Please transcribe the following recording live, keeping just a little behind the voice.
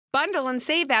Bundle and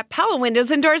save at Pella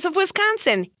Windows and Doors of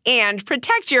Wisconsin and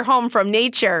protect your home from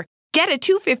nature. Get a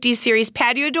 250 series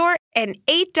patio door and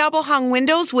 8 double hung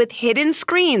windows with hidden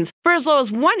screens for as low as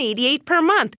 $188 per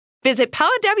month. Visit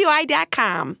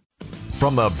PellaWI.com.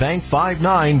 From the Bank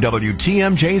 5-9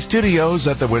 WTMJ studios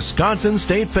at the Wisconsin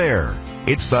State Fair,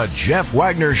 it's the Jeff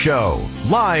Wagner Show,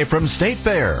 live from State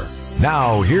Fair.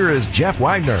 Now, here is Jeff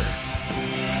Wagner.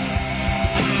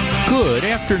 Good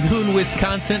afternoon,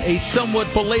 Wisconsin. A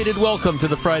somewhat belated welcome to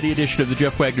the Friday edition of the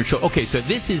Jeff Wagner Show. Okay, so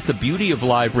this is the beauty of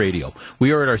live radio.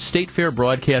 We are at our State Fair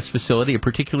broadcast facility, a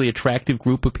particularly attractive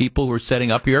group of people who are setting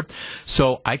up here.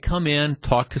 So I come in,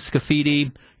 talk to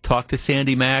Scafidi, talk to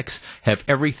Sandy Max, have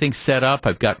everything set up.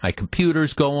 I've got my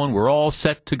computers going. We're all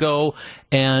set to go.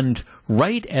 And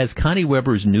right as Connie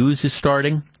Weber's news is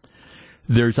starting,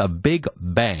 there's a big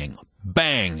bang,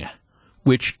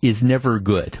 which is never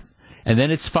good. And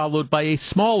then it's followed by a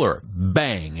smaller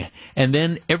bang. And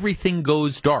then everything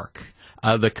goes dark.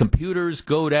 The computers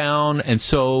go down. And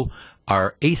so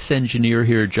our ace engineer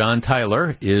here, John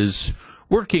Tyler, is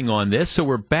working on this. So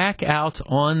we're back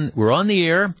we're on the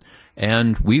air.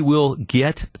 And we will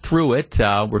get through it.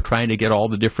 We're trying to get all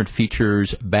the different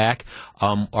features back.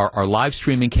 Our live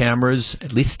streaming cameras,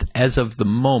 at least as of the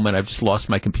moment, I've just lost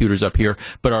my computers up here,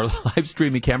 but our live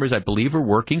streaming cameras, I believe, are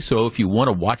working. So if you want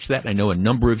to watch that, I know a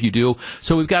number of you do.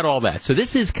 So we've got all that. So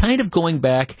this is kind of going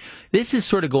back. This is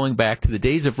sort of going back to the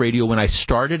days of radio when I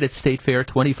started at State Fair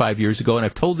 25 years ago. And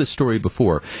I've told this story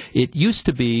before. It used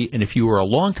to be, and if you were a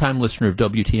longtime listener of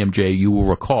WTMJ, you will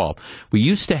recall, we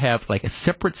used to have like a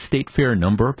separate State Fair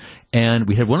number, and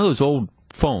we had one of those old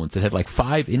phones that had like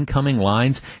 5 incoming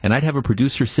lines, and I'd have a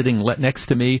producer sitting next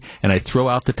to me, and I'd throw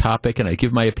out the topic, and I'd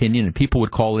give my opinion, and people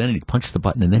would call in, and he'd punch the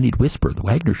button, and then he'd whisper, "The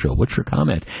Wagner Show, what's your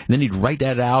comment?" And then he'd write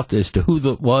that out as to who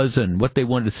that was and what they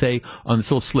wanted to say on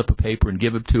this little slip of paper and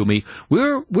give it to me.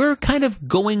 We're kind of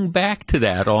going back to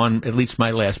that on at least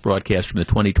my last broadcast from the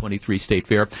 2023 State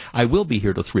Fair. I will be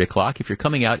here till 3 o'clock. If you're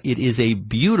coming out, it is a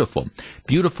beautiful,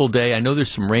 beautiful day. I know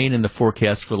there's some rain in the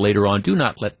forecast for later on. Do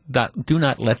not let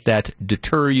that deter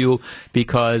you,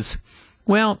 because,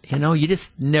 well, you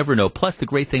just never know. Plus, the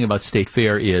great thing about State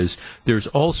Fair is there's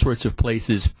all sorts of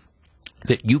places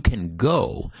that you can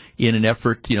go in an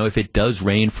effort, if it does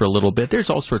rain for a little bit, there's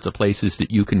all sorts of places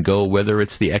that you can go, whether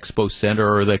it's the Expo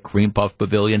Center or the Cream Puff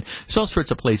Pavilion. There's all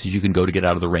sorts of places you can go to get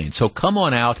out of the rain. So come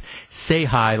on out, say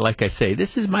hi. Like I say,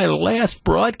 this is my last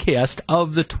broadcast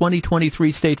of the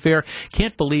 2023 State Fair.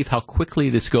 Can't believe how quickly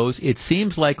this goes. It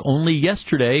seems like only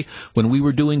yesterday when we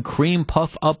were doing Cream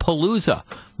Puff Palooza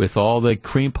with all the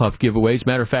Cream Puff giveaways.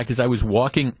 Matter of fact, as I was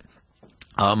walking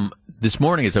this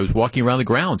morning, as I was walking around the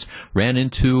grounds, ran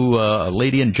into a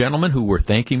lady and gentleman who were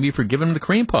thanking me for giving them the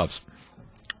cream puffs.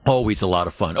 Always a lot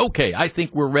of fun. Okay, I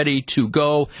think we're ready to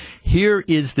go. Here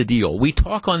is the deal. We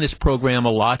talk on this program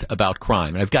a lot about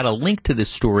crime, and I've got a link to this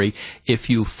story. If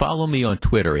you follow me on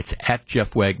Twitter, it's at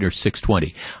Jeff Wagner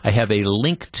 620. I have a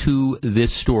link to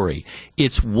this story.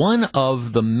 It's one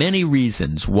of the many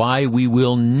reasons why we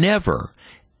will never,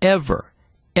 ever,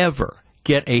 ever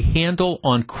get a handle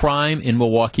on crime in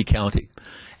Milwaukee County.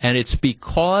 And it's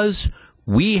because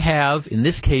we have, in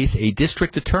this case, a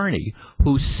district attorney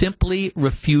who simply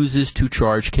refuses to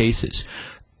charge cases.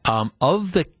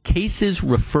 Of the cases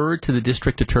referred to the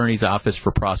district attorney's office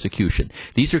for prosecution,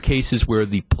 these are cases where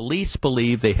the police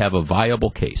believe they have a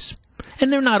viable case.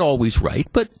 And they're not always right,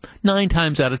 but 9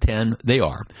 times out of 10, they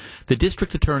are. The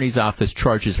district attorney's office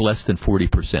charges less than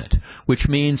 40%, which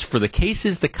means for the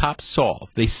cases the cops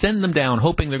solve, they send them down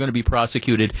hoping they're going to be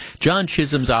prosecuted. John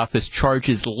Chisholm's office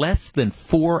charges less than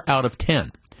 4 out of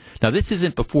 10. Now, this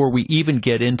isn't before we even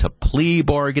get into plea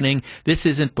bargaining. This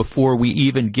isn't before we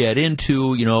even get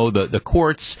into, the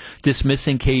courts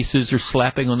dismissing cases or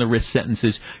slapping on the wrist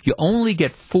sentences. You only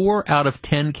get 4 out of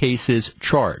 10 cases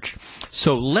charged.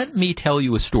 So let me tell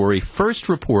you a story first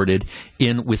reported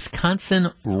in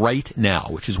Wisconsin Right Now,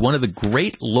 which is one of the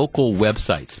great local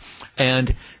websites.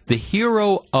 And the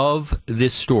hero of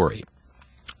this story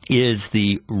is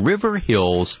the River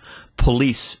Hills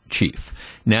police chief.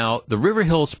 Now, the River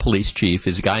Hills police chief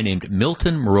is a guy named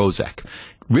Milton Morozek.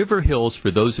 River Hills, for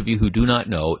those of you who do not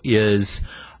know, it's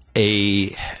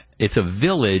a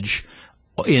village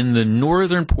in the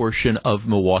northern portion of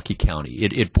Milwaukee County.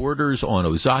 It borders on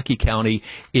Ozaukee County.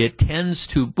 It tends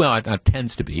to, well, not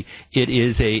tends to be, it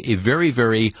is a very,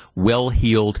 very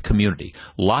well-heeled community.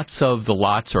 Lots of the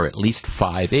lots are at least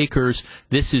 5 acres.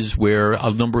 This is where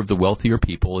a number of the wealthier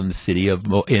people in the city of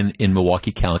in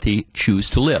Milwaukee County choose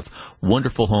to live.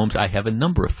 Wonderful homes. I have a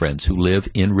number of friends who live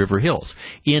in River Hills.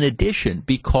 In addition,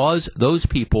 because those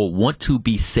people want to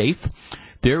be safe,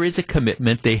 there is a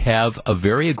commitment. They have a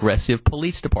very aggressive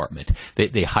police department.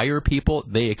 They hire people.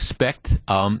 They expect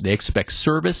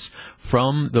service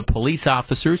from the police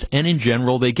officers, and in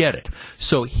general, they get it.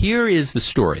 So here is the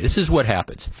story. This is what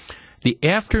happens. The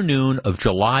afternoon of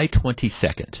July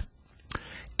 22nd,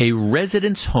 a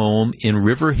resident's home in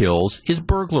River Hills is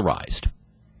burglarized.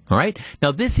 All right?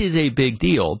 Now, this is a big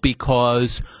deal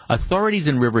because authorities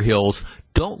in River Hills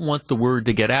don't want the word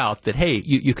to get out that, hey,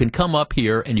 you can come up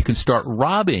here and you can start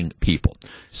robbing people.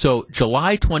 So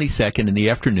July 22nd in the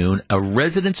afternoon, a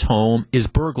resident's home is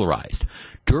burglarized.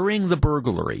 During the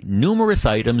burglary, numerous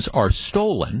items are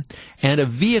stolen and a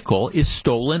vehicle is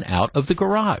stolen out of the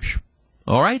garage.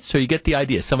 All right? So you get the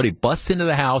idea. Somebody busts into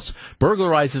the house,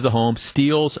 burglarizes the home,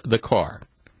 steals the car.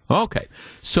 Okay.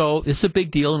 So this is a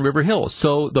big deal in River Hills.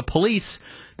 So the police,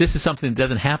 this is something that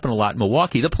doesn't happen a lot in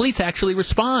Milwaukee. The police actually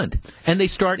respond and they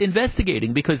start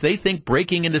investigating because they think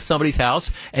breaking into somebody's house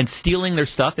and stealing their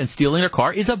stuff and stealing their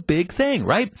car is a big thing,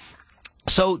 right?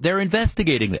 So they're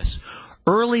investigating this.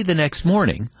 Early the next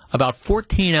morning, about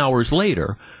 14 hours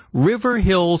later, River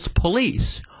Hills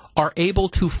police are able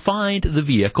to find the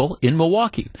vehicle in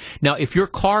Milwaukee. Now, if your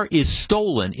car is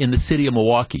stolen in the city of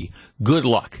Milwaukee, good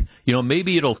luck.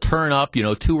 Maybe it'll turn up,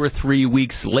 2 or 3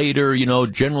 weeks later,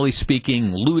 generally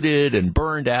speaking, looted and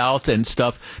burned out and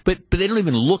stuff. But they don't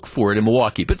even look for it in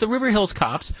Milwaukee. But the River Hills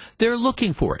cops, they're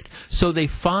looking for it. So they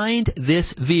find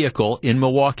this vehicle in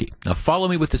Milwaukee. Now, follow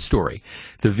me with the story.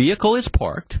 The vehicle is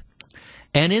parked,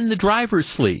 and in the driver's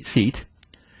seat,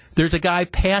 there's a guy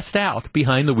passed out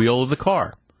behind the wheel of the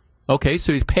car. Okay,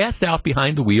 so he's passed out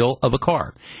behind the wheel of a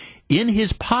car. In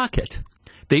his pocket,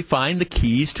 they find the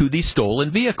keys to the stolen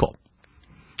vehicle.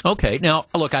 Okay, now,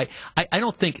 look, I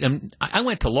don't think, I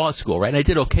went to law school, right, and I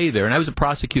did okay there, and I was a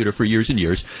prosecutor for years and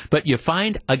years, but you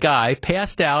find a guy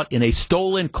passed out in a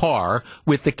stolen car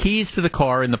with the keys to the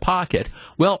car in the pocket.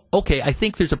 Well, okay, I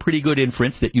think there's a pretty good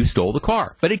inference that you stole the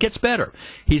car, but it gets better.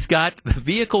 He's got the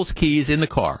vehicle's keys in the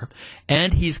car,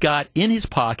 and he's got in his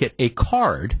pocket a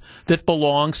card that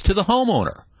belongs to the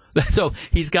homeowner. So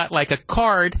he's got like a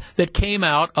card that came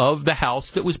out of the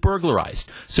house that was burglarized.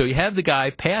 So you have the guy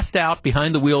passed out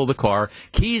behind the wheel of the car,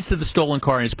 keys to the stolen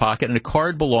car in his pocket, and a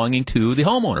card belonging to the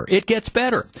homeowner. It gets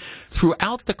better.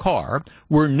 Throughout the car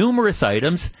were numerous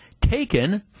items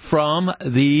taken from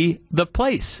the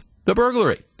place, the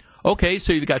burglary. Okay,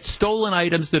 so you've got stolen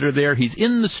items that are there. He's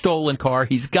in the stolen car.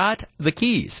 He's got the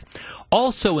keys.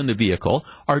 Also in the vehicle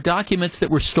are documents that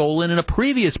were stolen in a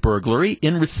previous burglary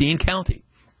in Racine County.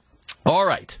 All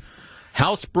right.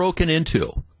 House broken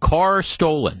into. Car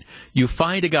stolen. You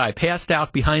find a guy passed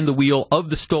out behind the wheel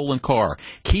of the stolen car.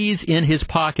 Keys in his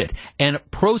pocket. And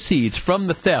proceeds from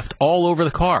the theft all over the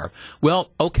car.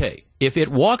 Well, okay. If it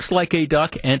walks like a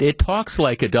duck and it talks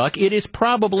like a duck, it is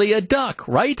probably a duck,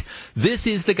 right? This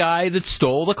is the guy that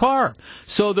stole the car.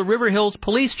 So the River Hills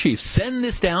police chief send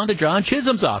this down to John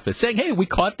Chisholm's office saying, hey, we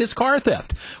caught this car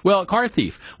thief.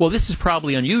 Well, this is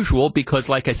probably unusual because,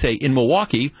 like I say, in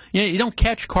Milwaukee, you don't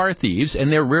catch car thieves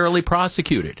and they're rarely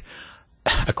prosecuted.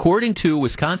 According to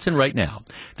Wisconsin Right Now,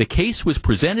 the case was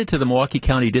presented to the Milwaukee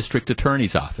County District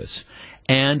Attorney's Office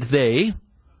and they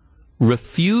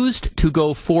refused to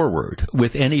go forward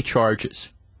with any charges.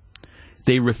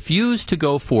 They refused to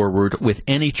go forward with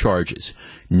any charges.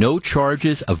 No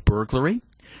charges of burglary,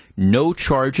 no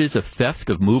charges of theft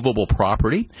of movable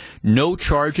property, no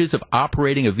charges of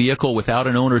operating a vehicle without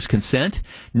an owner's consent,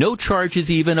 no charges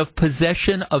even of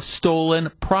possession of stolen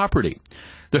property.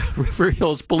 The River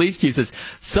Hills police chief says,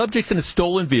 subjects in a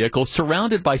stolen vehicle,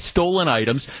 surrounded by stolen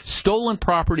items, stolen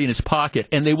property in his pocket,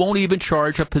 and they won't even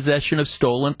charge a possession of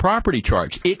stolen property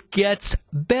charge. It gets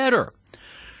better.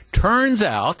 Turns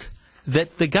out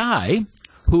that the guy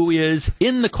who is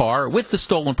in the car with the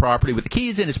stolen property, with the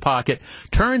keys in his pocket,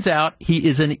 turns out he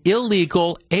is an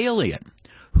illegal alien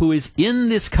who is in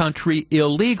this country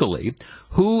illegally,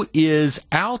 who is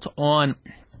out on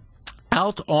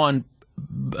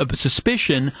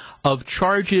suspicion of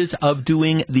charges of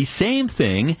doing the same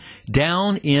thing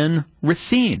down in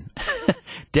Racine.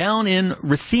 Down in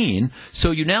Racine.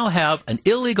 So you now have an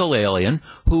illegal alien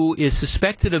who is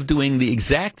suspected of doing the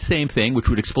exact same thing, which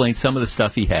would explain some of the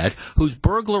stuff he had, who's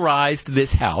burglarized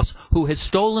this house, who has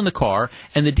stolen the car,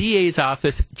 and the DA's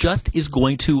office just is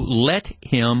going to let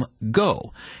him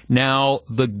go. Now,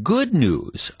 the good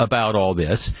news about all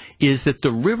this is that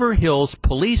the River Hills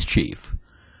police chief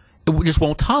just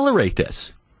won't tolerate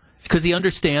this. because he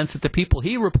understands that the people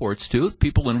he reports to,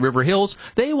 people in River Hills,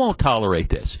 they won't tolerate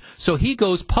this. So he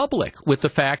goes public with the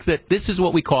fact that this is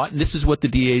what we caught and this is what the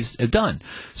DAs have done.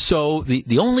 So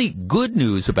the only good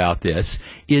news about this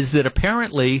is that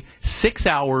apparently 6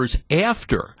 hours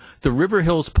after the River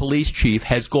Hills police chief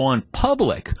has gone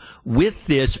public with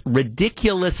this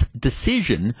ridiculous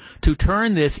decision to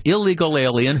turn this illegal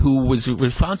alien who was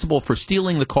responsible for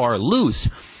stealing the car loose,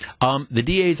 the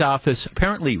DA's office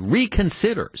apparently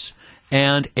reconsiders.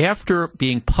 And after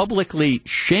being publicly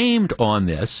shamed on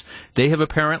this, they have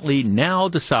apparently now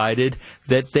decided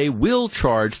that they will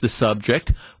charge the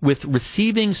subject with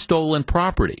receiving stolen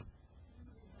property.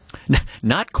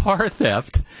 Not car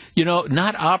theft,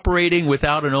 not operating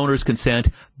without an owner's consent,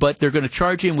 but they're going to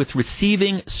charge him with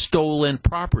receiving stolen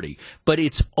property. But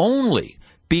it's only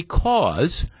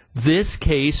because this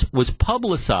case was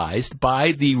publicized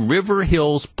by the River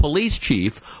Hills police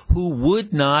chief, who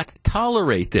would not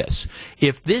tolerate this.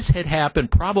 If this had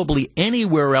happened probably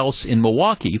anywhere else in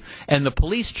Milwaukee, and the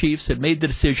police chiefs had made the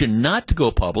decision not to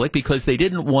go public because they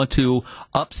didn't want to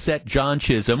upset John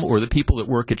Chisholm or the people that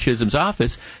work at Chisholm's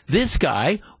office, this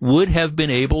guy would have been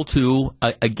able to,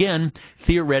 again,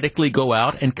 theoretically go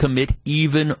out and commit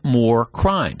even more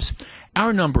crimes.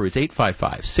 Our number is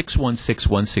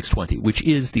 855-616-1620, which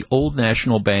is the Old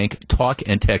National Bank talk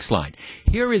and text line.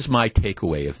 Here is my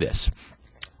takeaway of this.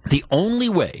 The only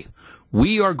way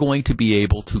we are going to be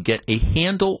able to get a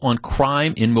handle on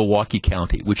crime in Milwaukee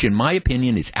County, which in my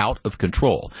opinion is out of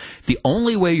control, the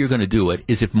only way you're going to do it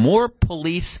is if more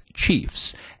police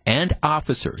chiefs and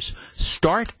officers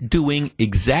start doing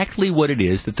exactly what it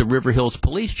is that the River Hills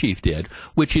police chief did,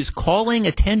 which is calling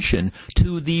attention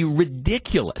to the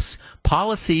ridiculous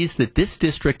policies that this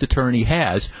district attorney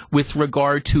has with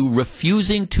regard to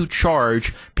refusing to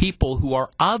charge people who are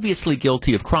obviously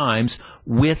guilty of crimes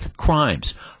with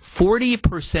crimes.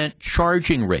 40%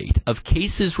 charging rate of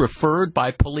cases referred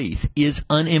by police is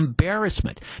an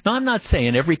embarrassment. Now, I'm not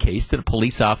saying every case that a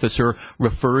police officer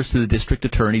refers to the district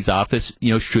attorney's office,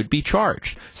 should be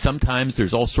charged. Sometimes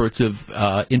there's all sorts of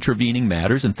intervening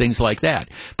matters and things like that.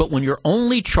 But when you're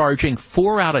only charging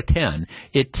 4 out of 10,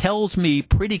 it tells me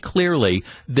pretty clearly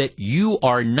that you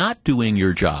are not doing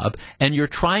your job and you're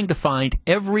trying to find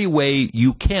every way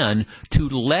you can to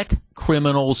let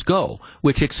criminals go,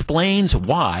 which explains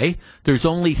why there's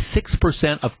only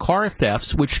 6% of car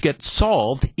thefts which get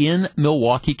solved in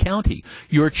Milwaukee County.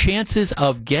 Your chances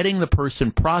of getting the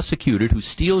person prosecuted who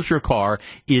steals your car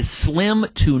is slim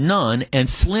to none, and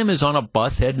slim is on a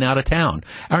bus heading out of town.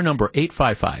 Our number,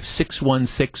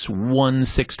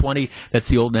 855-616-1620. That's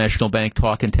the Old National Bank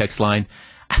talk and text line.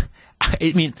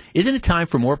 I mean, isn't it time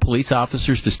for more police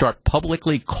officers to start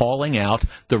publicly calling out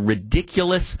the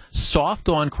ridiculous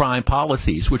soft-on-crime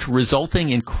policies which are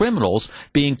resulting in criminals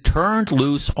being turned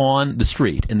loose on the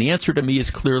street? And the answer to me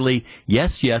is clearly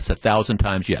yes, 1,000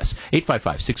 times yes.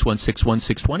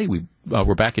 855-616-1620.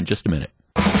 We're back in just a minute.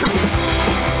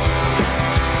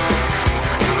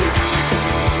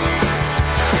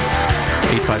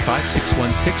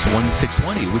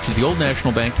 855-616-1620, which is the Old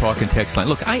National Bank talk and text line.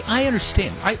 Look, I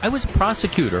understand. I was a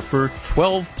prosecutor for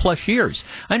 12-plus years.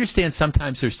 I understand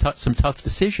sometimes there's some tough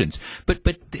decisions, but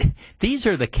these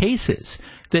are the cases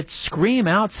that scream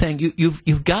out saying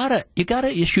you've got to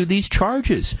issue these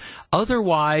charges.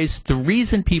 Otherwise, the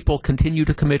reason people continue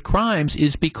to commit crimes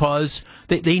is because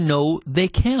they know they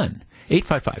can.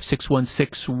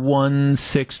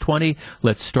 855-616-1620.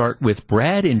 Let's start with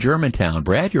Brad in Germantown.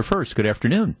 Brad, you're first. Good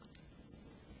afternoon.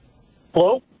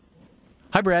 Hello?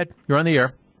 Hi, Brad. You're on the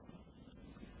air.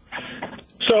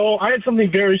 So I had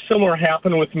something very similar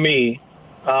happen with me.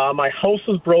 My house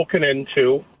was broken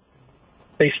into.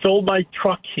 They stole my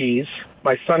truck keys.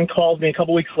 My son called me a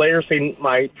couple weeks later saying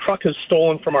my truck is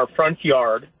stolen from our front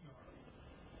yard.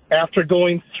 After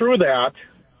going through that,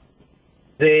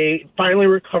 they finally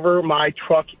recover my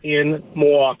truck in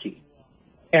Milwaukee.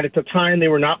 And at the time, they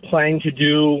were not planning to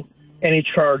do any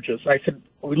charges. I said,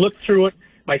 we looked through it.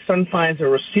 My son finds a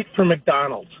receipt from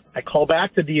McDonald's. I call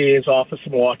back the DA's office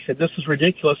in Milwaukee, said, this is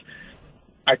ridiculous.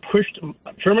 I pushed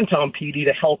Germantown PD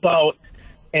to help out.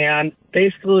 And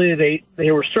basically, they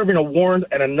were serving a warrant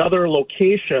at another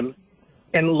location.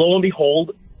 And lo and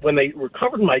behold, when they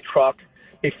recovered my truck,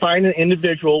 they find an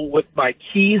individual with my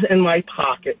keys in my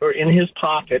pocket, or in his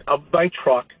pocket of my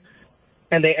truck,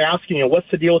 and they ask him, what's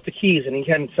the deal with the keys? And he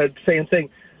said the same thing.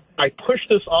 I pushed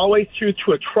this all the way through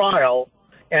to a trial,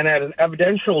 and at an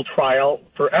evidential trial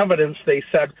for evidence, they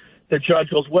said, the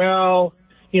judge goes, well,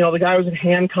 the guy was in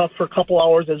handcuffs for a couple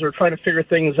hours as we were trying to figure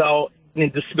things out, and he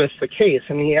dismissed the case.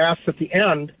 And he asked at the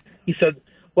end, he said,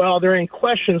 well, there are any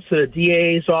questions to the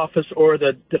DA's office or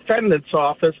the defendant's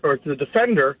office or to the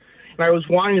defender, and I was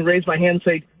wanting to raise my hand and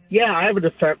say, yeah, I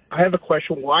have a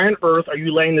question. Why on earth are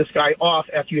you laying this guy off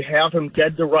after you have him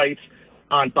dead to rights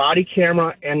on body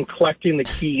camera and collecting the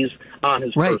keys on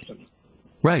his person?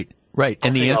 Right.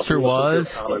 And the answer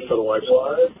was...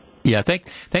 Yeah,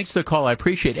 thanks for the call. I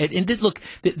appreciate it. And look,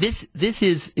 this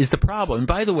is the problem. And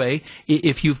by the way,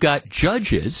 if you've got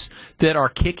judges that are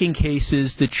kicking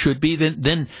cases that should be,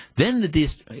 then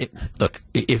look,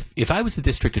 if I was the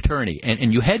district attorney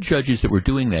and you had judges that were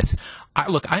doing this,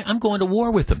 I'm going to war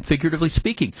with them, figuratively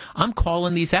speaking. I'm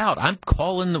calling these out. I'm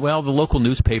calling, the local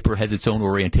newspaper has its own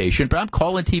orientation, but I'm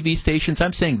calling TV stations.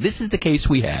 I'm saying this is the case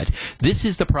we had. This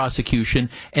is the prosecution,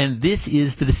 and this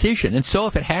is the decision. And so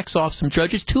if it hacks off some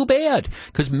judges, too bad,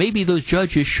 because maybe those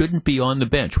judges shouldn't be on the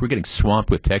bench. We're getting swamped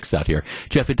with texts out here.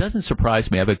 Jeff, it doesn't surprise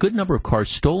me. I have a good number of cars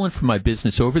stolen from my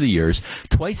business over the years.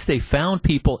 Twice they found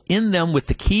people in them with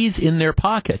the keys in their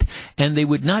pocket, and they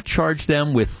would not charge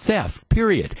them with theft,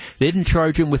 period. They didn't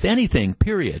charge them with anything,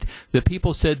 period. The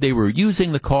people said they were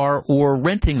using the car or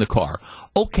renting the car.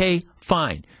 Okay,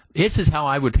 fine. This is how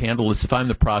I would handle this if I'm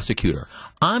the prosecutor.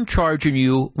 I'm charging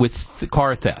you with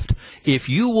car theft. If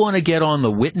you want to get on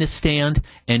the witness stand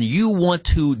and you want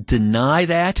to deny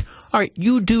that, all right,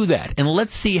 you do that. And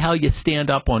let's see how you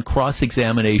stand up on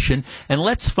cross-examination. And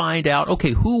let's find out,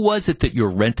 okay, who was it that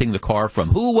you're renting the car from?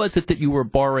 Who was it that you were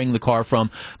borrowing the car from?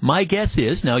 My guess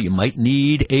is, now you might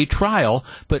need a trial,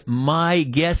 but my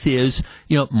guess is,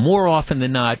 more often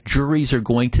than not, juries are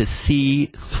going to see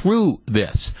through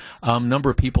this. Number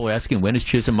of people are asking, when is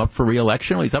Chisholm up for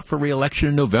re-election? Well, he's up for re-election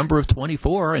in November of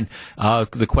 24. And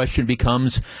the question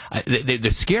becomes,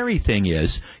 the scary thing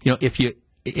is,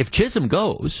 if Chisholm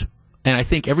goes, and I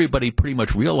think everybody pretty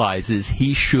much realizes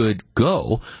he should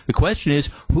go. The question is,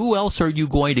 who else are you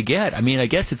going to get? I mean, I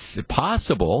guess it's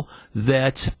possible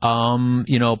that,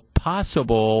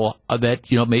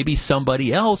 maybe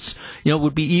somebody else,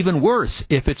 would be even worse,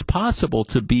 if it's possible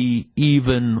to be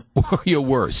even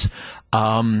worse.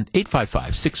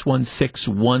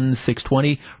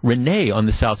 855-616-1620. Renee on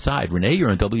the South Side. Renee, you're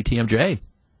on WTMJ.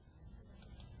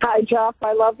 Hi, Jeff.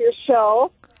 I love your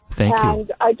show. Thank you.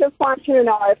 And I just want you to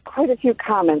know I have quite a few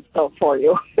comments, though, for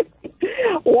you.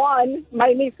 One,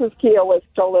 my niece's Kia was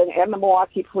stolen, and the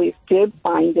Milwaukee police did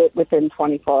find it within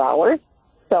 24 hours.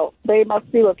 So they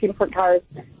must be looking for cars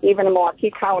even in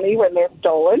Milwaukee County when they're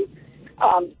stolen.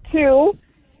 Two,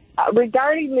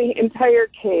 regarding the entire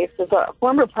case, as a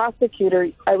former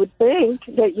prosecutor, I would think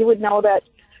that you would know that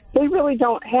they really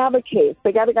don't have a case.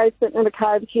 They got a guy sitting in the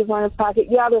car, the keys were in his pocket.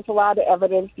 Yeah, there's a lot of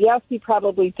evidence. Yes, he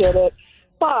probably did it.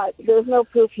 But there's no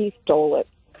proof he stole it.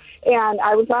 And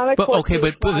I was on a court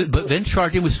case. But then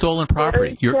charging with stolen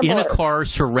property. You're in a car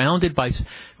surrounded by...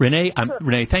 Renee,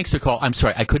 Renee, thanks for the call. I'm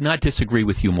sorry. I could not disagree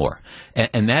with you more.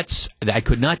 I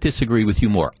could not disagree with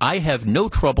you more. I have no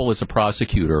trouble as a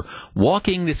prosecutor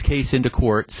walking this case into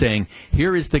court saying,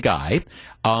 here is the guy.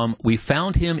 We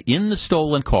found him in the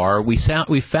stolen car. We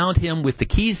found him with the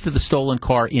keys to the stolen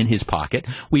car in his pocket.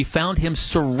 We found him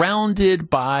surrounded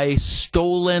by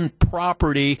stolen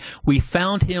property. We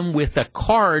found him with a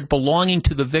card belonging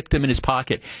to the victim in his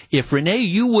pocket. If, Renee,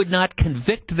 you would not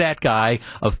convict that guy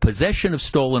of possession of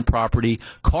stolen property,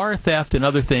 car theft, and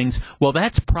other things, well,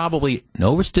 that's probably,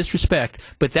 no disrespect,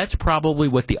 but that's probably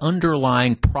what the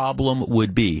underlying problem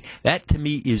would be. That, to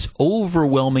me, is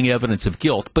overwhelming evidence of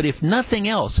guilt. But if nothing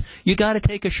else, you got to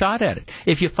take a shot at it.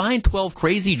 If you find 12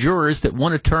 crazy jurors that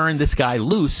want to turn this guy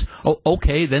loose,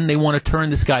 okay, then they want to turn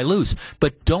this guy loose.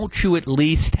 But don't you at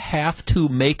least have to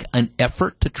make an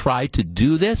effort to try to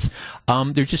do this?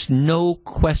 There's just no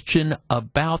question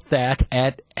about that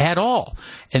at all.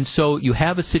 And so you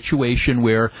have a situation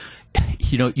where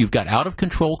you've got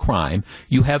out-of-control crime.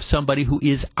 You have somebody who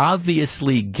is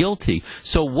obviously guilty.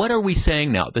 So what are we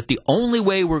saying now? That the only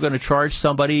way we're going to charge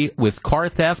somebody with car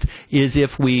theft is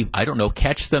if we,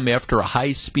 catch them after a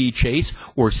high-speed chase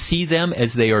or see them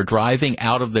as they are driving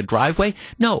out of the driveway?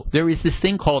 No, there is this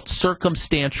thing called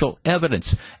circumstantial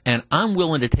evidence. And I'm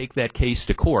willing to take that case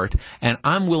to court, and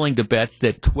I'm willing to bet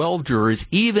that 12 jurors,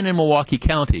 even in Milwaukee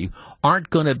County, aren't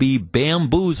going to be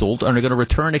bamboozled and are going to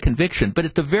return a conviction. But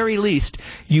at the very least,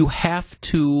 you have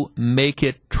to make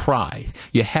it try.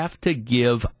 You have to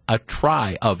give a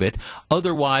try of it.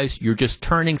 Otherwise, you're just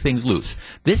turning things loose.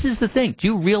 This is the thing. Do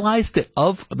you realize that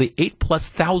of the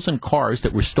 8,000+ cars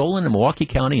that were stolen in Milwaukee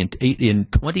County in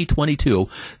 2022,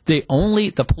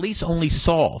 the police only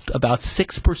solved about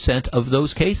 6% of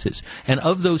those cases. And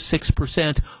of those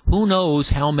 6%, who knows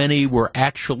how many were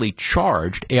actually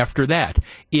charged after that?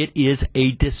 It is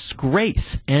a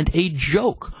disgrace and a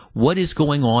joke what is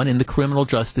going on in the criminal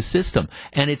justice system.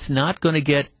 And it's not going to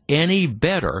get any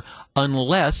better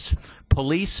unless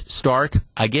police start,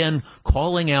 again,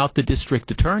 calling out the district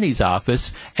attorney's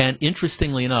office. And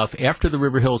interestingly enough, after the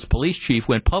River Hills police chief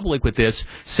went public with this,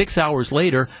 6 hours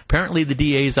later, apparently the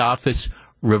DA's office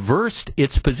reversed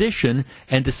its position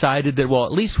and decided that, well,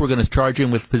 at least we're going to charge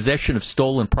him with possession of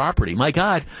stolen property. My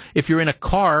God, if you're in a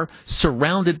car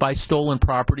surrounded by stolen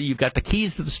property, you've got the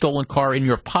keys to the stolen car in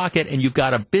your pocket, and you've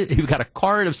got a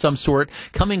card of some sort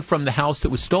coming from the house that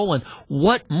was stolen,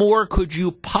 what more could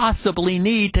you possibly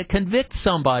need to convict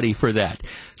somebody for that?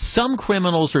 Some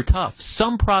criminals are tough.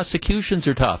 Some prosecutions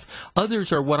are tough.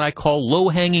 Others are what I call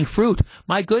low-hanging fruit.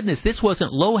 My goodness, this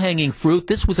wasn't low-hanging fruit.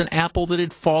 This was an apple that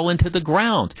had fallen to the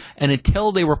ground. And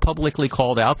until they were publicly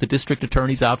called out, the district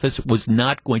attorney's office was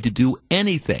not going to do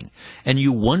anything. And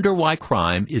you wonder why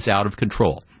crime is out of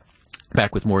control.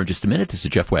 Back with more in just a minute. This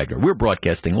is Jeff Wagner. We're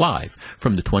broadcasting live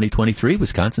from the 2023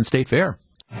 Wisconsin State Fair.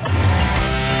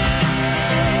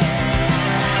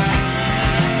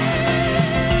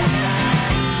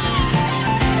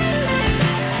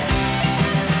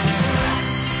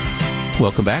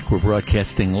 Welcome back. We're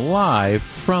broadcasting live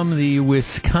from the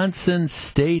Wisconsin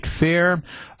State Fair.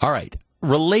 All right.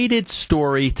 Related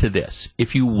story to this.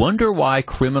 If you wonder why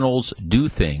criminals do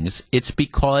things, it's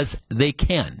because they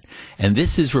can. And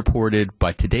this is reported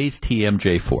by today's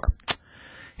TMJ4.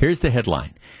 Here's the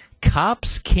headline.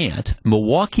 Cops can't.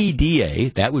 Milwaukee DA,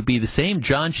 that would be the same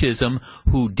John Chisholm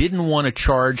who didn't want to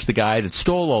charge the guy that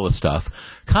stole all the stuff.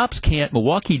 Cops can't.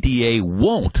 Milwaukee DA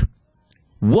won't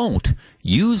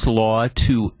use law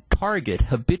to target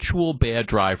habitual bad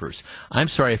drivers. I'm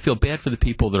sorry, I feel bad for the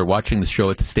people that are watching the show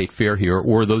at the State Fair here,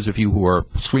 or those of you who are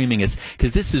streaming us,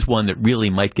 because this is one that really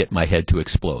might get my head to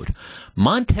explode.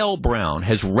 Montel Brown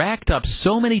has racked up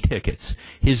so many tickets,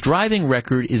 his driving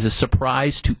record is a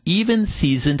surprise to even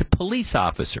seasoned police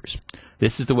officers.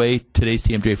 This is the way today's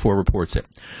TMJ4 reports it.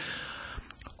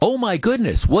 "Oh my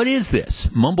goodness, what is this?"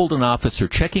 mumbled an officer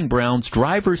checking Brown's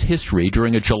driver's history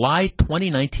during a July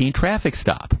 2019 traffic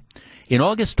stop. In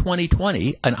August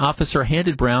 2020, an officer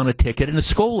handed Brown a ticket and a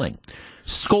scolding.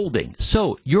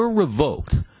 "So, you're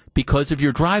revoked because of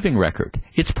your driving record.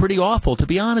 It's pretty awful, to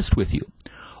be honest with you."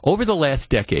 Over the last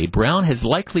decade, Brown has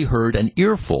likely heard an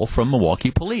earful from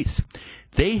Milwaukee police.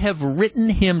 They have written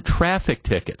him traffic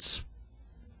tickets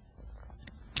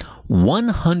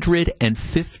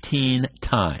 115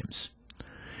 times,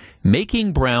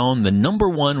 making Brown the number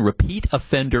one repeat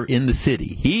offender in the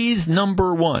city. He's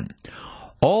number one.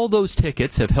 All those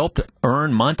tickets have helped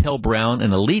earn Montel Brown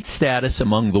an elite status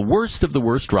among the worst of the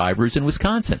worst drivers in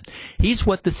Wisconsin. He's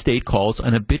what the state calls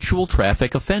an habitual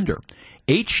traffic offender.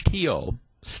 HTO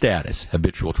status,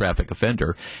 habitual traffic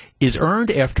offender, is earned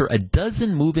after a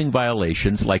dozen moving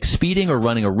violations like speeding or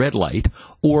running a red light,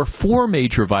 or 4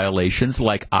 major violations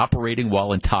like operating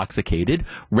while intoxicated,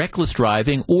 reckless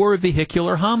driving, or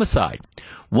vehicular homicide.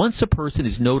 Once a person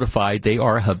is notified they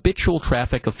are a habitual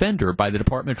traffic offender by the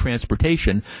Department of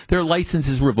Transportation, their license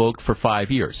is revoked for 5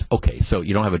 years. Okay, so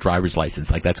you don't have a driver's license,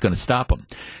 like that's going to stop them.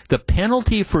 The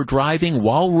penalty for driving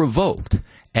while revoked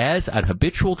as a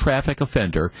habitual traffic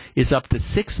offender is up to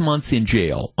 6 months in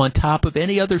jail on top of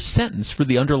any other sentence for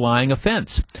the underlying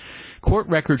offense. Court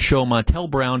records show Montel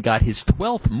Brown got his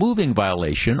 12th moving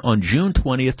violation on June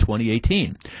 20th,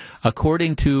 2018.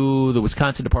 According to the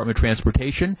Wisconsin Department of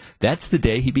Transportation, that's the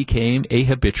day he became a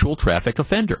habitual traffic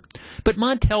offender. But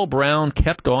Montel Brown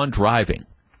kept on driving.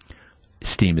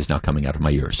 Steam is now coming out of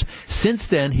my ears. Since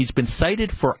then, he's been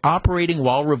cited for operating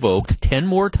while revoked 10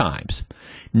 more times.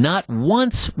 Not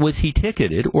once was he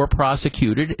ticketed or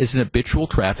prosecuted as an habitual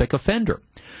traffic offender.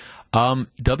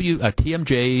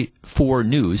 TMJ4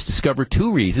 News discovered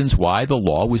 2 reasons why the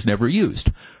law was never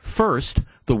used. First,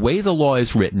 the way the law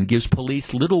is written gives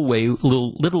police little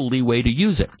leeway to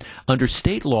use it. Under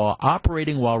state law,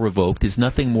 operating while revoked is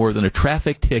nothing more than a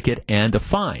traffic ticket and a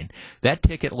fine. That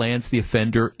ticket lands the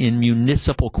offender in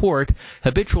municipal court.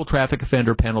 Habitual traffic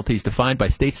offender penalties defined by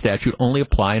state statute only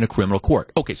apply in a criminal court.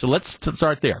 Okay, so let's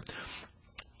start there.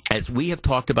 As we have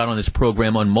talked about on this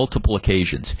program on multiple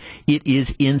occasions, it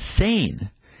is insane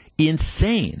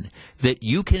that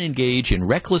you can engage in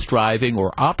reckless driving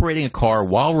or operating a car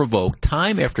while revoked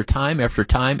time after time after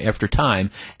time after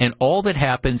time, and all that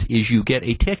happens is you get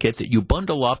a ticket that you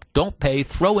bundle up, don't pay,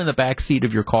 throw in the back seat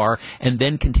of your car, and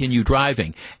then continue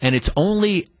driving. And it's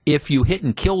only if you hit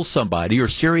and kill somebody or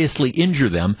seriously injure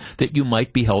them that you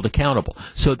might be held accountable.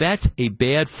 So that's a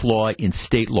bad flaw in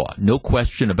state law, no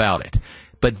question about it.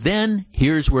 But then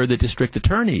here's where the district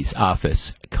attorney's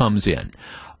office comes in.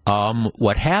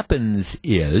 What happens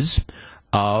is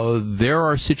There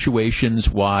are situations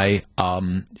why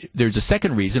there's a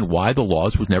second reason why the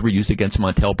laws was never used against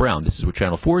Montel Brown. This is what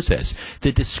Channel 4 says.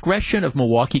 The discretion of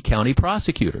Milwaukee County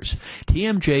prosecutors.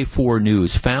 TMJ4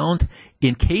 News found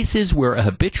in cases where a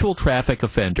habitual traffic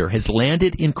offender has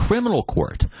landed in criminal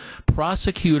court,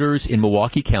 prosecutors in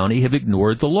Milwaukee County have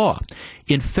ignored the law.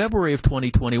 In February of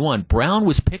 2021, Brown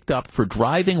was picked up for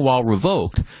driving while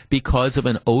revoked because of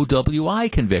an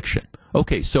OWI conviction.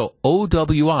 Okay, so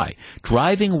OWI,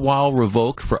 driving while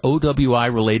revoked for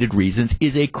OWI-related reasons,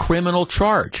 is a criminal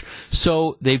charge.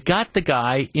 So they've got the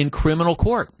guy in criminal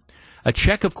court. A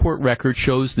check of court records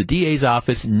shows the DA's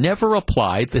office never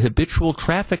applied the habitual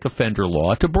traffic offender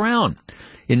law to Brown.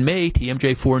 In May,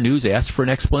 TMJ4 News asked for an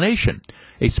explanation.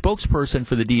 A spokesperson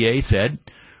for the DA said,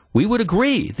 "We would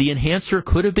agree the enhancer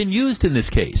could have been used in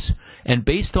this case. And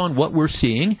based on what we're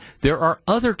seeing, there are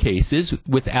other cases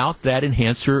without that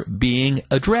enhancer being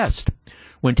addressed."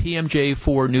 When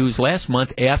TMJ4 News last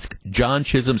month asked John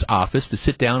Chisholm's office to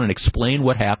sit down and explain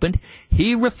what happened,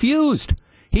 he refused.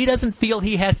 He doesn't feel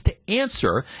he has to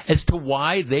answer as to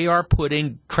why they are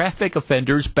putting traffic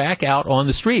offenders back out on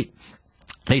the street.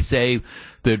 They say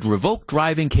the revoked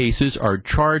driving cases are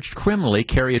charged criminally,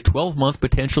 carry a 12-month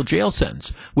potential jail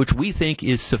sentence, which we think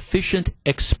is sufficient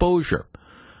exposure.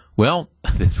 Well,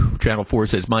 Channel 4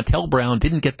 says Montel Brown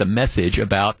didn't get the message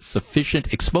about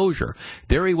sufficient exposure.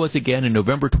 There he was again in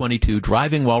November 22,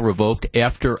 driving while revoked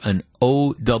after an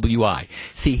OWI.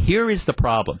 See, here is the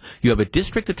problem. You have a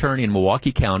district attorney in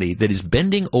Milwaukee County that is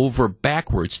bending over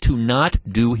backwards to not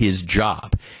do his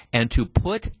job and to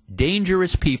put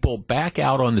dangerous people back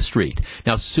out on the street.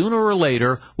 Now, sooner or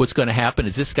later, what's going to happen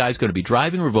is this guy's going to be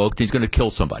driving revoked, and he's going to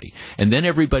kill somebody. And then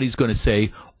everybody's going to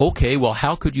say, okay, well,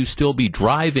 how could you still be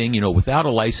driving, without a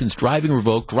license, driving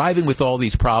revoked, driving with all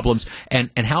these problems, and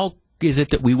how is it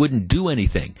that we wouldn't do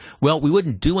anything? Well, we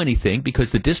wouldn't do anything because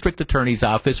the district attorney's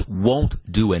office won't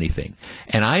do anything.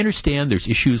 And I understand there's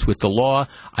issues with the law.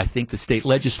 I think the state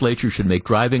legislature should make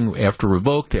driving after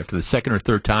revoked, after the second or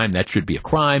third time, that should be a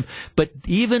crime. But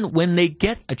even when they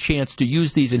get a chance to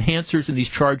use these enhancers and these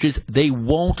charges, they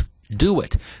won't do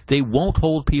it. They won't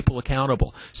hold people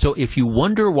accountable. So if you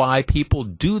wonder why people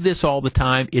do this all the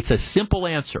time, it's a simple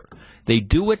answer. They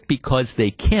do it because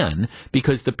they can,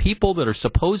 because the people that are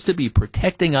supposed to be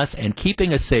protecting us and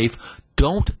keeping us safe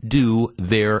don't do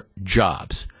their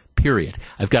jobs. Period.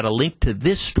 I've got a link to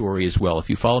this story as well. If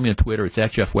you follow me on Twitter, it's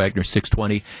at Jeff Wagner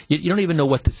 620. You don't even know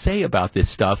what to say about this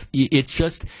stuff. It's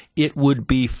just, it would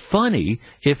be funny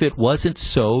if it wasn't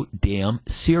so damn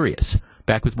serious.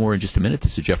 Back with more in just a minute.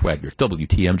 This is Jeff Wagner,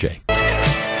 WTMJ.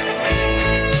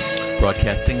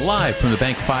 Broadcasting live from the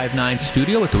Bank 5-9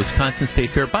 studio at the Wisconsin State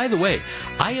Fair. By the way,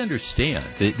 I understand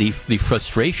the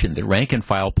frustration that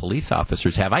rank-and-file police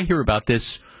officers have. I hear about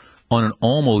this on an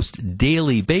almost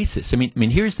daily basis. I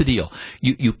mean, here's the deal.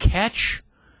 You catch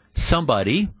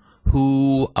somebody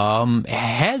who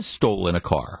has stolen a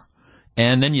car,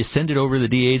 and then you send it over to the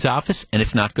DA's office, and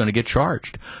it's not going to get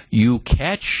charged. You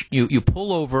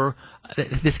pull over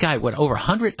this guy, over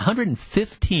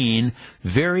 115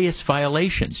 various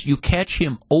violations. You catch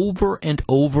him over and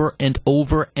over and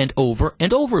over and over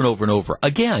and over and over and over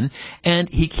again, and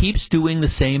he keeps doing the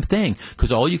same thing,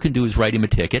 because all you can do is write him a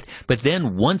ticket. But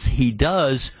then once he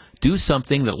does do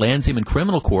something that lands him in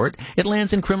criminal court, it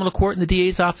lands in criminal court and the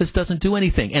DA's office doesn't do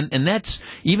anything. And that's,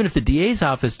 even if the DA's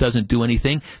office doesn't do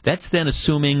anything, that's then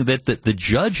assuming that the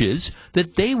judges,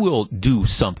 that they will do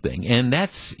something. And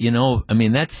that's,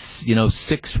 that's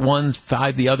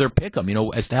 6-1-5 the other, pick 'em,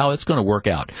 as to how it's going to work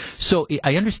out. So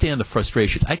I understand the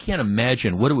frustrations. I can't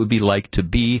imagine what it would be like to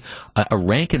be a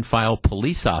rank and file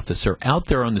police officer out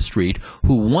there on the street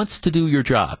who wants to do your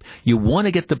job. You want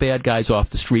to get the bad guys off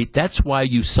the street. That's why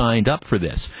you signed up for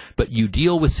this. But you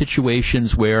deal with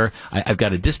situations where I've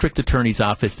got a district attorney's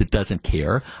office that doesn't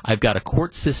care. I've got a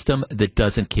court system that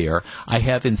doesn't care. I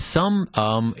have, in some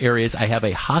areas, I have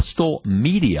a hostile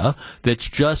media that's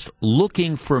just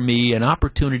looking for me an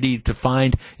opportunity to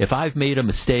find, if I've made a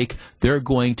mistake, they're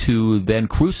going to then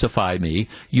crucify me.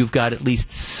 You've got at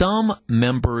least some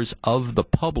members of the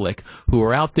public who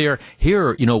are out there.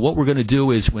 Here, what we're going to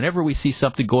do is whenever we see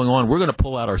something going on, we're going to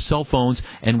pull out our cell phones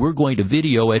and we're going to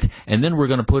video it, and then we're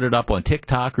going to put it up on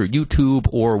TikTok or YouTube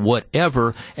or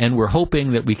whatever, and we're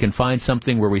hoping that we can find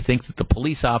something where we think that the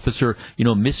police officer,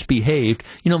 misbehaved.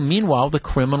 Meanwhile, the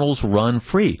criminals run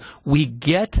free. We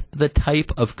get the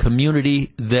type of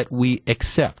community that we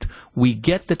accept. We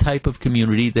get the type of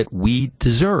community that we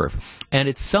deserve. And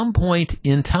at some point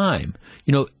in time,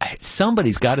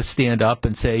 somebody's got to stand up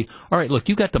and say, all right, look,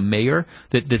 you got the mayor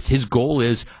that's his goal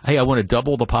is, hey, I want to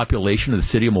double the population of the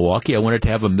city of Milwaukee. I want it to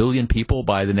have 1 million people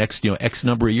by the next, X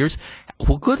number of years.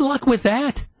 Well, good luck with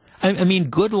that. I mean,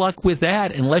 good luck with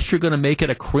that, unless you're going to make it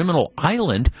a criminal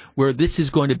island where this is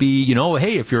going to be,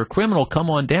 hey, if you're a criminal, come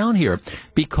on down here.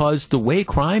 Because the way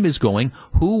crime is going,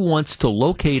 who wants to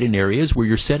locate in areas where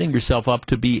you're setting yourself up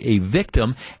to be a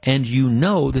victim and you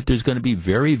know that there's going to be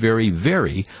very, very,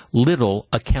 very little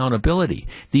accountability?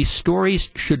 These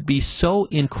stories should be so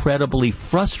incredibly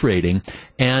frustrating,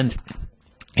 and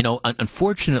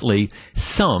unfortunately,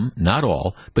 some, not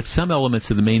all, but some elements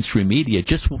of the mainstream media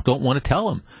just don't want to tell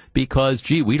them because,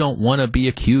 we don't want to be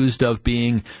accused of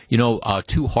being,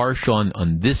 too harsh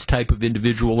on this type of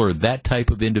individual or that type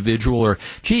of individual, or,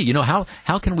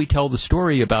 how can we tell the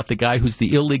story about the guy who's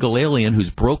the illegal alien who's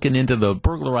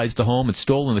burglarized the home and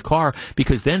stolen the car,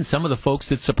 because then some of the folks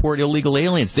that support illegal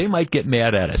aliens, they might get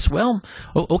mad at us. Well,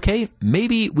 okay,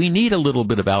 maybe we need a little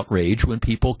bit of outrage when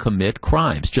people commit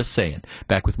crimes. Just saying.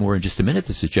 Back with more in just a minute.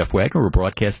 This is Jeff Wagner. We're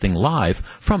broadcasting live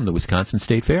from the Wisconsin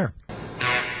State Fair.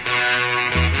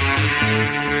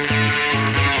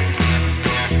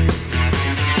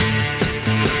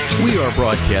 We are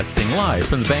broadcasting live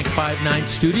from the Bank 5-9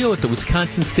 studio at the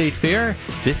Wisconsin State Fair.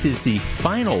 This is the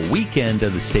final weekend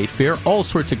of the State Fair. All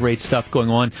sorts of great stuff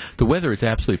going on. The weather is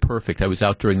absolutely perfect. I was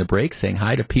out during the break saying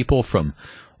hi to people from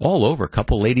all over. A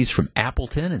couple ladies from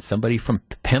Appleton and somebody from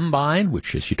Pembine,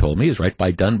 which, as you told me, is right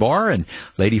by Dunbar, and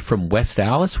a lady from West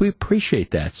Allis. We appreciate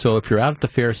that. So if you're out at the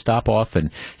fair, stop off and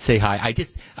say hi.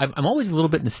 I'm always a little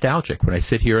bit nostalgic when I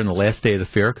sit here on the last day of the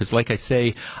fair because, like I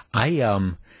say,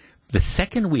 the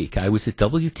second week I was at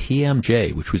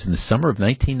WTMJ, which was in the summer of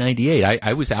 1998.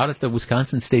 I was out at the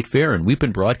Wisconsin State Fair, and we've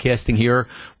been broadcasting here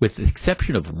with the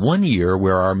exception of 1 year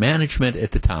where our management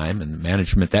at the time, and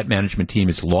that management team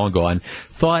is long gone,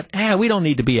 thought, we don't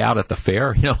need to be out at the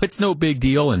fair. It's no big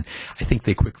deal. And I think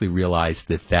they quickly realized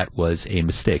that was a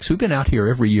mistake. So we've been out here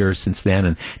every year since then,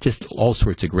 and just all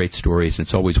sorts of great stories.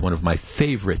 It's always one of my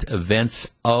favorite events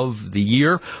of the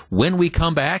year. When we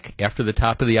come back after the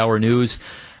top of the hour news,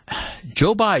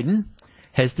 Joe Biden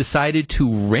has decided to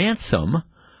ransom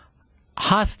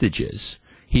hostages.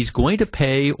 He's going to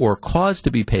pay or cause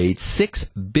to be paid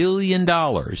 $6 billion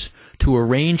to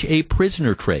arrange a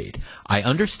prisoner trade. I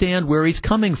understand where he's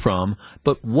coming from,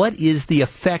 but what is the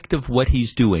effect of what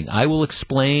he's doing? I will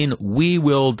explain, we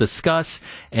will discuss,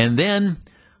 and then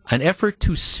an effort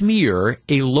to smear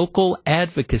a local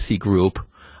advocacy group.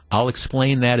 I'll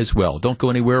explain that as well. Don't go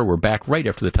anywhere. We're back right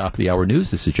after the top of the hour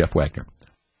news. This is Jeff Wagner.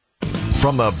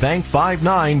 From the Bank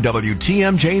 5-9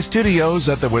 WTMJ studios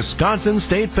at the Wisconsin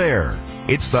State Fair,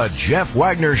 it's the Jeff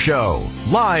Wagner Show,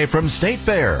 live from State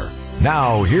Fair.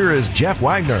 Now, here is Jeff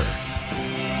Wagner.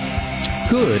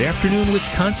 Good afternoon,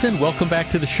 Wisconsin. Welcome back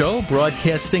to the show,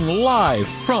 broadcasting live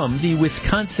from the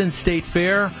Wisconsin State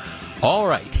Fair. All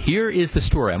right, here is the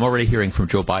story. I'm already hearing from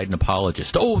Joe Biden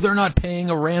apologists. Oh, they're not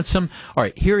paying a ransom. All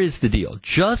right, here is the deal.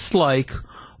 Just like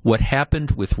what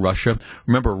happened with Russia.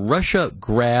 Remember, Russia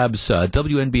grabs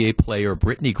WNBA player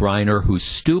Brittany Griner, who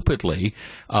stupidly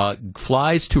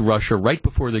flies to Russia right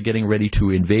before they're getting ready to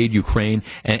invade Ukraine,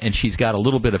 and she's got a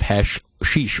little bit of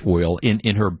hashish oil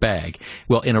in her bag.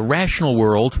 Well, in a rational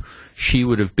world,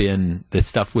 the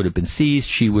stuff would have been seized,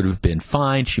 she would have been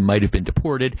fined, she might have been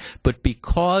deported, but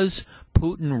because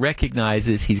Putin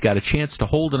recognizes he's got a chance to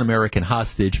hold an American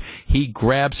hostage, he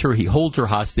grabs her, he holds her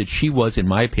hostage. She was, in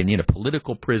my opinion, a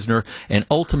political prisoner, and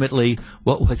ultimately,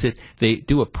 what was it? They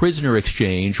do a prisoner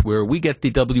exchange where we get the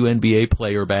WNBA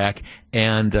player back,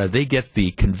 and they get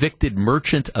the convicted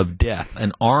merchant of death,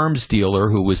 an arms dealer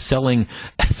who was selling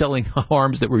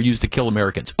arms that were used to kill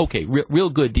Americans. Okay, real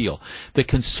good deal. The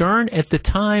concern at the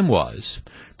time was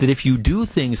that if you do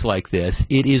things like this,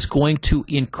 it is going to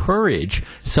encourage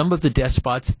some of the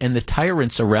despots and the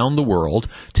tyrants around the world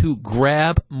to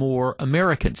grab more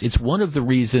Americans. It's one of the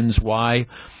reasons why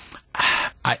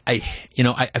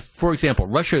for example,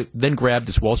 Russia then grabbed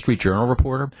this Wall Street Journal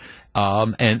reporter,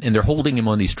 and they're holding him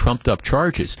on these trumped-up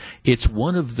charges. It's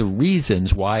one of the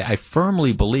reasons why I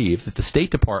firmly believe that the State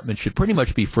Department should pretty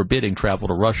much be forbidding travel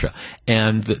to Russia.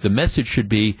 And the message should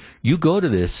be, you go to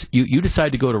this, you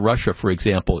decide to go to Russia, for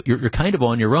example, you're kind of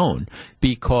on your own,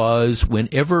 because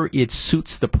whenever it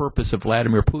suits the purpose of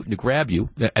Vladimir Putin to grab you,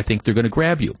 I think they're going to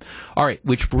grab you. All right,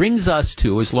 which brings us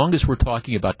to, as long as we're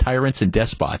talking about tyrants and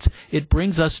despots, it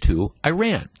brings us to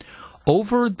Iran.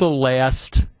 Over the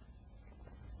last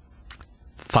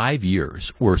 5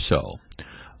 years or so,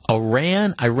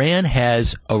 Iran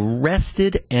has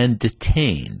arrested and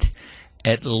detained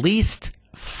at least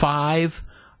 5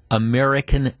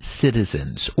 American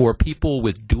citizens or people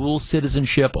with dual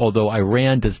citizenship, although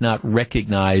Iran does not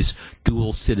recognize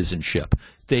dual citizenship.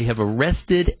 They have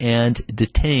arrested and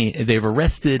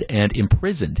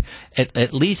imprisoned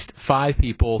at least 5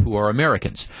 people who are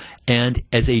Americans. And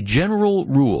as a general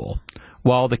rule,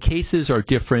 while the cases are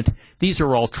different, these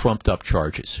are all trumped up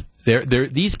charges.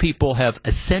 These people have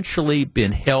essentially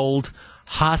been held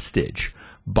hostage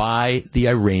by the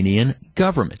Iranian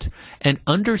government. And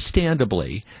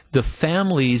understandably, the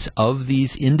families of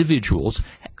these individuals,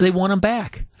 they want them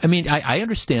back. I mean, I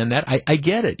understand that. I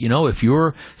get it. You know, if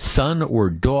your son or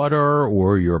daughter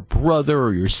or your brother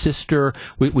or your sister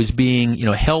was being,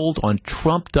 held on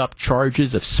trumped up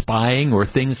charges of spying or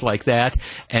things like that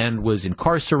and was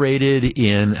incarcerated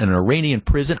in an Iranian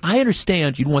prison, I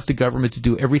understand you'd want the government to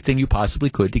do everything you possibly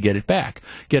could to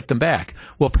get them back.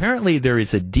 Well, apparently there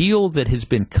is a deal that has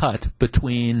been cut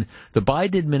between the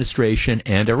Biden administration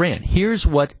and Iran. Here's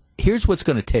what's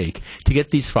going to take to get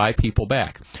these 5 people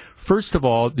back. First of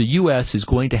all, the U.S. is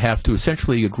going to have to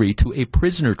essentially agree to a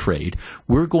prisoner trade.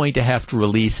 We're going to have to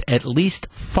release at least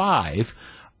 5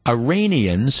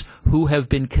 Iranians who have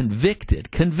been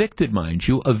convicted, mind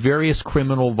you, of various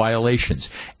criminal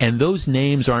violations. And those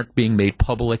names aren't being made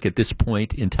public at this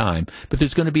point in time. But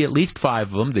there's going to be at least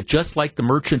 5 of them that, just like the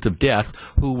Merchant of Death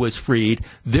who was freed,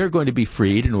 they're going to be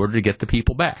freed in order to get the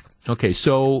people back. Okay,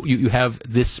 so you have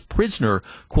this prisoner,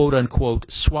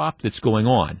 quote-unquote, swap that's going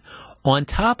on. On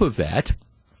top of that,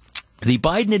 the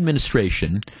Biden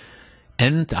administration,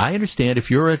 and I understand if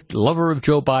you're a lover of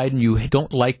Joe Biden, you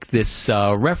don't like this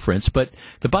reference, but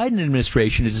the Biden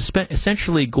administration is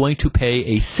essentially going to pay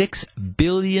a $6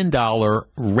 billion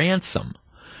ransom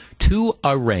to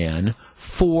Iran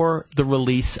for the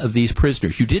release of these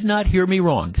prisoners. You did not hear me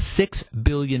wrong. $6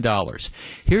 billion.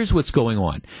 Here's what's going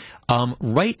on.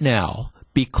 Right now,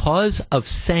 because of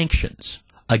sanctions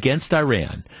against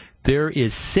Iran, there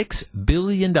is $6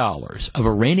 billion of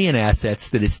Iranian assets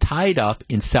that is tied up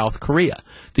in South Korea.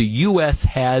 The U.S.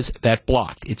 has that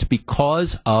blocked. It's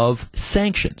because of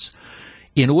sanctions.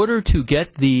 In order to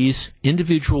get these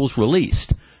individuals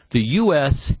released, the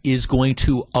U.S. is going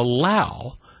to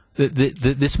allow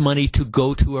this money to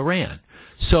go to Iran.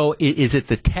 So is it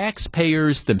the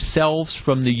taxpayers themselves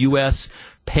from the U.S.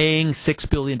 paying $6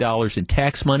 billion in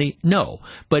tax money? No,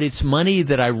 but it's money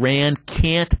that Iran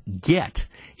can't get.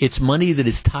 It's money that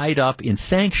is tied up in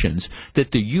sanctions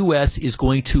that the U.S. is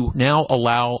going to now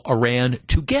allow Iran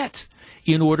to get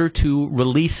in order to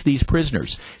release these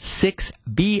prisoners.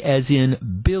 $6 as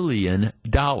in billion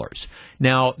dollars.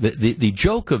 Now, the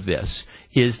joke of this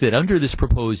is that under this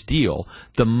proposed deal,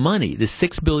 the money, the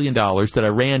 $6 billion that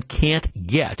Iran can't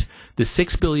get, the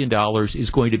 $6 billion is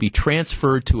going to be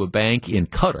transferred to a bank in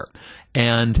Qatar.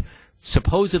 And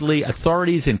supposedly,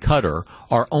 authorities in Qatar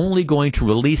are only going to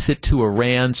release it to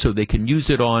Iran so they can use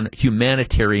it on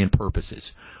humanitarian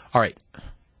purposes. All right,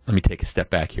 let me take a step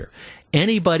back here.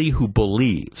 Anybody who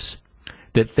believes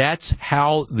that that's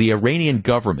how the Iranian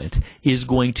government is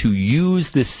going to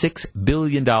use this $6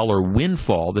 billion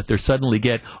windfall that they're suddenly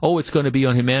get, it's going to be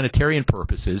on humanitarian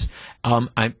purposes,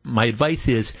 my advice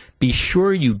is be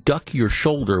sure you duck your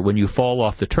shoulder when you fall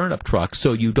off the turnip truck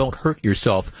so you don't hurt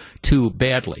yourself too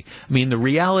badly. I mean, the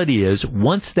reality is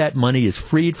once that money is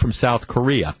freed from South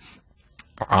Korea,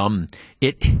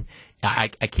 I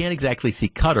can't exactly see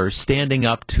Qatar standing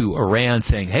up to Iran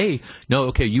saying, hey, no,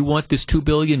 okay, you want this $2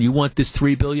 billion, you want this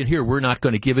 $3 billion, here, we're not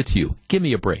going to give it to you. Give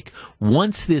me a break.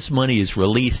 Once this money is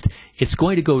released, it's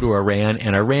going to go to Iran,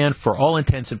 and Iran, for all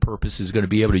intents and purposes, is going to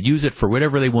be able to use it for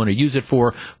whatever they want to use it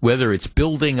for, whether it's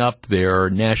building up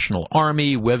their national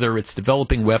army, whether it's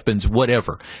developing weapons,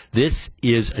 whatever. This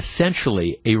is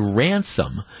essentially a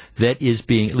ransom that is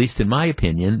being, at least in my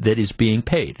opinion, that is being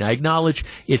paid. And I acknowledge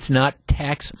it's not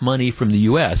tax money from the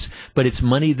U.S., but it's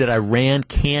money that Iran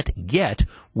can't get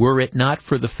were it not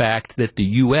for the fact that the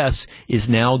U.S. is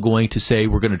now going to say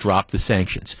we're going to drop the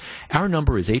sanctions. Our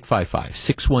number is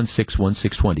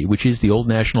 855-616-1620, which is the old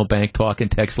National Bank talk and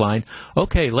text line.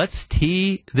 Okay, let's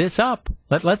tee this up.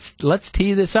 Let's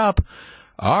tee this up.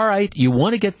 All right, you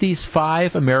want to get these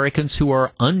 5 Americans who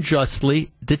are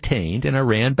unjustly detained in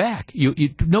Iran back. You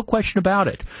no question about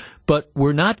it. But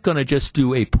we're not going to just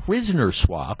do a prisoner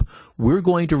swap. We're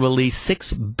going to release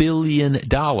 $6 billion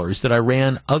that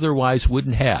Iran otherwise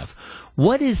wouldn't have.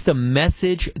 What is the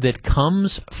message that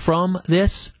comes from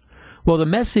this? Well, the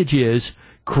message is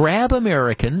grab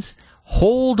Americans,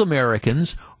 hold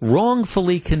Americans,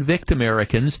 wrongfully convict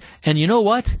Americans, and you know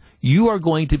what? You are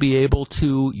going to be able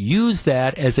to use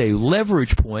that as a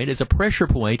leverage point, as a pressure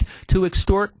point, to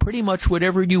extort pretty much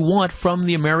whatever you want from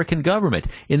the American government.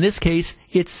 In this case,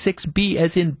 it's $6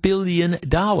 as in billion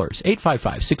dollars.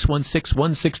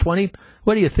 855-616-1620.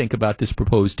 What do you think about this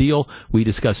proposed deal? We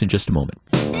discuss in just a moment.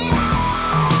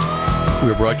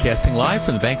 We're broadcasting live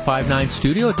from the Bank 59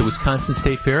 studio at the Wisconsin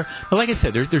State Fair. Now, like I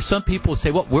said, there's some people who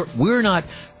say, well, we're not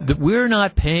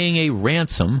paying a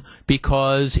ransom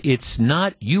because it's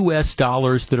not U.S.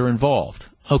 dollars that are involved.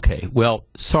 Okay, well,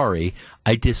 sorry,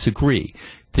 I disagree.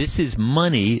 This is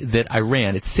money that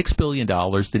Iran, it's $6 billion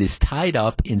that is tied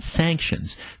up in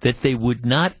sanctions that they would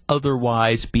not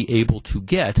otherwise be able to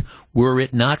get were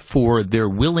it not for their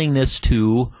willingness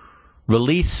to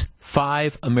release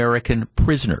 5 American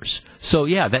prisoners. So,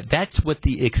 yeah, that's what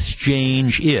the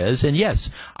exchange is. And, yes,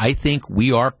 I think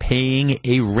we are paying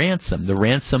a ransom, the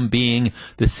ransom being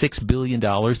the $6 billion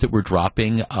that we're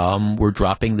dropping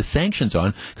the sanctions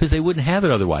on because they wouldn't have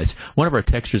it otherwise. One of our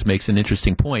texters makes an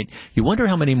interesting point. You wonder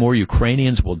how many more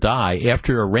Ukrainians will die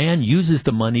after Iran uses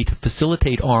the money to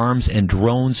facilitate arms and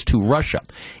drones to Russia.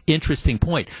 Interesting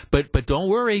point. But don't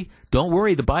worry. Don't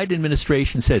worry. The Biden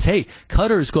administration says, hey,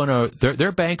 Qatar's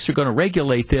their banks are going to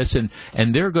regulate this and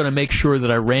they're going to make sure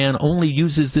that Iran only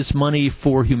uses this money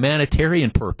for humanitarian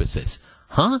purposes.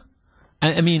 Huh?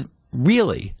 I mean,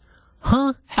 really?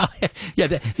 Huh?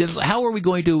 How are we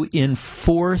going to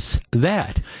enforce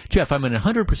that? Jeff, I'm in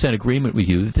 100% agreement with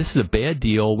you that this is a bad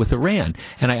deal with Iran.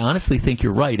 And I honestly think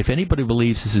you're right. If anybody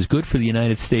believes this is good for the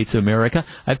United States of America,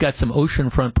 I've got some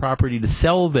oceanfront property to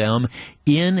sell them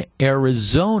in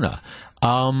Arizona.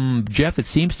 Jeff, it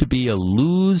seems to be a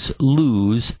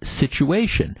lose-lose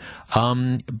situation.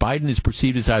 Biden is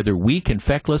perceived as either weak and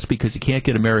feckless because he can't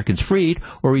get Americans freed,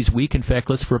 or he's weak and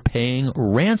feckless for paying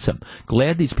ransom.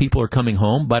 Glad these people are coming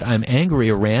home, but I'm angry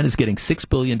Iran is getting $6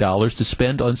 billion to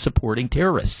spend on supporting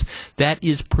terrorists. That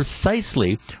is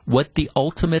precisely what the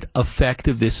ultimate effect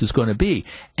of this is going to be.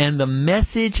 And the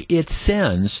message it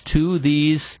sends to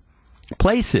these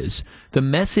places, the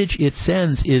message it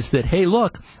sends is that, hey,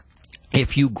 look,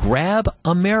 if you grab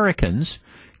Americans,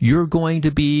 you're going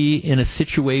to be in a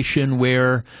situation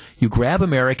where you grab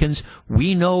Americans.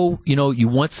 We know, you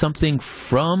want something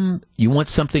from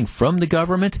the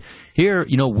government. Here,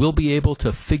 we'll be able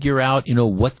to figure out,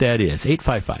 what that is.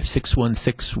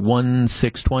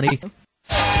 855-616-1620. We're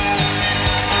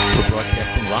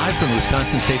broadcasting live from the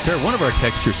Wisconsin State Fair. One of our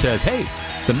texters says, hey,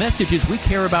 the message is we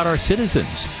care about our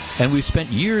citizens. And we've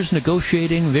spent years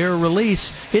negotiating their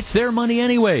release. It's their money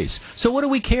anyways. So what do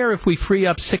we care if we free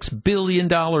up $6 billion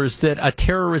that a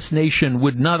terrorist nation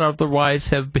would not otherwise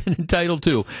have been entitled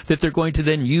to, that they're going to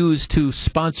then use to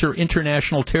sponsor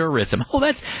international terrorism? Oh,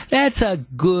 that's a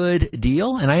good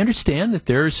deal. And I understand that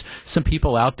there's some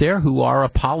people out there who are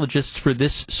apologists for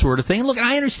this sort of thing. Look,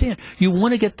 I understand. You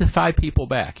want to get the 5 people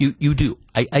back. You do.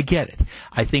 I get it.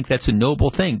 I think that's a noble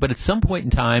thing. But at some point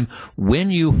in time, one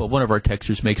of our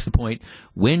texters makes the point,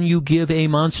 when you give a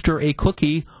monster a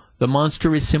cookie, the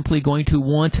monster is simply going to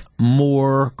want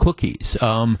more cookies.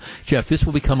 Jeff, this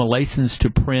will become a license to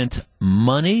print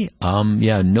money.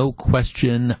 No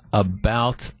question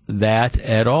about that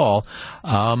at all.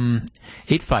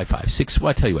 855-6. Well,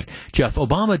 I tell you what, Jeff,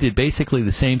 Obama did basically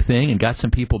the same thing and got some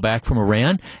people back from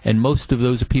Iran, and most of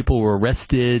those people were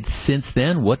arrested since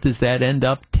then. What does that end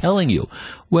up telling you?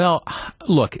 Well,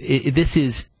 look,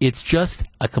 it's just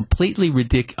a completely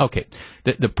ridiculous. Okay,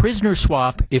 the prisoner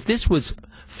swap, if this was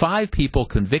 5 people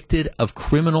convicted of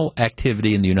criminal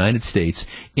activity in the United States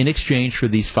in exchange for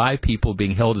these 5 people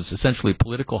being held as essentially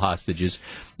political hostages,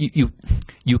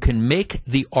 you can make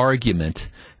the argument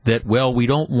that, well, we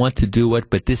don't want to do it,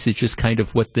 but this is just kind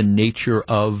of what the nature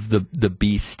of the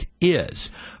beast is.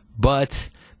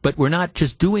 But we're not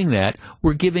just doing that.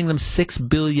 We're giving them $6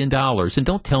 billion. And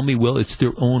don't tell me, well, it's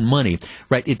their own money,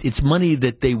 right? It's money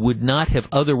that they would not have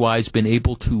otherwise been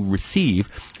able to receive.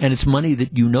 And it's money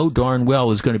that darn well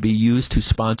is going to be used to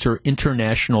sponsor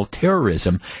international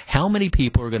terrorism. How many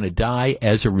people are going to die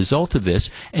as a result of this?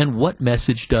 And what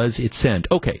message does it send?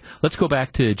 Okay, let's go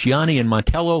back to Gianni and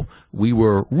Montello. We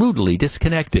were rudely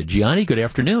disconnected. Gianni, good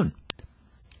afternoon.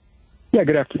 Yeah,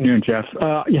 good afternoon, Jeff.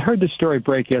 You heard the story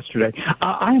break yesterday.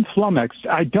 I am flummoxed.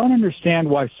 I don't understand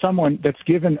why someone that's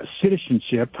given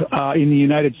citizenship in the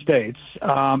United States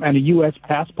and a U.S.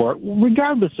 passport,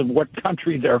 regardless of what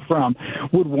country they're from,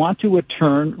 would want to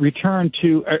return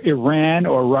to Iran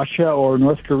or Russia or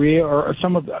North Korea or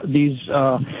some of these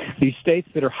states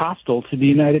that are hostile to the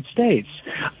United States.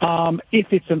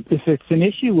 If it's an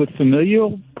issue with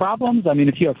familial problems, I mean,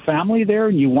 if you have family there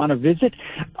and you want to visit,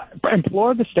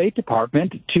 implore the State Department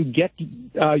to get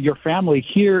your family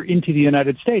here into the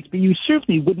United States, but you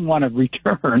certainly wouldn't want to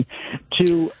return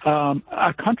to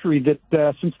a country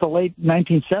that since the late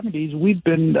 1970s we've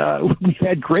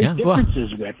had great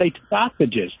differences with. They took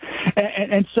hostages,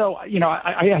 and so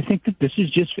I think that this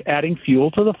is just adding fuel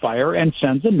to the fire and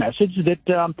sends a message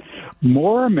that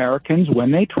more Americans,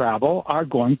 when they travel, are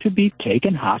going to be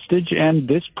taken hostage, and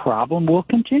this problem will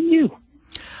continue.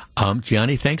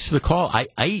 Gianni, thanks for the call.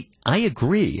 I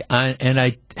agree, and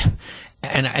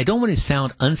I don't want to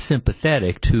sound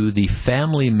unsympathetic to the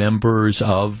family members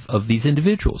of these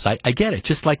individuals. I get it.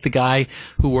 Just like the guy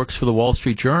who works for the Wall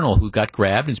Street Journal who got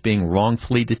grabbed and is being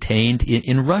wrongfully detained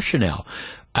in Russia now.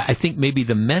 I think maybe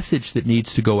the message that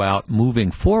needs to go out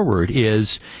moving forward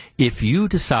is if you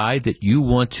decide that you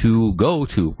want to go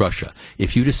to Russia,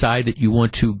 if you decide that you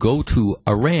want to go to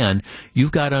Iran,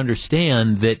 you've got to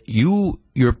understand that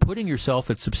you're putting yourself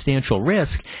at substantial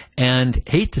risk, and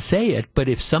hate to say it, but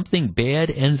if something bad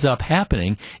ends up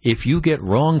happening, if you get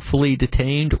wrongfully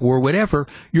detained or whatever,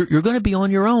 you're going to be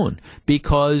on your own,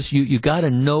 because you got to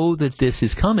know that this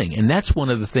is coming. And that's one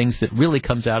of the things that really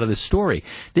comes out of this story,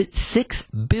 that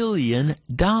 $6 billion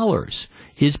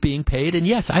is being paid. And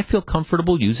yes, I feel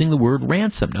comfortable using the word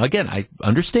ransom. Now, again, I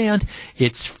understand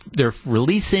they're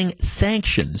releasing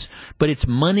sanctions, but it's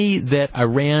money that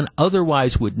Iran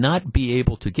otherwise would not be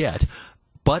able to get,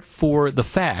 but for the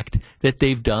fact that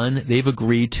they've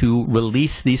agreed to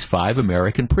release these 5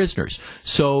 American prisoners.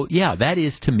 So, yeah, that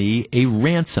is to me a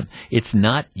ransom. It's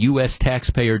not U.S.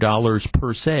 taxpayer dollars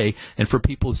per se, and for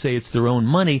people who say it's their own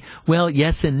money, well,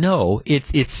 yes and no.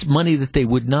 It's money that they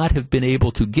would not have been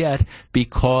able to get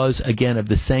because, again, of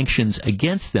the sanctions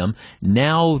against them.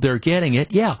 Now they're getting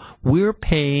it. Yeah, we're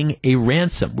paying a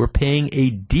ransom. We're paying a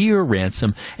dear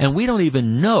ransom, and we don't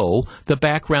even know the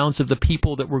backgrounds of the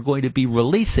people that we're going to be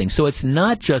releasing. So it's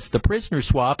not just the prisoner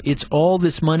swap, it's all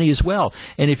this money as well.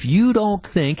 And if you don't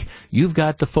think you've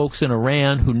got the folks in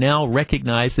Iran who now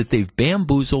recognize that they've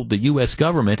bamboozled the U.S.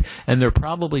 government, and they're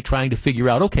probably trying to figure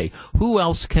out, okay, who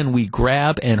else can we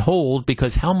grab and hold,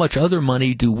 because how much other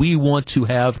money do we want to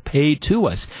have paid to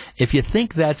us? If you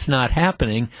think that's not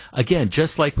happening, again,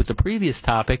 just like with the previous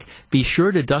topic, be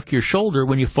sure to duck your shoulder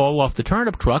when you fall off the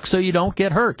turnip truck so you don't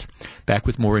get hurt. Back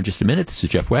with more in just a minute. This is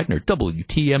Jeff Wagner,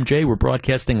 WTMJ. We're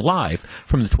broadcasting live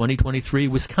from the 2023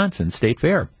 Wisconsin State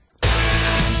Fair.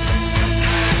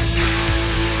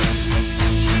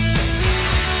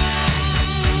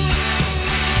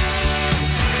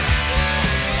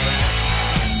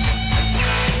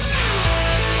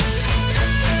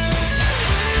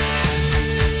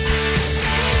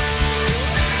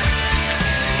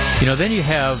 Then you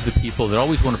have the people that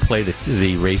always want to play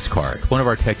the race card. One of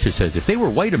our texters says, if they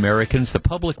were white Americans, the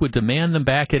public would demand them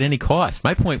back at any cost.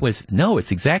 My point was, no,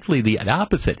 it's exactly the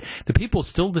opposite. The people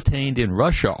still detained in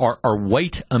Russia are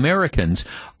white Americans.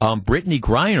 Brittany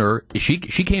Griner, she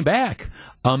came back.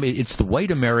 It's the white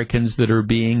Americans that are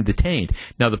being detained.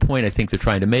 Now, the point I think they're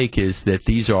trying to make is that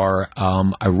these are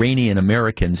Iranian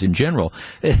Americans in general.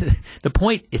 The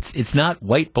point, it's not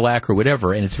white, black, or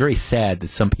whatever, and it's very sad that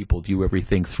some people view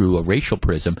everything through a racial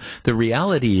prism. The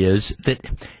reality is that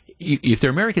if they're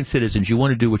American citizens, you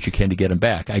want to do what you can to get them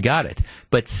back. I got it.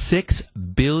 But $6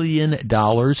 billion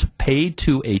paid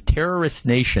to a terrorist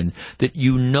nation that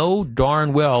you know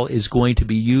darn well is going to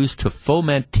be used to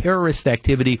foment terrorist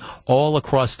activity all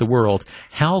across the world,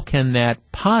 how can that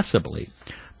possibly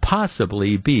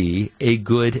be a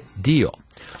good deal?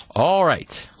 All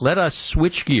right, let us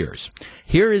switch gears.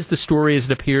 Here is the story as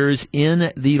it appears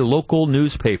in the local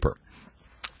newspaper.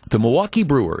 The Milwaukee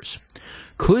Brewers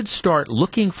could start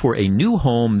looking for a new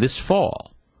home this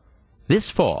fall,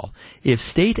 if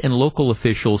state and local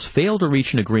officials fail to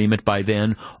reach an agreement by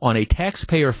then on a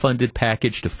taxpayer-funded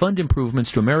package to fund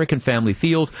improvements to American Family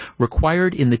Field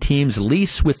required in the team's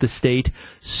lease with the state,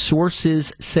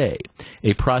 sources say.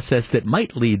 A process that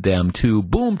might lead them to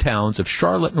boom towns of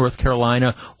Charlotte, North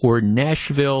Carolina, or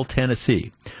Nashville,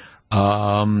 Tennessee.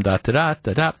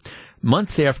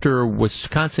 months after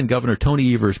Wisconsin Governor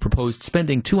Tony Evers proposed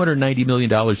spending $290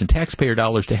 million in taxpayer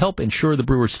dollars to help ensure the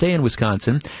Brewers stay in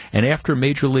Wisconsin, and after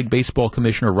Major League Baseball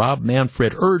Commissioner Rob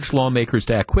Manfred urged lawmakers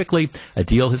to act quickly, a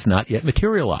deal has not yet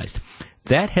materialized.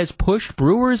 That has pushed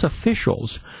Brewers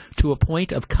officials to a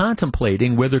point of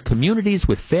contemplating whether communities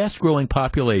with fast-growing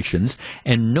populations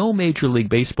and no Major League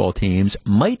Baseball teams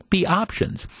might be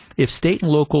options if state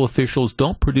and local officials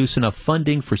don't produce enough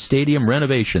funding for stadium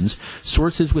renovations,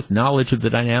 sources with knowledge of the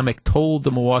dynamic told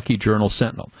the Milwaukee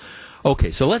Journal-Sentinel.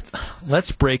 Okay, so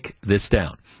let's break this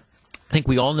down. I think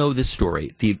we all know this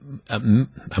story. I was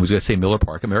going to say Miller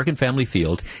Park, American Family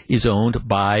Field, is owned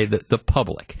by the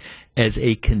public. As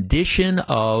a condition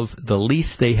of the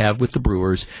lease they have with the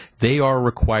Brewers, they are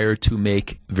required to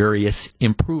make various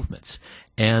improvements.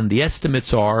 And the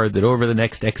estimates are that over the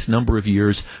next X number of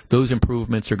years, those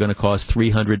improvements are going to cost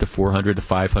 $300 to $400 to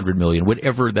 $500 million,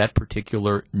 whatever that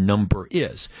particular number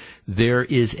is. There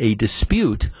is a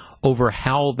dispute over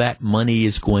how that money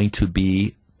is going to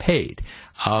be paid.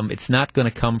 It's not going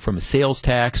to come from a sales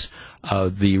tax.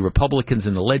 The Republicans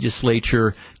in the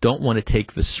legislature don't want to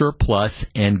take the surplus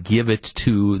and give it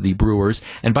to the Brewers.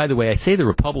 And by the way, I say the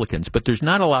Republicans, but there's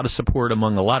not a lot of support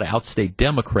among a lot of outstate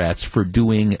Democrats for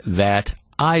doing that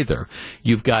either.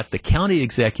 You've got the county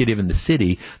executive in the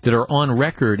city that are on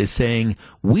record as saying,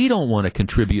 we don't want to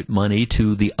contribute money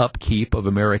to the upkeep of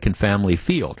American Family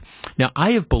Field. Now,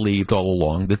 I have believed all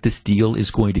along that this deal is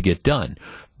going to get done,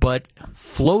 but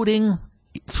floating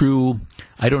through,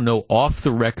 I don't know, off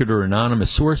the record or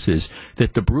anonymous sources,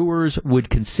 that the Brewers would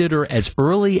consider as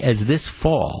early as this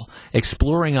fall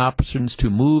exploring options to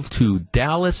move to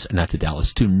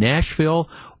Nashville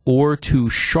or to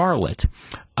Charlotte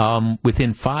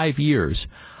within 5 years.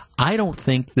 I don't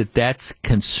think that that's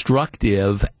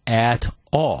constructive at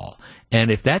all. And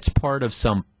if that's part of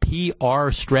some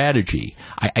PR strategy,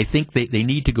 I think they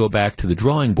need to go back to the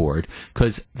drawing board,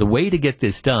 because the way to get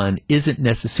this done isn't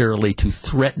necessarily to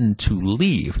threaten to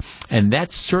leave. And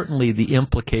that's certainly the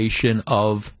implication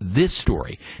of this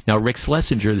story. Now, Rick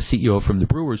Schlesinger, the CEO from the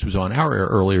Brewers, was on our air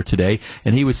earlier today,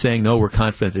 and he was saying, no, we're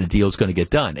confident that a deal is going to get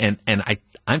done. And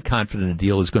I'm confident a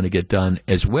deal is going to get done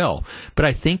as well. But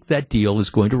I think that deal is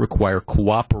going to require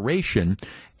cooperation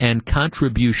and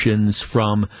contributions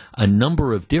from a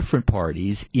number of different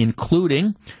parties,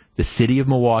 including the city of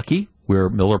Milwaukee, where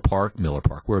Miller Park,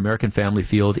 where American Family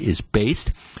Field is based,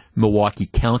 Milwaukee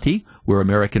County, where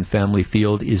American Family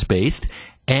Field is based,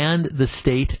 and the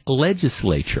state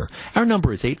legislature. Our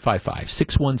number is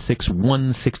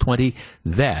 855-616-1620.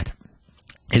 That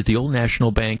is the Old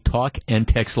National Bank talk and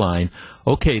text line.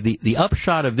 Okay, the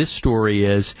upshot of this story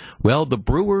is, well, the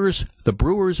Brewers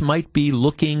might be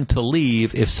looking to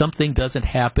leave if something doesn't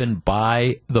happen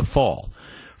by the fall.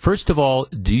 First of all,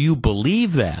 do you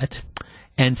believe that?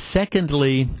 And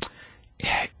secondly,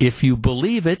 if you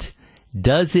believe it,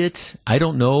 does it, I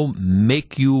don't know,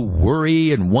 make you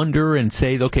worry and wonder and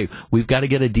say, okay, we've got to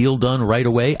get a deal done right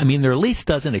away? I mean, their lease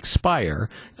doesn't expire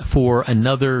for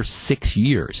another 6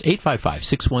 years.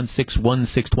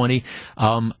 855-616-1620.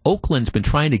 Oakland's been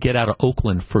trying to get out of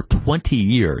Oakland for 20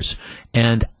 years.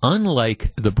 And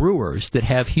unlike the Brewers that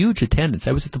have huge attendance,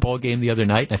 I was at the ball game the other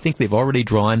night, and I think they've already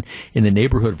drawn in the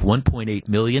neighborhood of 1.8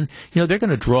 million. You know, they're not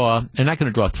going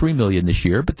to draw 3 million this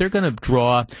year, but they're going to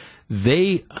draw.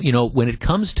 When it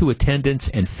comes to attendance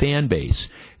and fan base,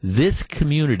 this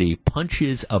community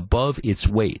punches above its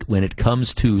weight when it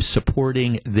comes to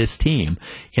supporting this team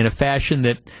in a fashion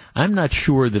that I'm not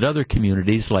sure that other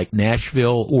communities like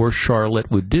Nashville or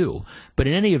Charlotte would do. But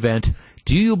in any event,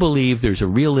 do you believe there's a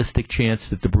realistic chance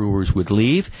that the Brewers would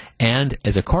leave? And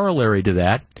as a corollary to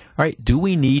that, all right, do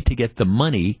we need to get the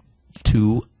money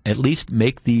to at least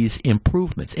make these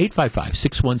improvements?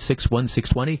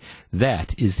 855-616-1620.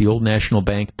 That is the Old National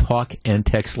Bank talk and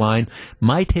text line.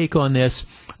 My take on this,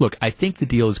 look, I think the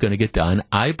deal is going to get done.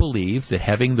 I believe that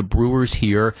having the Brewers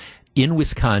here in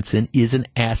Wisconsin is an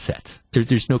asset.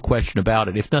 There's no question about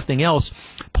it. If nothing else,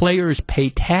 players pay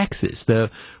taxes.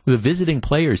 The visiting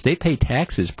players, they pay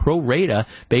taxes pro rata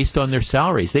based on their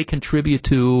salaries. They contribute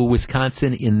to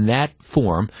Wisconsin in that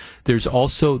form. There's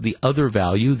also the other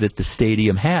value that the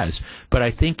stadium has. But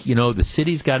I think, the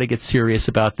city's got to get serious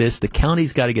about this. The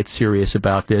county's got to get serious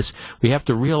about this. We have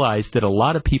to realize that a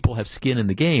lot of people have skin in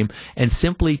the game, and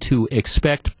simply to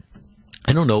expect,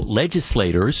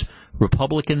 legislators,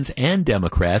 Republicans and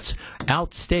Democrats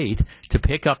outstate to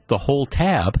pick up the whole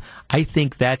tab, I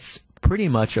think that's pretty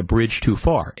much a bridge too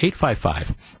far.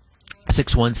 855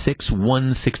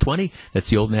 616-1620. That's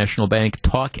the Old National Bank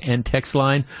talk and text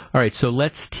line. All right, so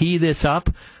let's tee this up.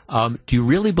 Do you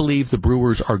really believe the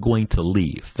Brewers are going to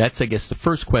leave? That's, I guess, the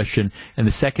first question. And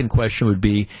the second question would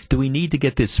be, do we need to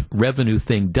get this revenue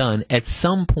thing done at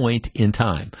some point in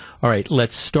time? All right,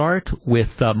 let's start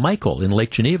with Michael in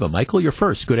Lake Geneva. Michael, you're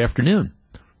first. Good afternoon.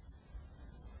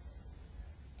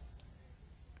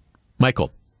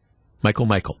 Michael.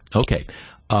 Okay.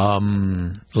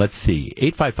 Let's see.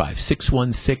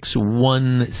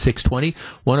 855-616-1620.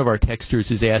 One of our texters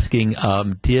is asking,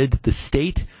 did the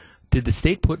state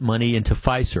put money into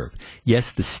Fiserv?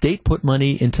 Yes, the state put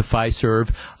money into Fiserv.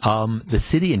 The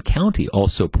city and county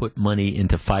also put money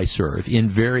into Fiserv in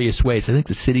various ways. I think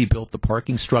the city built the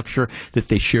parking structure that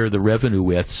they share the revenue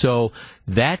with. So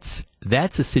that's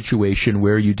a situation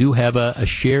where you do have a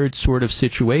shared sort of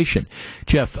situation.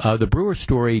 Jeff, the Brewer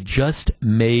story just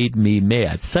made me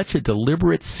mad. Such a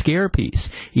deliberate scare piece.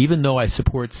 Even though I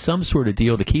support some sort of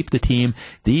deal to keep the team,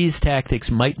 these tactics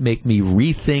might make me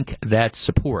rethink that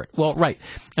support. Well, right.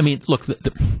 I mean, look,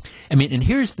 and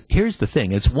here's the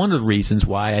thing. It's one of the reasons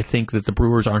why I think that the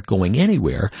Brewers aren't going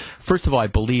anywhere. First of all, I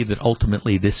believe that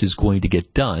ultimately this is going to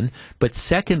get done. But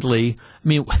secondly, I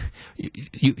mean,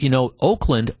 you know,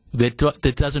 Oakland,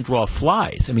 that doesn't draw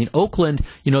flies. I mean, Oakland,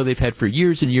 you know, they've had for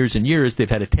years and years and years, they've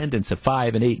had attendance of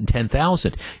 5 and 8 and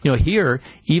 10,000. You know, here,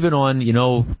 even on, you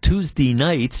know, Tuesday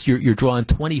nights, you're drawing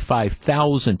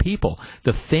 25,000 people.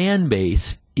 The fan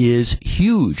base is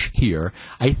huge here.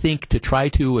 I think to try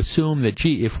to assume that,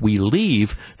 gee, if we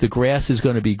leave, the grass is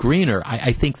going to be greener,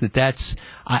 I think that's,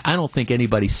 I don't think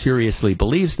anybody seriously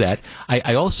believes that.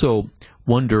 I also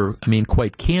wonder, I mean,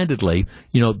 quite candidly,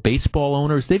 you know, baseball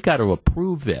owners, they've got to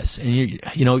approve this. And,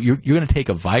 you're going to take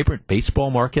a vibrant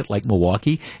baseball market like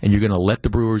Milwaukee and you're going to let the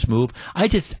Brewers move. I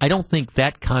don't think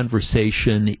that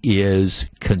conversation is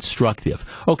constructive.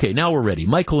 Okay, now we're ready.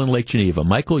 Michael in Lake Geneva.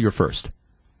 Michael, you're first.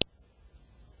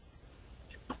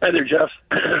 Hi there, Jeff.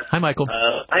 Hi, Michael.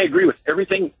 I agree with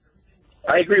everything.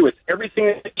 That you're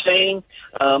saying,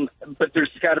 but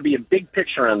there's got to be a big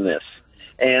picture on this.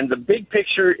 And the big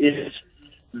picture is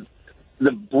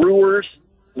the Brewers,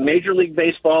 Major League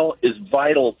Baseball, is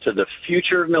vital to the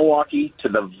future of Milwaukee, to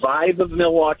the vibe of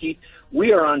Milwaukee.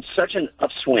 We are on such an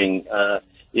upswing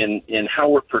in how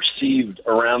we're perceived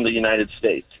around the United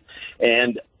States.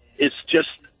 And it's just,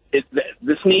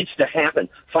 this needs to happen.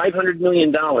 $500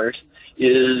 million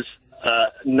is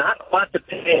not a lot to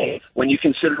pay when you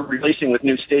consider replacing with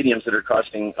new stadiums that are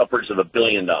costing upwards of $1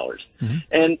 billion. Mm-hmm.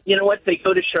 And you know what? They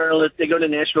go to Charlotte, they go to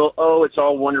Nashville. Oh, it's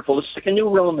all wonderful. It's like a new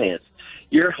romance.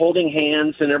 You're holding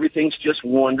hands and everything's just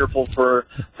wonderful for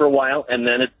a while, and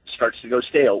then it starts to go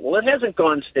stale. Well, it hasn't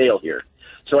gone stale here.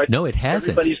 So no, it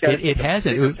hasn't. It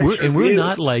hasn't. We're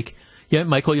not like, yeah,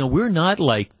 Michael. You know, we're not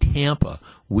like Tampa.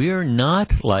 We're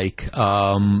not like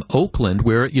Oakland,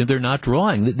 where they're not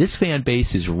drawing. This fan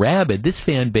base is rabid. This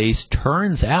fan base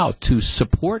turns out to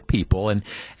support people, and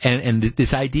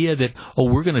this idea that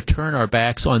we're going to turn our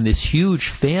backs on this huge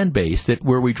fan base that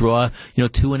where we draw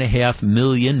 2.5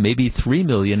 million, maybe 3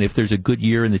 million if there's a good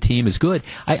year and the team is good.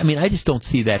 I mean, I just don't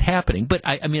see that happening. But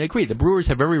I mean, I agree. The Brewers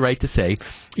have every right to say,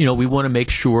 we want to make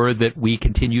sure that we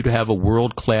continue to have a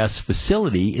world-class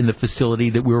facility in the facility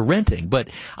that we're renting. But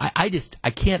I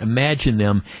can't imagine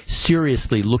them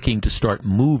seriously looking to start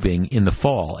moving in the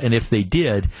fall. And if they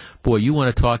did, boy, you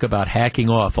want to talk about hacking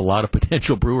off a lot of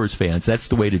potential Brewers fans. That's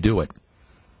the way to do it.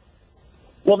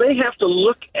 Well, they have to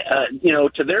look,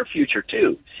 to their future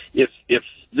too. If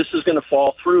this is going to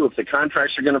fall through, if the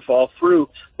contracts are going to fall through,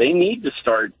 they need to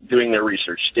start doing their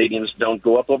research. Stadiums don't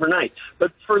go up overnight.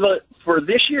 But for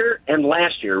this year and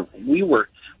last year, we are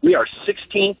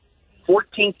 16th,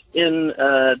 14th in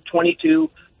 22.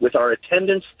 With our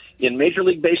attendance in Major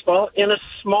League Baseball in a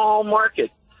small market.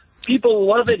 People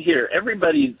love it here.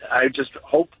 Everybody, I just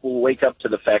hope, will wake up to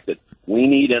the fact that we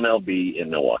need MLB in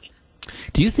Milwaukee.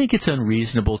 Do you think it's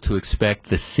unreasonable to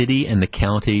expect the city and the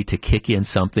county to kick in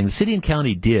something? The city and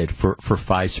county did for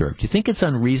Fiserv. Do you think it's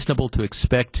unreasonable to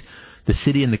expect the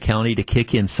city and the county to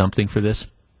kick in something for this?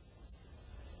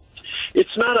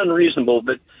 It's not unreasonable,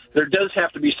 but there does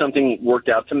have to be something worked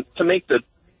out to make the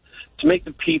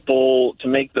people, to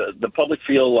make the public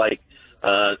feel like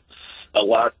a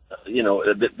lot,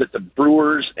 that the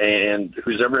Brewers and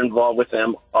who's ever involved with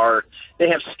them they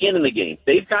have skin in the game.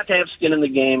 They've got to have skin in the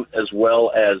game as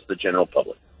well as the general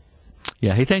public.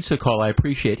 Yeah. Hey, thanks for the call. I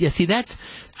appreciate it. Yeah. See,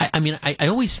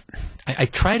 I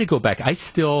try to go back. I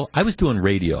was doing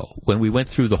radio when we went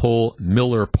through the whole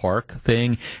Miller Park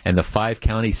thing and the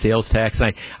 5-county sales tax.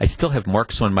 And I still have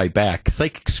marks on my back,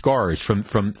 psychic scars from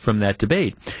that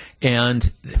debate.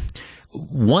 And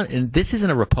and this isn't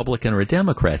a Republican or a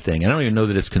Democrat thing. I don't even know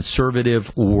that it's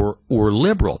conservative or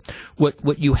liberal.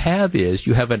 What you have is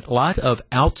you have a lot of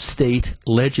outstate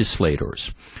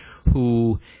legislators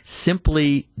who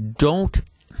simply don't.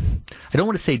 I don't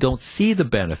want to say don't see the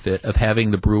benefit of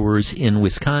having the Brewers in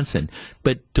Wisconsin,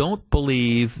 but don't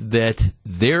believe that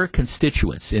their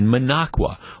constituents in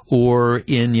Minocqua or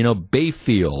in,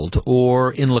 Bayfield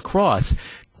or in La Crosse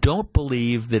don't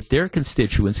believe that their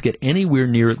constituents get anywhere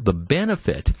near the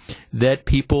benefit that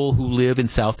people who live in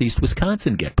southeast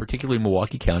Wisconsin get, particularly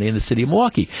Milwaukee County and the city of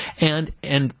Milwaukee. And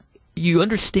you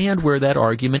understand where that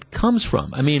argument comes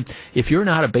from. I mean, if you're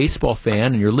not a baseball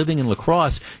fan and you're living in La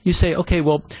Crosse, you say, okay,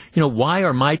 well, why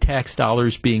are my tax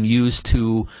dollars being used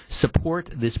to support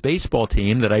this baseball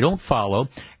team that I don't follow,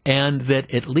 and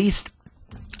that at least,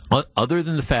 other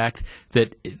than the fact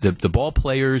that the ball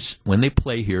players, when they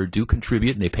play here, do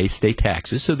contribute and they pay state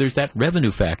taxes, so there's that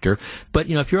revenue factor. But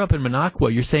if you're up in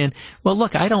Minocqua, you're saying, well,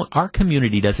 look, our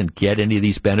community doesn't get any of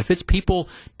these benefits. People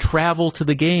travel to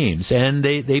the games and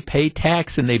they pay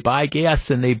tax and they buy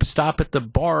gas and they stop at the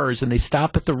bars and they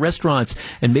stop at the restaurants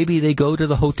and maybe they go to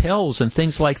the hotels and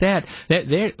things like that.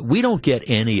 We don't get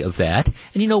any of that.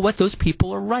 And you know what? Those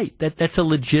people are right. That's a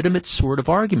legitimate sort of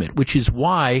argument, which is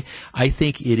why I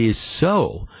think it is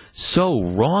so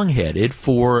wrong-headed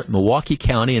for Milwaukee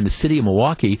County and the city of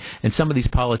Milwaukee and some of these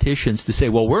politicians to say,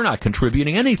 well, we're not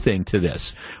contributing anything to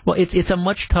this. Well, it's a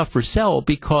much tougher sell,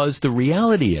 because the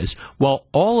reality is, while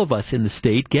all of us in the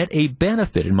state get a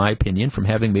benefit, in my opinion, from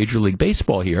having Major League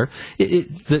Baseball here,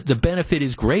 the benefit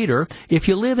is greater if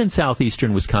you live in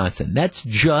southeastern Wisconsin. That's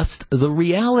just the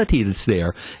reality that's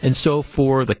there. And so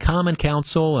for the Common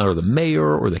Council or the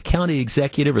mayor or the county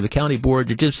executive or the county board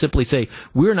to just simply say,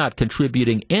 we're not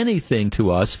contributing anything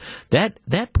to us, that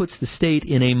puts the state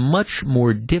in a much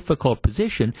more difficult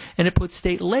position, and it puts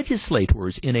state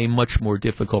legislators in a much more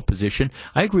difficult position.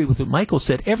 I agree with what Michael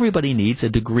said. Everybody needs a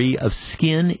degree of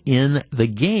skin in the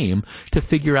game to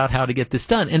figure out how to get this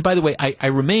done. And by the way, I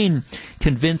remain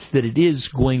convinced that it is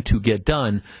going to get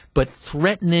done, but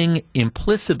threatening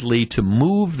implicitly to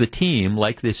move the team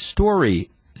like this story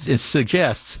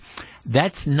suggests,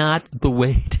 that's not the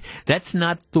way. That's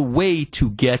not the way to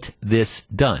get this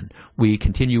done. We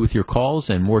continue with your calls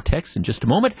and more texts in just a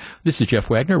moment. This is Jeff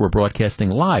Wagner. We're broadcasting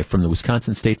live from the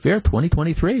Wisconsin State Fair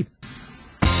 2023.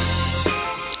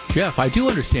 Jeff, I do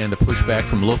understand the pushback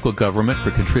from local government for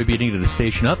contributing to the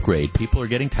station upgrade. People are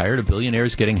getting tired of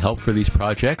billionaires getting help for these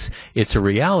projects. It's a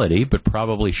reality, but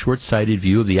probably short-sighted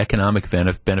view of the economic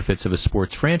benefits of a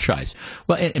sports franchise.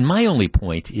 Well, and my only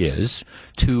point is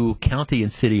to county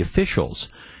and city officials,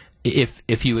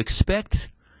 if you expect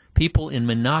people in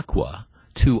Minocqua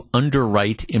to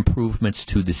underwrite improvements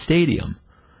to the stadium,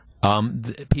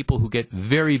 people who get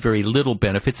very, very little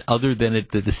benefits other than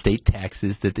the state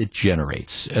taxes that it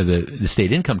generates, the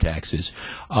state income taxes.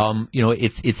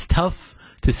 It's tough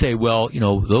to say, well,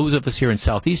 those of us here in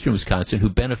southeastern Wisconsin who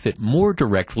benefit more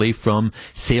directly from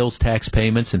sales tax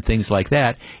payments and things like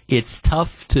that, it's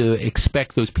tough to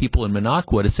expect those people in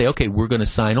Minocqua to say, okay, we're going to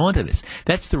sign on to this.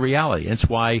 That's the reality. That's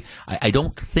why I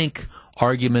don't think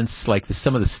arguments like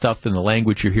some of the stuff in the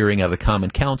language you're hearing out of the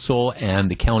Common Council and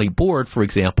the county board, for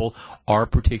example, are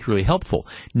particularly helpful.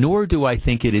 Nor do I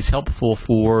think it is helpful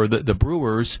for the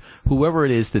Brewers, whoever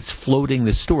it is that's floating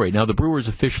this story. Now, the Brewers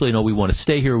officially know we want to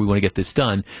stay here, we want to get this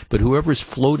done, but whoever's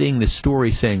floating this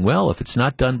story saying, well, if it's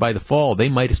not done by the fall, they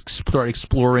might start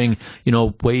exploring,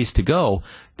 ways to go.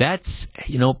 That's,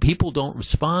 people don't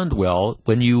respond well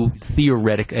when you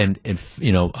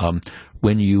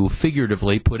when you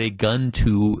figuratively put a gun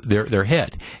to their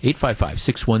head.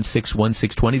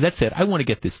 855-616-1620. That's it. I want to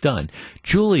get this done.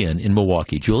 Julian in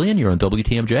Milwaukee. Julian, you're on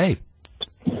WTMJ.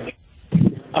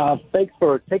 Thanks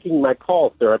for taking my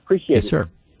call, sir. I appreciate it. Yes, sir.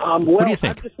 Well, what do you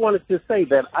think? I just wanted to say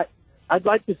that I'd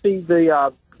like to see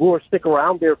the Brewers stick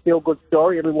around. They're a feel-good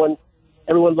story. Everyone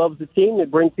loves the team. They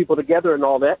bring people together and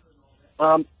all that.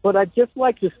 But I'd just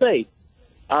like to say,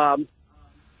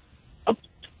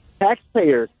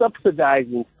 taxpayers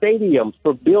subsidizing stadiums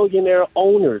for billionaire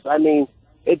owners. I mean,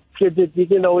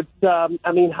 how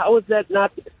is that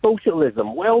not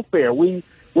socialism, welfare? We're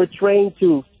trained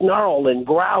to snarl and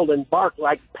growl and bark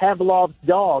like Pavlov's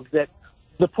dogs at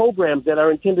the programs that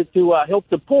are intended to help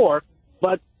the poor.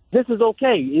 But this is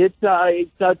okay. It's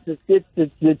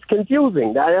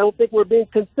confusing. I don't think we're being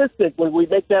consistent when we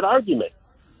make that argument.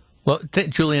 Well,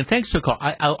 Julian, thanks for the call.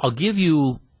 I'll give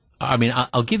you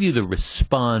the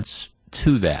response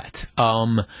to that.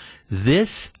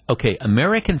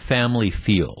 American Family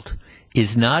Field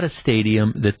is not a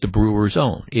stadium that the Brewers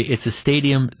own. It's a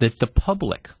stadium that the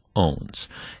public owns.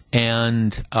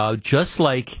 And just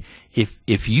like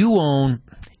if you own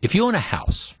a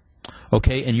house,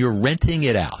 okay, and you're renting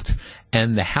it out,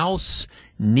 and the house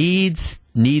needs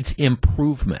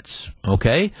improvements,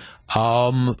 okay.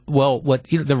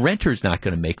 The renter's not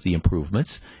going to make the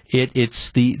improvements.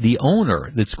 It's the owner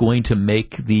that's going to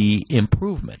make the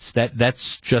improvements.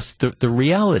 That's just the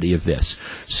reality of this.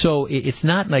 So it's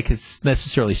not like it's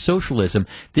necessarily socialism.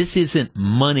 This isn't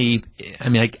money. I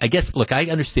mean, I guess, look, I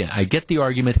understand. I get the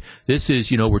argument. This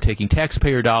is, we're taking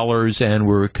taxpayer dollars and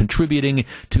we're contributing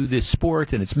to this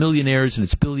sport, and it's millionaires and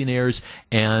it's billionaires.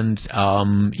 And,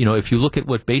 if you look at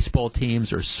what baseball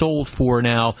teams are sold for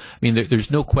now, I mean,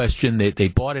 there's no question that they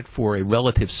bought it for a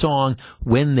relative song.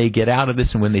 When they get out of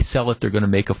this and when they sell it, they're going to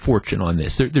make a fortune on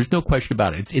this. There's no question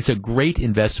about it. It's a great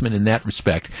investment in that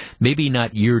respect. Maybe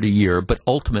not year to year, but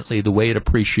ultimately the way it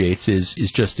appreciates is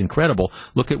just incredible.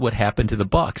 Look at what happened to the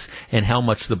Bucks and how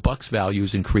much the Bucks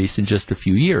values increased in just a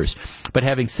few years. But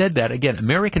having said that, again,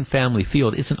 American Family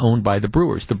Field isn't owned by the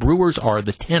Brewers. The Brewers are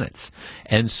the tenants.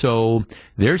 And so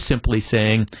they're simply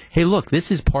saying, hey, look, this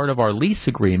is part of our lease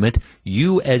agreement.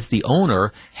 You as the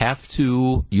owner,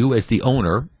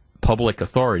 public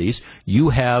authorities, you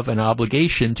have an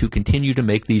obligation to continue to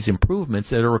make these improvements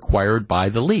that are required by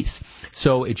the lease.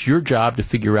 So it's your job to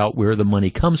figure out where the money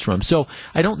comes from. So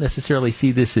I don't necessarily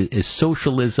see this as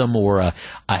socialism or a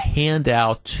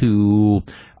handout to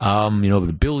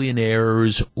the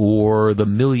billionaires or the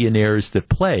millionaires that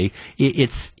play.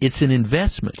 It's an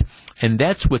investment, and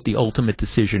that's what the ultimate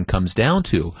decision comes down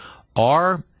to.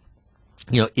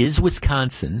 Is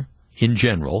Wisconsin in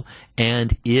general,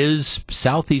 and is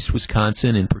Southeast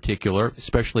Wisconsin in particular,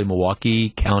 especially Milwaukee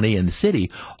County and the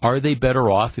city, are they better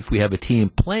off if we have a team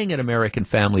playing at American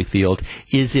Family Field?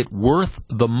 Is it worth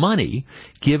the money,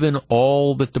 given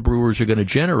all that the Brewers are going to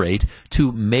generate,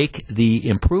 to make the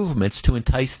improvements to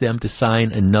entice them to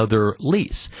sign another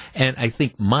lease? And I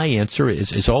think my answer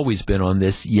has always been on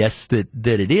this, yes, that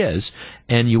it is,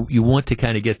 and you want to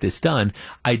kind of get this done.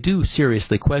 I do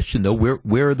seriously question, though,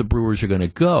 where the Brewers are going to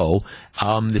go.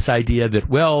 This idea that,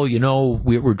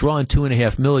 we're drawing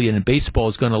 $2.5 million and baseball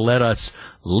is going to let us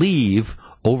leave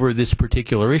over this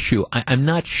particular issue. I'm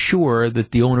not sure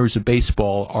that the owners of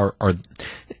baseball are.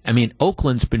 I mean,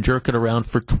 Oakland's been jerking around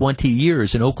for 20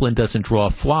 years, and Oakland doesn't draw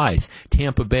flies.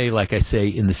 Tampa Bay, like I say,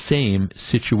 in the same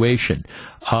situation.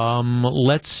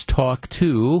 Let's talk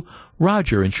to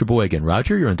Roger in Sheboygan.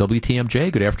 Roger, you're on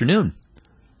WTMJ. Good afternoon.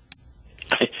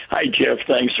 Hi, Jeff.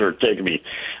 Thanks for taking me.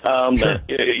 Sure.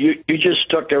 You just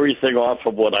took everything off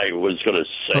of what I was going to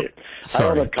say. I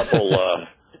own a couple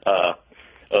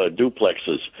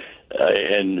duplexes,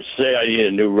 and say I need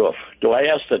a new roof. Do I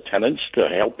ask the tenants to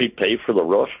help me pay for the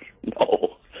roof?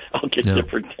 No. I'll get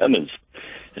different tenants.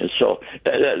 And so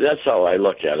that's how I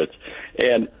look at it.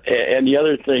 And the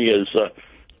other thing is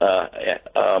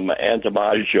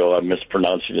Antomasio, I'm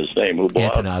mispronouncing his name, who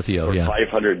bought for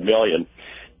 $500 million.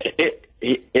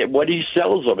 What he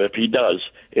sells them, if he does,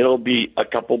 it'll be a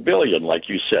couple billion, like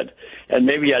you said. And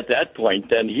maybe at that point,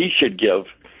 then he should give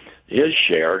his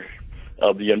share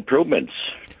of the improvements.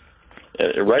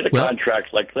 Write a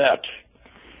contract like that.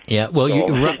 Yeah,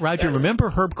 well, Roger, remember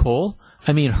Herb Kohl?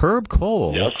 I mean, Herb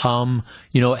Kohl, yes.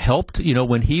 Helped,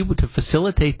 when to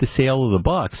facilitate the sale of the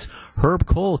Bucks, Herb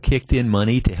Kohl kicked in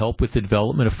money to help with the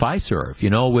development of Fiserv,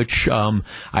 which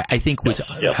I think was,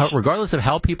 regardless of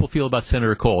how people feel about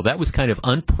Senator Kohl, that was kind of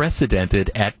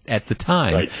unprecedented at the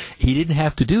time. Right. He didn't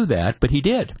have to do that, but he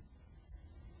did.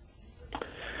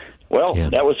 Well,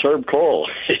 that was Herb Kohl,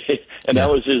 and that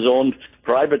was his own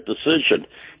private decision.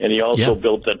 And he also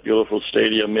built that beautiful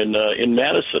stadium in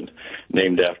Madison,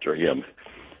 named after him.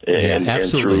 And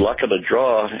through luck of the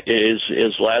draw,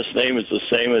 his last name is the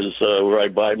same as where I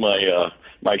buy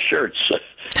my shirts.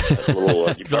 At a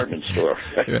little department store.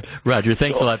 Roger,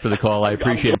 thanks a lot for the call. I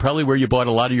appreciate it. Probably where you bought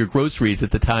a lot of your groceries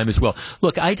at the time as well.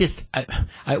 Look,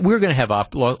 we're going to have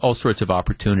all sorts of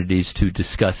opportunities to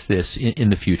discuss this in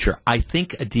the future. I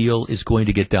think a deal is going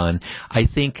to get done. I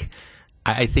think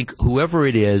whoever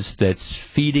it is that's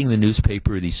feeding the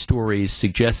newspaper these stories,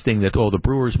 suggesting that, the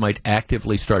Brewers might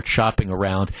actively start shopping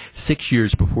around 6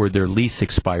 years before their lease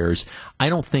expires, I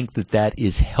don't think that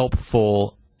is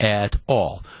helpful at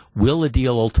all. Will a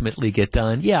deal ultimately get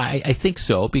done? Yeah, I think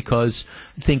so, because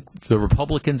I think the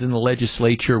Republicans in the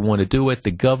legislature want to do it.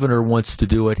 The governor wants to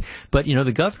do it. But,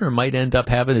 the governor might end up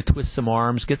having to twist some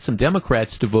arms, get some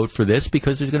Democrats to vote for this,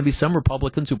 because there's going to be some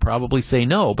Republicans who probably say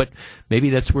no. But maybe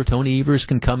that's where Tony Evers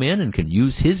can come in and can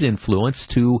use his influence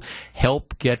to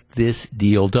help get this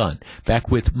deal done.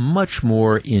 Back with much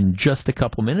more in just a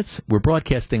couple minutes. We're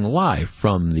broadcasting live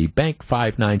from the Bank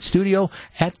 59 studio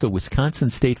at the Wisconsin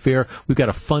State State Fair. We've got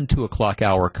a fun 2 o'clock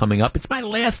hour coming up.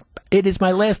 It is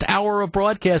my last hour of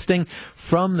broadcasting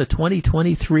from the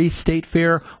 2023 State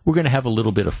Fair. We're going to have a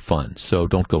little bit of fun, so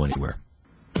don't go anywhere.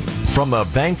 From the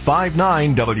Bank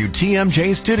 5-9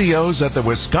 WTMJ studios at the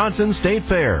Wisconsin State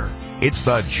Fair, it's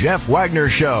the Jeff Wagner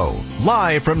Show,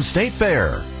 live from State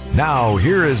Fair. Now,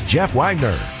 here is Jeff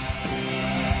Wagner.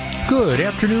 Good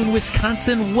afternoon,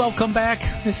 Wisconsin. Welcome back.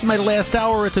 This is my last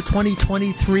hour at the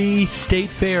 2023 State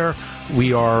Fair.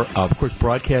 We are, of course,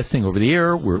 broadcasting over the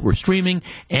air. We're streaming.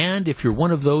 And if you're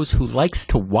one of those who likes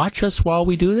to watch us while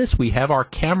we do this, we have our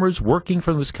cameras working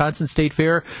from the Wisconsin State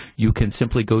Fair. You can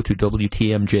simply go to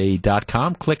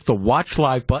WTMJ.com, click the Watch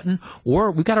Live button,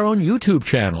 or we've got our own YouTube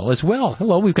channel as well.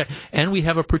 Hello, and we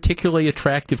have a particularly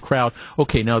attractive crowd.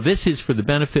 Okay, now this is for the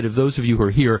benefit of those of you who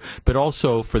are here, but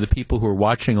also for the people who are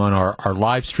watching on our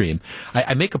live stream.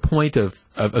 I make a point of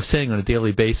saying on a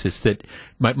daily basis that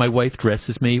my wife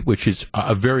dresses me, which is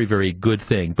a very, very good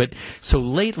thing. But so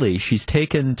lately she's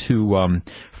taken to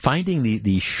finding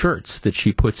the shirts that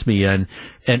she puts me in,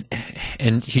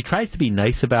 and she tries to be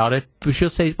nice about it. But she'll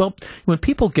say, well, when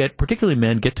people particularly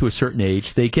men, get to a certain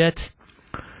age, they get...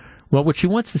 Well, what she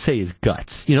wants to say is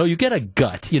guts. You get a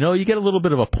gut. You get a little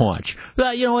bit of a paunch.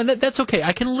 And that's okay.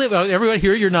 I can live. Everybody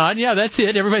here, you're nodding. Yeah, that's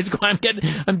it. Everybody's going.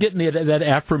 I'm getting that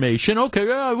affirmation.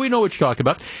 Okay, we know what you're talking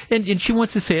about. And she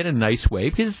wants to say it in a nice way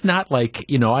because it's not like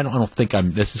I don't think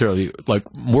I'm necessarily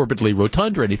like morbidly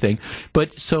rotund or anything.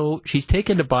 But so she's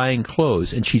taken to buying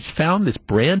clothes, and she's found this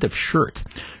brand of shirt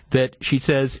that she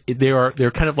says they're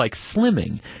kind of like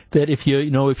slimming. That if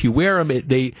you wear them,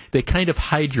 they kind of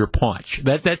hide your paunch.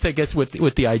 That's I guess what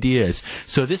the idea is.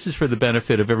 So this is for the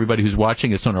benefit of everybody who's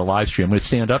watching us on our live stream. I'm going to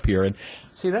stand up here and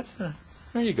see.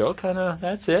 There you go. Kind of,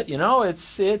 that's it.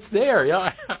 It's there.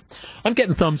 Yeah, I'm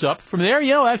getting thumbs up from there.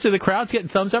 After the crowd's getting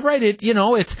thumbs up, right?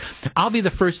 I'll be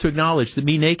the first to acknowledge that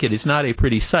me naked is not a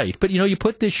pretty sight. But, you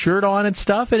put this shirt on and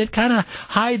stuff, and it kind of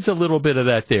hides a little bit of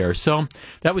that there. So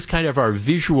that was kind of our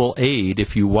visual aid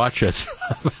if you watch us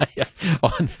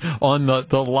on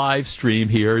the live stream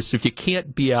here. So if you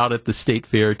can't be out at the State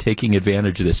Fair taking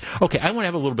advantage of this. Okay, I want to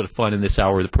have a little bit of fun in this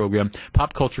hour of the program.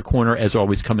 Pop Culture Corner, as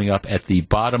always, coming up at the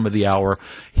bottom of the hour.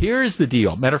 Here's the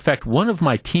deal. Matter of fact, one of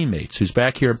my teammates who's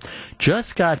back here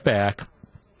just got back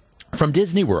from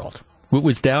Disney World.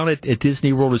 Was down at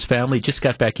Disney World. His family just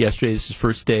got back yesterday. This is his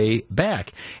first day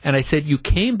back. And I said, you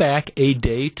came back a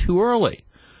day too early.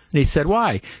 And he said,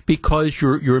 why? Because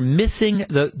you're missing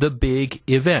the big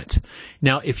event.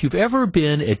 Now, if you've ever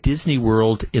been at Disney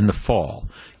World in the fall,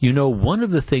 one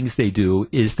of the things they do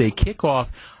is they kick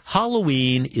off.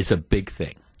 Halloween is a big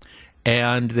thing.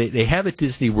 And they have at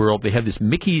Disney World, they have this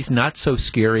Mickey's Not So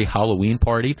Scary Halloween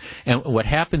party. And what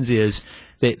happens is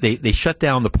they shut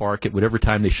down the park at whatever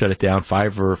time they shut it down,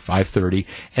 5 or 5:30.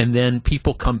 And then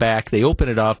people come back, they open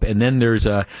it up, and then there's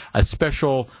a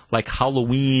special like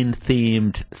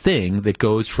Halloween-themed thing that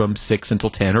goes from 6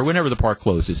 until 10 or whenever the park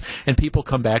closes. And people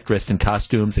come back dressed in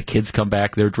costumes. The kids come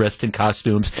back, they're dressed in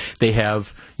costumes. They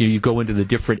have, you go into the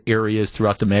different areas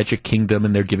throughout the Magic Kingdom,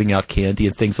 and they're giving out candy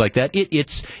and things like that.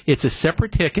 It's a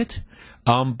separate ticket.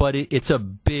 But it's a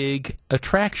big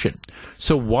attraction.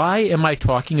 So why am I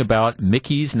talking about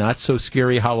Mickey's Not So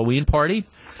Scary Halloween Party?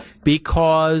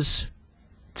 Because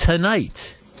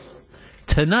tonight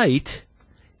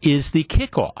is the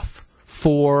kickoff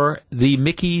for the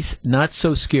Mickey's Not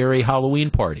So Scary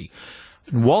Halloween Party.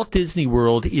 Walt Disney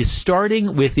World is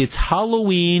starting with its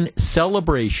Halloween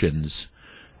celebrations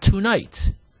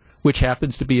tonight, which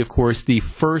happens to be, of course, the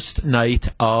first night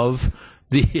of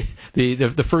the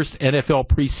first NFL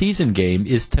preseason game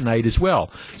is tonight as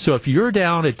well. So if you're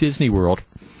down at Disney World,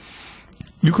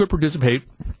 you could participate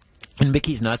in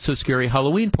Mickey's Not So Scary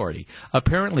Halloween Party.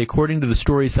 Apparently, according to the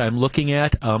stories I'm looking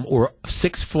at, or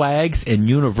Six Flags and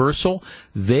Universal,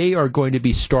 they are going to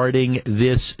be starting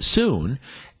this soon.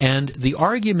 And the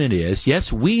argument is,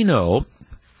 yes, we know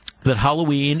that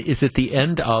Halloween is at the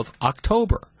end of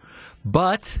October,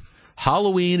 but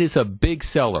Halloween is a big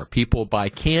seller. People buy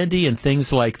candy and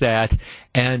things like that.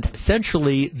 And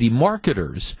essentially, the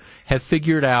marketers have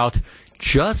figured out,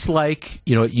 just like,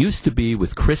 it used to be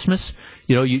with Christmas,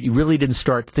 you really didn't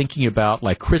start thinking about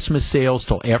like Christmas sales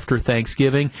till after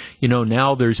Thanksgiving.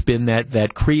 Now there's been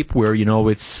that creep where,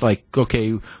 it's like,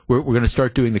 okay, we're going to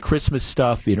start doing the Christmas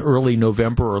stuff in early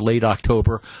November or late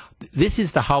October. This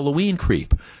is the Halloween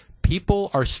creep. People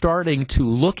are starting to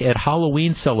look at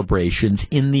Halloween celebrations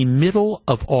in the middle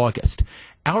of August.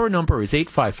 Our number is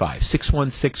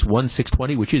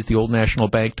 855-616-1620, which is the Old National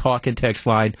Bank talk and text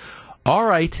line. All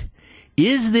right,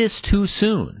 is this too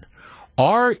soon?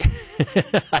 I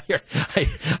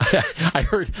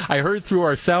heard through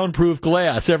our soundproof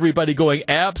glass everybody going,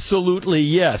 absolutely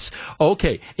yes.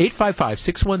 Okay,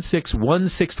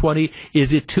 855-616-1620.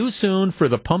 Is it too soon for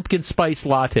the pumpkin spice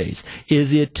lattes?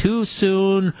 Is it too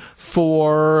soon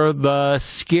for the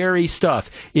scary stuff?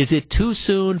 Is it too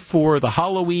soon for the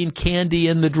Halloween candy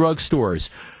in the drugstores?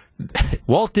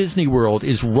 Walt Disney World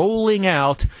is rolling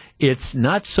out its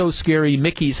not-so-scary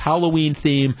Mickey's Halloween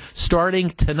theme starting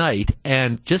tonight.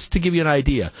 And just to give you an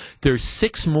idea, there's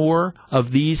 6 more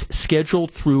of these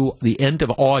scheduled through the end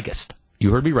of August.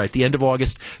 You heard me right, the end of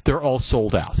August. They're all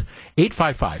sold out.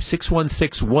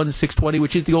 855-616-1620,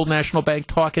 which is the old National Bank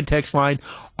talk and text line.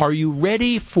 Are you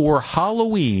ready for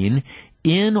Halloween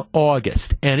in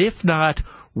August? And if not,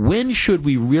 when should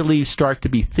we really start to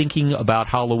be thinking about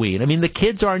Halloween? I mean, the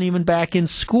kids aren't even back in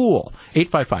school.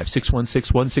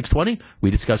 855-616-1620.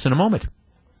 We discuss in a moment.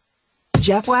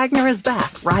 Jeff Wagner is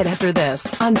back right after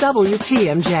this on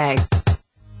WTMJ.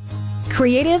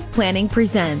 Creative Planning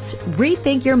presents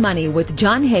Rethink Your Money with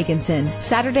John Hagenson,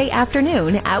 Saturday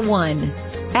afternoon at 1.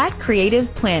 At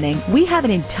Creative Planning, we have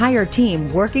an entire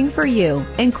team working for you,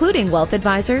 including wealth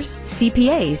advisors,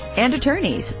 CPAs, and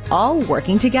attorneys, all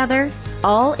working together,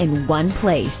 all in one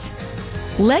place.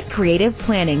 Let Creative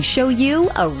Planning show you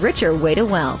a richer way to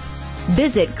wealth.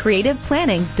 Visit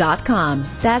creativeplanning.com.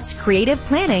 That's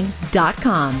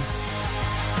creativeplanning.com.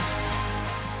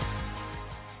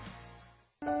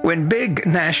 When big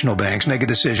national banks make a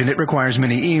decision, it requires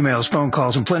many emails, phone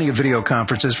calls, and plenty of video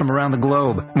conferences from around the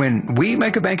globe. When we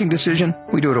make a banking decision,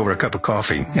 we do it over a cup of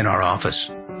coffee in our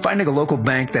office. Finding a local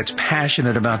bank that's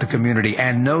passionate about the community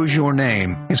and knows your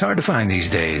name is hard to find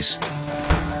these days.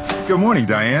 Good morning,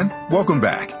 Diane. Welcome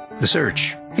back. The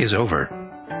search is over.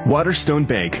 Waterstone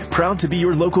Bank, proud to be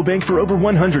your local bank for over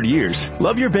 100 years.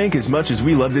 Love your bank as much as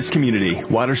we love this community.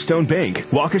 Waterstone Bank,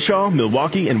 Waukesha,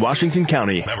 Milwaukee, and Washington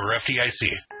County. Member FDIC.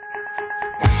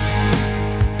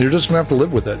 You're just going to have to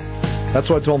live with it. That's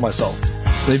what I told myself.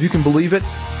 And if you can believe it,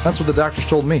 that's what the doctors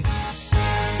told me.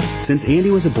 Since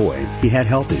Andy was a boy, he had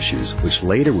health issues, which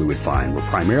later we would find were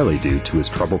primarily due to his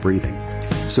trouble breathing.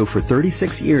 So for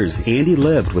 36 years, Andy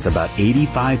lived with about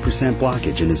 85%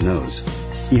 blockage in his nose.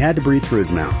 He had to breathe through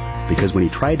his mouth, because when he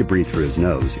tried to breathe through his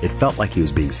nose, it felt like he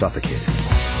was being suffocated.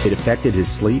 It affected his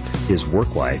sleep, his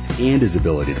work life, and his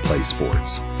ability to play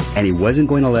sports. And he wasn't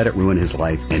going to let it ruin his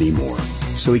life anymore.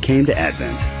 So he came to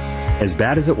Advent. As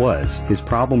bad as it was, his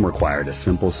problem required a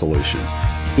simple solution.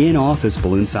 In-office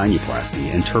balloon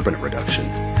sinuplasty and turbinate reduction.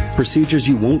 Procedures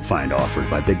you won't find offered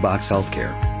by big box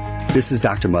healthcare. This is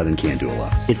Dr. Madan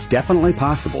Kandula. It's definitely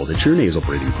possible that your nasal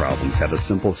breathing problems have a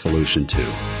simple solution too.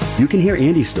 You can hear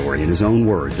Andy's story in his own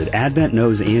words at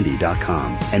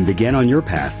adventknowsandy.com and begin on your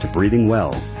path to breathing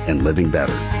well and living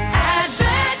better.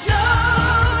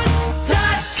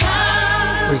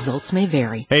 Results may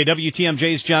vary. Hey,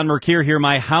 WTMJ's John Mercure here.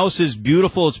 My house is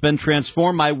beautiful. It's been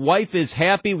transformed. My wife is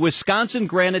happy. Wisconsin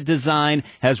Granite Design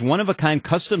has one-of-a-kind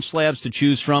custom slabs to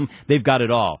choose from. They've got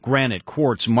it all. Granite,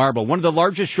 quartz, marble. One of the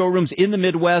largest showrooms in the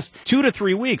Midwest. 2 to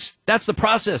 3 weeks. That's the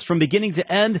process from beginning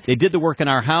to end. They did the work in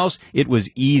our house. It was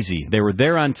easy. They were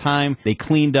there on time. They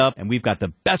cleaned up, and we've got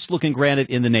the best-looking granite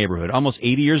in the neighborhood. Almost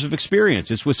 80 years of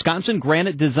experience. It's Wisconsin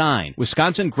Granite Design.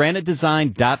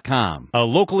 WisconsinGraniteDesign.com. A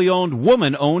locally owned,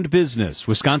 woman-owned business.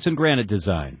 Wisconsin Granite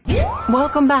Design.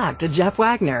 Welcome back to Jeff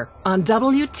Wagner on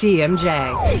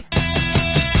WTMJ.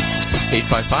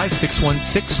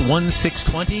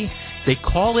 855-616-1620. They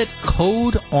call it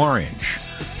Code Orange,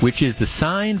 which is the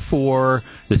sign for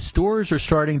the stores are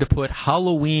starting to put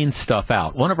Halloween stuff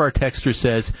out. One of our texters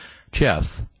says,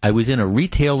 Jeff, I was in a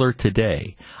retailer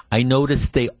today. I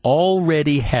noticed they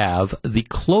already have the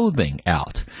clothing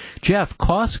out. Jeff,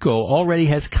 Costco already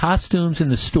has costumes in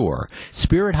the store.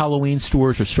 Spirit Halloween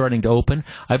stores are starting to open.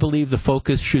 I believe the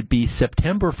focus should be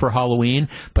September for Halloween,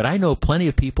 but I know plenty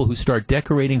of people who start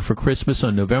decorating for Christmas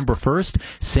on November 1st.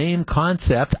 Same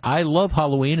concept. I love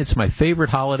Halloween. It's my favorite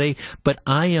holiday, but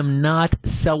I am not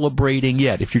celebrating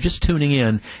yet. If you're just tuning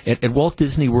in, at Walt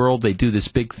Disney World, they do this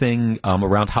big thing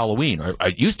around Halloween. Or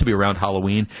it used to be around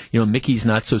Halloween. You know, Mickey's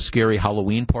Not So Scary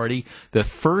Halloween Party. The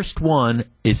first one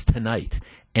is tonight.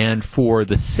 And for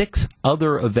the 6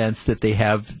 other events that they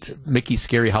have, Mickey's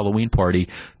Scary Halloween Party,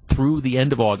 through the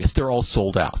end of August, they're all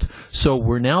sold out. So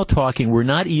we're now talking, we're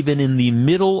not even in the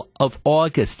middle of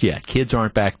August yet. Kids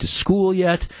aren't back to school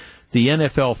yet. The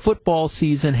NFL football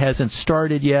season hasn't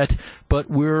started yet, but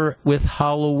we're with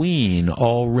Halloween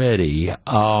already.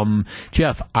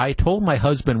 Jeff, I told my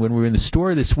husband when we were in the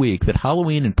store this week that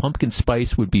Halloween and pumpkin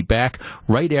spice would be back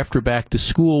right after back to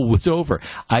school was over.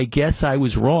 I guess I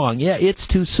was wrong. Yeah, it's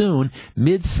too soon.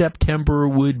 Mid-September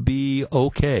would be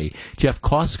okay. Jeff,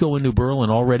 Costco in New Berlin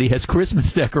already has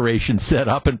Christmas decorations set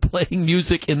up and playing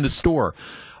music in the store.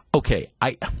 Okay,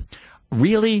 I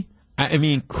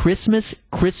mean, Christmas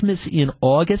in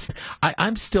August.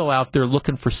 I'm still out there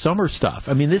looking for summer stuff.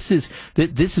 I mean, this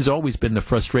has always been the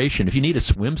frustration. If you need a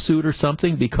swimsuit or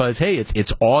something, because hey,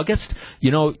 it's August.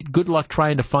 Good luck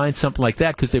trying to find something like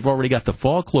that because they've already got the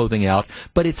fall clothing out.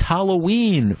 But it's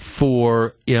Halloween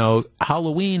for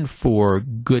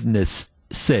goodness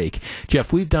sake.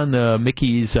 Jeff, we've done the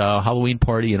Mickey's Halloween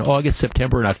party in August,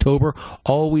 September, and October.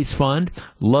 Always fun.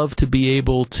 Love to be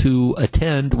able to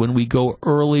attend when we go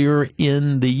earlier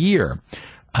in the year.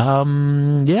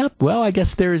 Well, I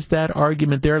guess there's that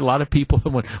argument there. A lot of people,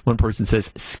 one person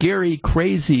says, scary,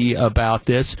 crazy about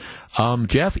this.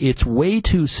 Jeff, it's way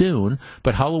too soon,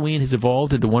 but Halloween has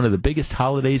evolved into one of the biggest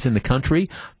holidays in the country,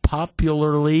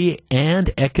 popularly and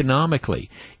economically.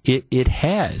 It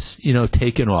has,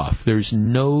 taken off. There's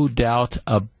no doubt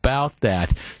about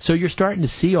that. So you're starting to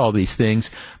see all these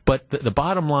things, but the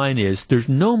bottom line is there's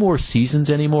no more seasons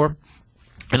anymore.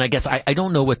 And I guess I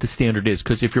don't know what the standard is,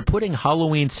 because if you're putting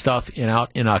Halloween stuff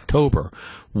out in October,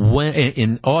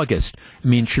 in August, I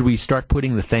mean, should we start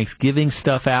putting the Thanksgiving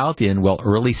stuff out in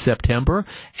early September,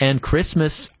 and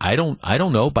Christmas? I don't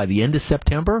know. By the end of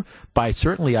September, by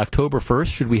certainly October 1st,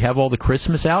 should we have all the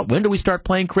Christmas out? When do we start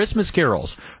playing Christmas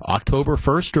carols? October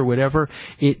 1st or whatever.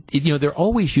 There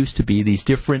always used to be these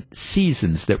different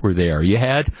seasons that were there. You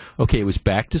had it was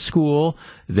back to school.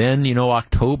 Then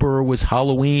October was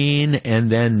Halloween, and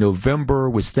then November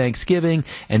was Thanksgiving,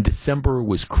 and December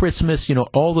was Christmas.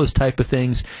 All those type of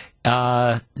things.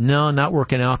 No, not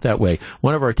working out that way.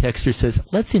 One of our texters says,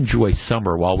 let's enjoy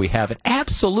summer while we have it.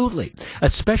 Absolutely.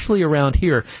 Especially around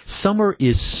here. Summer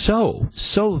is so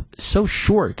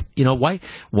short.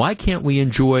 Why can't we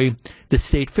enjoy the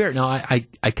state fair? Now,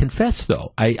 I confess,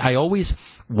 though, I always,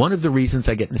 one of the reasons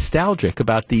I get nostalgic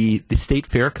about the state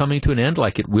fair coming to an end,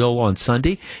 like it will on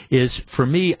Sunday, is for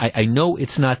me, I know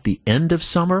it's not the end of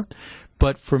summer,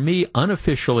 but for me,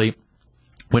 unofficially,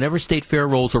 whenever State Fair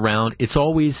rolls around, it's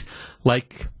always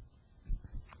like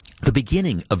the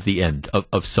beginning of the end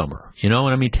of summer. And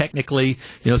I mean, technically,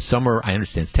 summer, I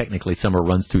understand technically summer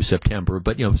runs through September,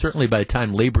 but, certainly by the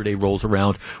time Labor Day rolls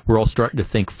around, we're all starting to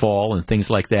think fall and things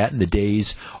like that, and the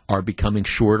days are becoming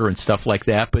shorter and stuff like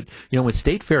that. But, when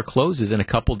State Fair closes in a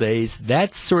couple days,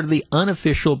 that's sort of the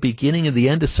unofficial beginning of the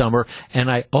end of summer,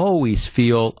 and I always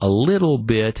feel a little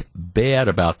bit bad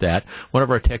about that. One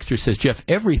of our texters says, Jeff,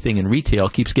 everything in retail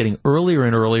keeps getting earlier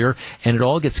and earlier, and it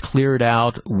all gets cleared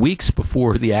out weeks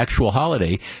before the actual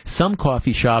holiday. Some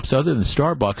coffee shops, other than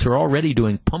Starbucks, are already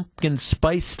doing pumpkin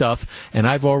spice stuff, and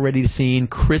I've already seen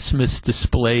Christmas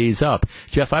displays up.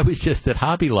 Jeff, I was just at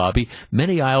Hobby Lobby,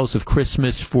 many aisles of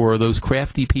Christmas for those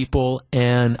crafty people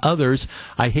and others.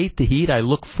 I hate the heat. I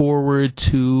look forward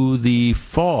to the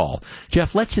fall.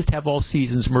 Jeff, let's just have all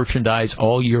seasons merchandise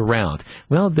all year round.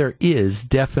 Well, there is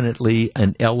definitely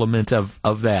an element of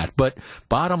that. But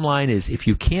bottom line is, if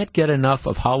you can't get enough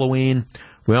of Halloween,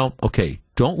 well, okay,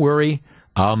 don't worry.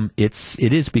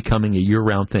 It is becoming a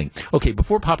year-round thing. Okay,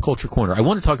 before Pop Culture Corner, I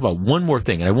want to talk about one more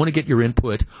thing, and I want to get your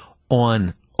input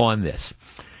on this.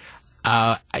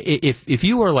 If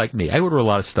you are like me, I order a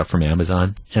lot of stuff from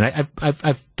Amazon, and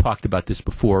I've talked about this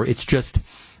before. It's just,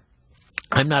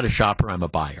 I'm not a shopper, I'm a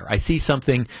buyer. I see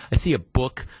something, I see a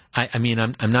book. I'm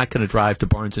not going to drive to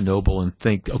Barnes & Noble and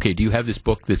think, okay, do you have this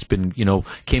book that's been,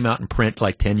 came out in print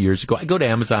like 10 years ago? I go to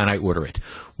Amazon, I order it.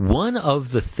 One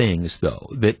of the things, though,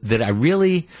 that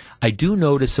I do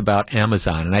notice about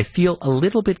Amazon, and I feel a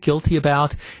little bit guilty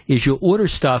about, is you order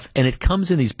stuff and it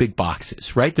comes in these big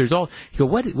boxes, right? There's all, you go,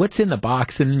 what's in the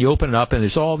box? And then you open it up and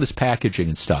there's all this packaging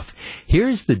and stuff.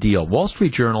 Here's the deal. Wall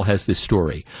Street Journal has this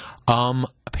story.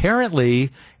 Apparently,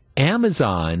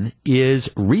 Amazon is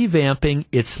revamping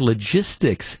its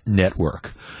logistics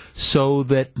network so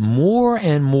that more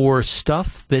and more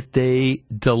stuff that they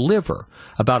deliver,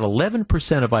 about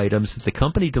 11% of items that the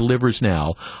company delivers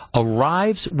now,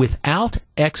 arrives without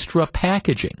extra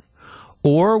packaging,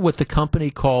 or what the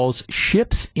company calls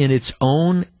ships in its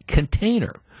own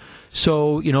container.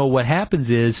 So, what happens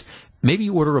is, maybe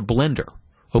you order a blender.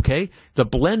 Okay? The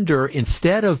blender,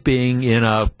 instead of being in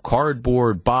a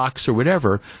cardboard box or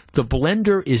whatever, the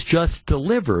blender is just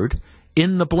delivered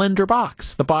in the blender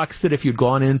box, the box that if you'd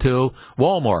gone into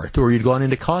Walmart or you'd gone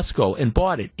into Costco and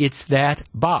bought it, it's that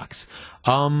box.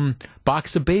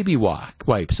 Box of baby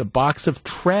wipes, a box of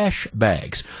trash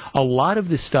bags. A lot of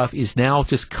this stuff is now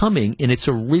just coming in its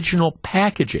original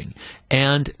packaging.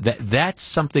 And that's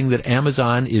something that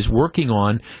Amazon is working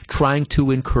on, trying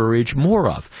to encourage more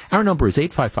of. Our number is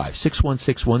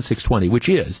 855-616-1620, which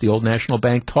is the Old National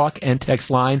Bank talk and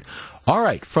text line. All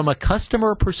right, from a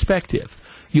customer perspective,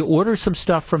 you order some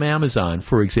stuff from Amazon,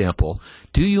 for example.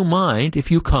 Do you mind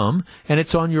if you come and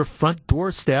it's on your front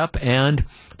doorstep and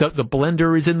the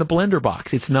blender is in the blender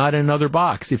box? It's not in another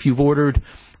box. If you've ordered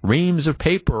reams of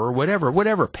paper or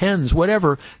whatever, pens,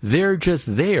 whatever, they're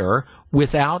just there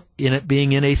without it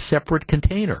being in a separate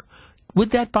container. Would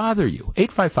that bother you?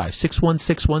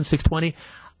 855-616-1620.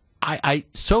 I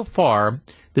so far,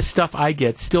 the stuff I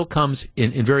get still comes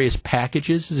in various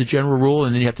packages as a general rule,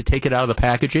 and then you have to take it out of the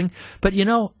packaging. But,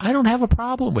 I don't have a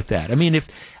problem with that. I mean,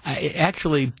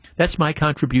 actually, that's my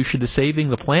contribution to saving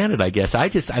the planet, I guess. I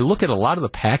look at a lot of the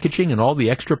packaging and all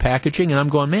the extra packaging, and I'm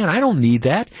going, man, I don't need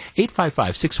that.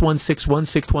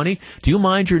 855-616-1620. Do you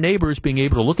mind your neighbors being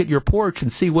able to look at your porch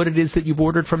and see what it is that you've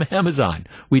ordered from Amazon?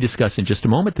 We discuss in just a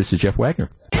moment. This is Jeff Wagner.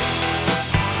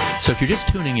 So if you're just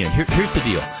tuning in, here's the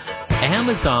deal.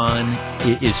 Amazon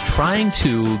is trying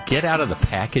to get out of the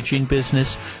packaging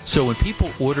business. So when people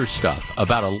order stuff,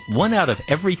 about 1 out of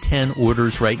every 10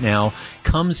 orders right now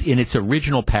comes in its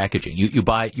original packaging. You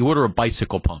order a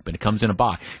bicycle pump and it comes in a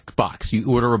box.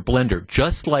 You order a blender,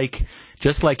 just like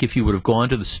if you would have gone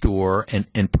to the store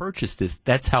and purchased this,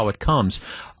 that's how it comes.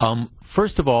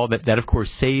 First of all, that of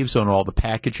course saves on all the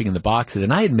packaging and the boxes.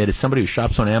 And I admit, as somebody who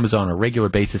shops on Amazon on a regular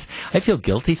basis, I feel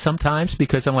guilty sometimes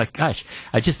because I'm like, gosh,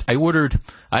 I ordered,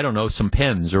 I don't know, some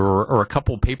pens or a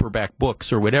couple paperback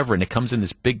books or whatever, and it comes in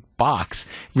this big box.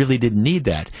 Really didn't need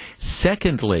that.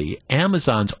 Secondly,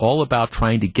 Amazon's all about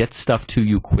trying to get stuff to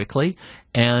you quickly.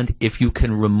 And if you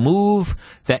can remove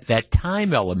that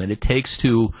time element it takes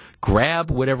to grab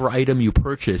whatever item you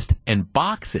purchased and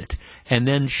box it and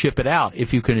then ship it out,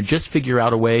 if you can just figure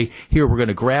out a way, here, we're going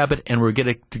to grab it and we're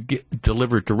going to get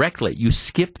delivered directly. You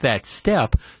skip that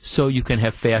step so you can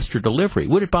have faster delivery.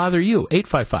 Would it bother you?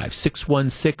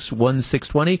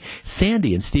 855-616-1620.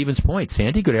 Sandy in Stevens Point.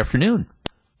 Sandy, good afternoon.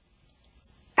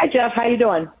 Hi, Jeff. How you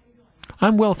doing?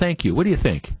 I'm well, thank you. What do you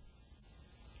think?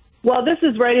 Well, this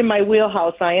is right in my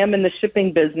wheelhouse. I am in the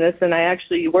shipping business, and I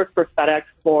actually worked for FedEx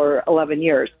for 11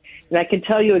 years. And I can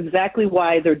tell you exactly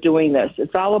why they're doing this.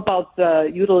 It's all about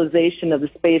the utilization of the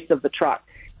space of the truck.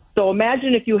 So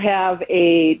imagine if you have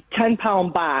a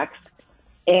 10-pound box,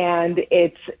 and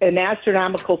it's an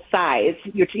astronomical size.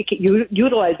 You're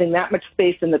utilizing that much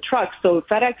space in the truck. So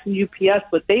FedEx and UPS,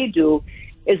 what they do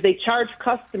is they charge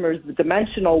customers the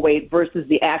dimensional weight versus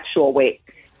the actual weight.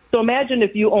 So imagine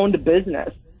if you owned a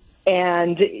business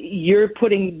and you're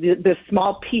putting this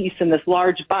small piece in this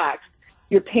large box,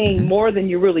 you're paying more than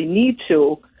you really need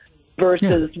to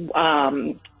versus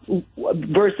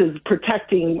versus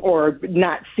protecting or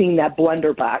not seeing that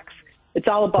blender box. It's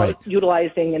all about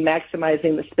utilizing and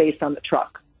maximizing the space on the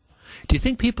truck. Do you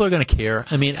think people are going to care?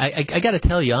 I mean, I got to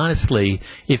tell you honestly,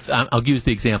 if I'll use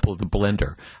the example of the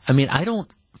blender. I mean,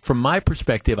 from my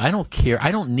perspective, I don't care.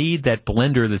 I don't need that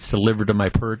blender that's delivered to my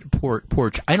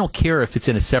porch. I don't care if it's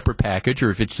in a separate package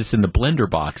or if it's just in the blender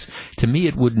box. To me,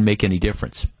 it wouldn't make any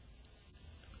difference.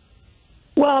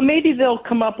 Well, maybe they'll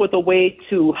come up with a way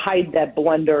to hide that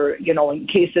blender, in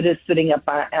case it is sitting up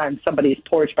on somebody's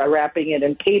porch by wrapping it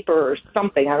in paper or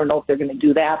something. I don't know if they're going to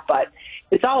do that, but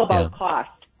it's all about cost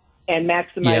and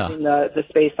maximizing the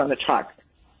space on the truck.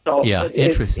 So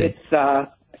interesting. It's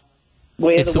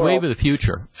the wave of the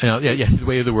future. The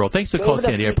way of the world. Thanks for the call,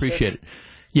 Sandy. I appreciate it.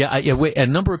 A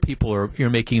number of people are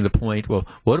making the point, well,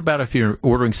 what about if you're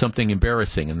ordering something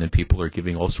embarrassing? And then people are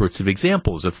giving all sorts of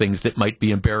examples of things that might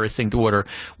be embarrassing to order.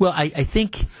 Well, I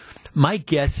think my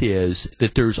guess is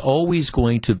that there's always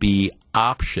going to be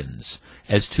options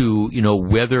as to,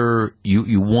 whether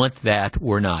you want that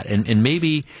or not. And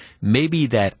maybe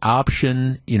that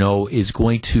option, is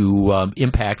going to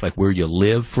impact like where you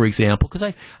live, for example. Because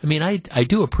I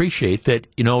do appreciate that,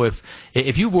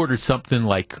 if you've ordered something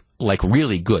like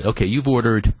really good, okay, you've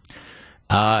ordered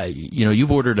a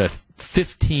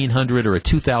 $1,500 or a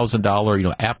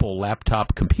 $2,000, Apple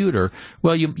laptop computer.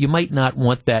 Well, you might not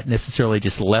want that necessarily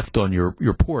just left on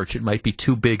your porch. It might be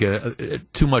too big,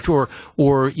 too much, or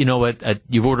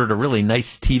you've ordered a really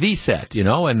nice TV set,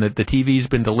 and the TV's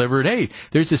been delivered. Hey,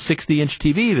 there's a 60-inch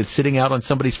TV that's sitting out on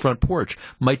somebody's front porch.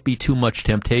 Might be too much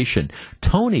temptation.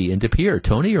 Tony in De Pere.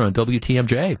 Tony, you're on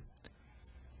WTMJ.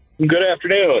 Good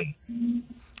afternoon.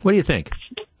 What do you think?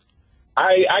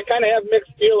 I kind of have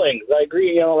mixed feelings. I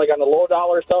agree, like on the low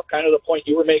dollar stuff, kind of the point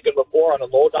you were making before on the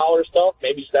low dollar stuff,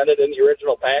 maybe send it in the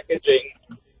original packaging.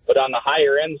 But on the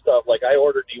higher end stuff, like I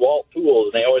ordered DeWalt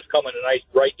tools, and they always come in a nice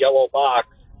bright yellow box.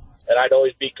 And I'd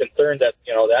always be concerned that,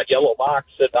 that yellow box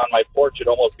sitting on my porch would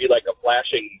almost be like a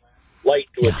flashing light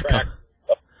to attract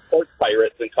porch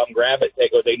pirates and come grab it. They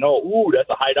know, ooh, that's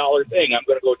a high dollar thing. I'm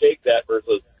going to go take that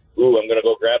versus, ooh, I'm going to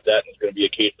go grab that and it's going to be a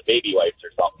case of baby wipes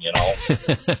or something,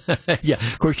 Yeah,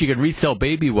 of course you can resell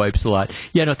baby wipes a lot.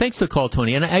 Yeah, no, thanks for the call,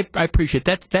 Tony. And I appreciate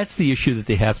that. That's the issue that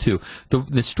they have too.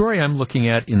 The story I'm looking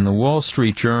at in the Wall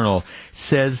Street Journal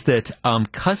says that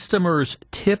customers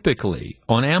typically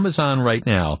on Amazon right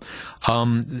now,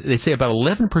 they say about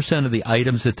 11% of the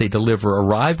items that they deliver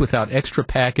arrive without extra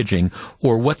packaging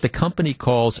or what the company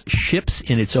calls ships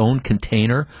in its own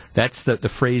container. That's the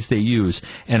phrase they use.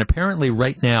 And apparently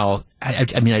right now,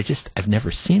 I've never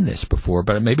seen this before,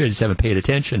 but maybe I just haven't paid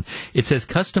attention. It says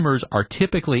customers are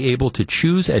typically able to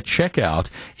choose at checkout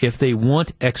if they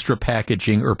want extra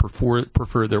packaging or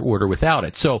prefer their order without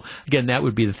it. So again, that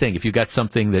would be the thing. If you got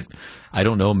something that, I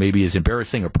don't know, maybe is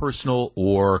embarrassing or personal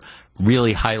or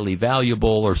really highly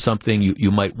valuable or something,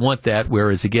 you might want that.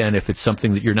 Whereas again, if it's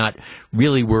something that you're not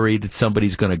really worried that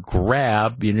somebody's going to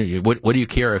grab, what do you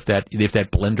care if that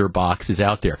blender box is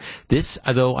out there? This,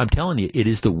 though, I'm telling you, it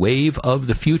is the wave of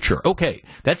the future. Okay,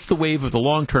 that's the wave of the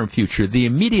long-term future. The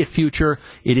immediate future,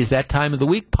 it is that time of the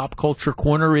week. Pop Culture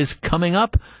Corner is coming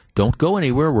up. Don't go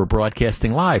anywhere. We're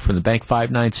broadcasting live from the Bank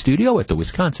 5-9 studio at the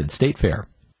Wisconsin State Fair.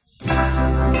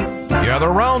 Gather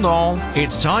round all.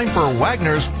 It's time for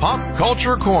Wagner's Pop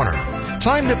Culture Corner.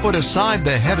 Time to put aside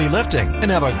the heavy lifting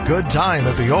and have a good time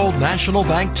at the Old National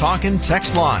Bank talk and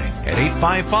text line at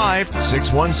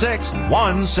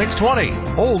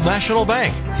 855-616-1620. Old National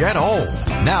Bank. Get old.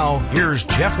 Now, here's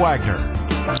Jeff Wagner.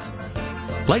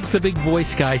 Like the big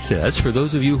voice guy says, for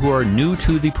those of you who are new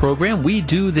to the program, we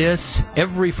do this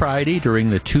every Friday during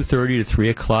the 2:30 to 3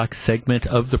 o'clock segment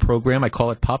of the program. I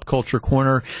call it Pop Culture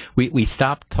Corner. We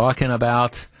stop talking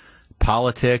about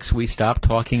politics, we stop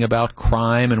talking about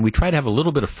crime, and we try to have a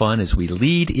little bit of fun as we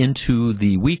lead into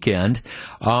the weekend.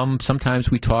 Sometimes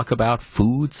we talk about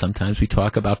food, sometimes we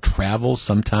talk about travel,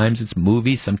 sometimes it's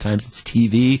movies, sometimes it's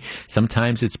TV,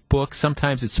 sometimes it's books,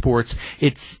 sometimes it's sports.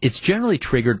 It's generally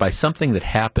triggered by something that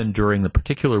happened during the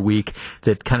particular week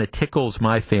that kind of tickles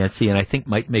my fancy and I think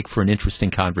might make for an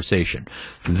interesting conversation.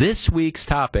 This week's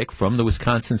topic from the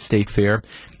Wisconsin State Fair,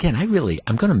 again, I'm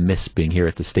going to miss being here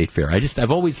at the State Fair. I've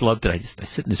always loved it. I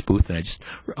sit in this booth and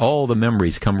all the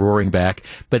memories come roaring back.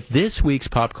 But this week's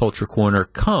Pop Culture Corner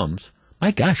comes,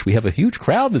 my gosh, we have a huge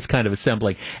crowd that's kind of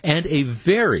assembling, and a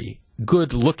very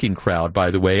good-looking crowd, by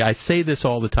the way. I say this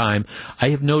all the time.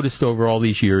 I have noticed over all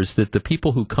these years that the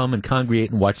people who come and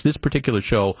congregate and watch this particular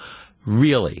show,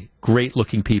 really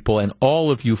great-looking people, and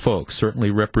all of you folks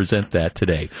certainly represent that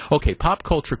today. Okay, Pop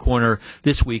Culture Corner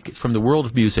this week from the world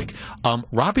of music.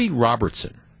 Robbie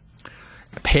Robertson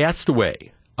passed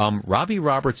away. Robbie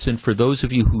Robertson, for those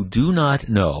of you who do not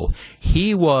know,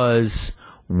 he was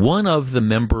one of the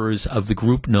members of the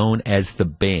group known as the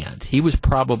Band. He was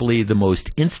probably the most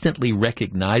instantly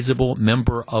recognizable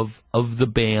member of the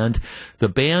Band. The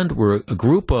Band were a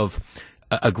group of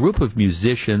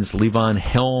musicians. Levon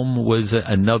Helm was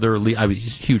another. I was a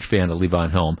huge fan of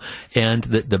Levon Helm. And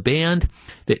the band,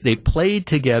 they played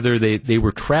together. They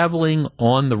were traveling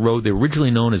on the road. They were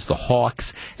originally known as the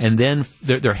Hawks. And then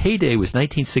their heyday was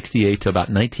 1968 to about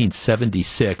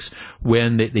 1976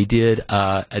 when they did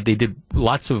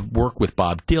lots of work with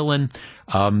Bob Dylan.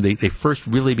 They first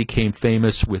really became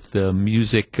famous with the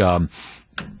music.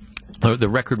 The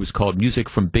record was called Music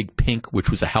from Big Pink,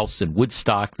 which was a house in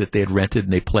Woodstock that they had rented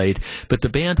and they played. But the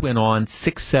band went on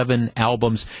 6-7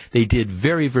 albums. They did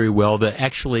very, very well. The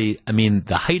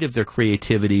height of their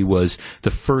creativity was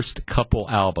the first couple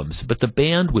albums. But the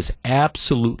band was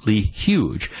absolutely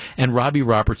huge. And Robbie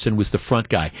Robertson was the front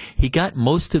guy. He got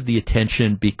most of the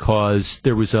attention because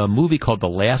there was a movie called The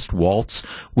Last Waltz,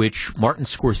 which Martin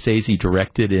Scorsese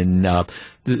directed in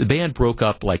the band broke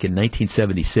up like in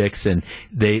 1976, and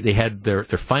they had their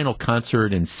final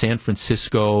concert in San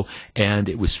Francisco, and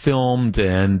it was filmed,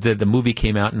 and the movie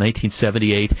came out in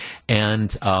 1978,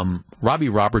 and Robbie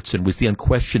Robertson was the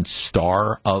unquestioned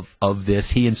star of this.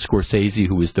 He and Scorsese,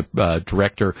 who was the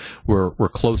director, were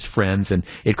close friends, and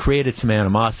it created some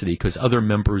animosity because other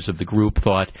members of the group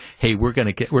thought, hey, we're kind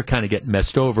of getting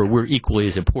messed over. We're equally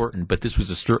as important, but this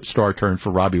was a star turn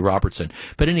for Robbie Robertson.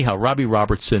 But anyhow, Robbie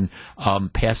Robertson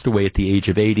passed away at the age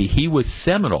of 80. He was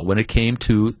seminal when it came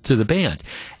to the band.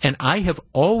 And I have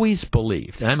always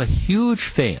believed, and I'm a huge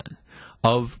fan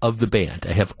of the band.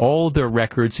 I have all of their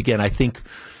records. Again, I think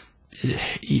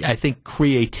I think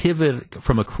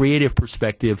from a creative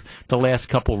perspective, the last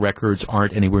couple records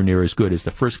aren't anywhere near as good as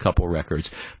the first couple records.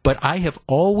 But I have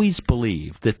always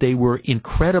believed that they were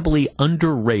incredibly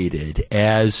underrated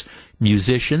as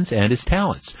musicians and as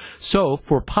talents. So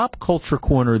for Pop Culture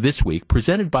Corner this week,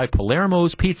 presented by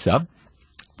Palermo's Pizza,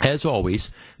 as always,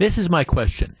 this is my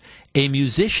question. A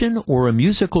musician or a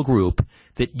musical group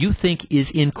that you think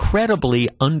is incredibly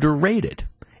underrated.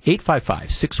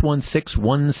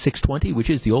 855-616-1620,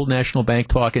 which is the old National Bank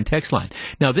talk and text line.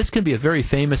 Now, this can be a very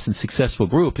famous and successful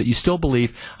group that you still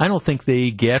believe, I don't think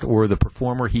they get, or the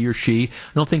performer, he or she,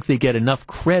 I don't think they get enough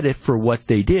credit for what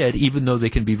they did, even though they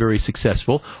can be very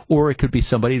successful, or it could be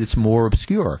somebody that's more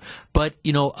obscure. But,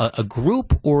 a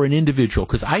group or an individual,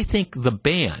 because I think the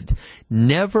band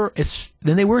never,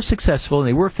 then they were successful and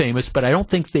they were famous, but I don't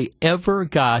think they ever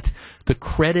got the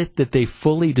credit that they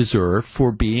fully deserve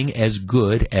for being as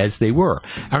good as they were.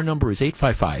 Our number is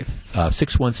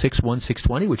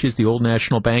 855-616-1620, which is the old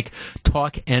National Bank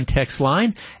talk and text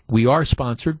line. We are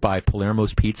sponsored by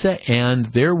Palermo's Pizza, and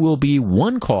there will be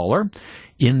one caller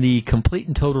in the complete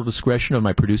and total discretion of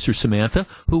my producer, Samantha,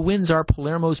 who wins our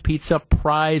Palermo's Pizza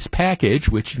prize package,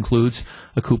 which includes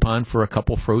a coupon for a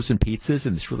couple frozen pizzas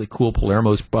and this really cool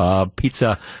Palermo's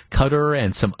pizza cutter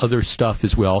and some other stuff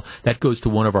as well. That goes to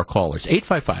one of our callers.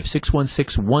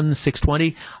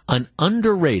 855-616-1620, an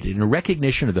underrated, in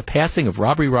recognition of the passing of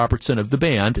Robbie Robertson of the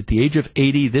band at the age of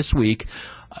 80 this week,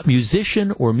 a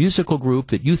musician or musical group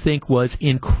that you think was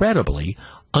incredibly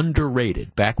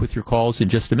underrated. Back with your calls in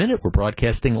just a minute. We're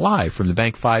broadcasting live from the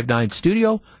Bank 59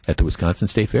 studio at the Wisconsin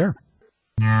State Fair.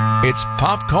 It's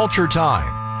pop culture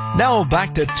time. Now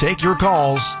back to take your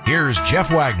calls. Here's Jeff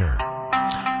Wagner.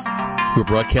 We're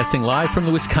broadcasting live from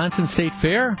the Wisconsin State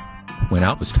Fair. Went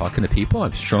out, was talking to people. I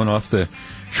was showing off the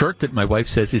shirt that my wife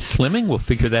says is slimming. We'll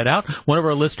figure that out. One of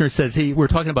our listeners says, we're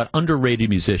talking about underrated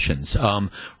musicians.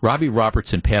 Robbie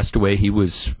Robertson passed away. He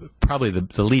was probably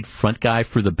the lead front guy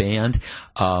for the band,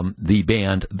 called The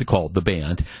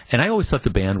Band. And I always thought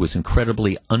the band was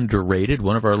incredibly underrated.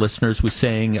 One of our listeners was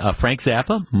saying Frank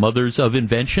Zappa, Mothers of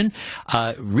Invention,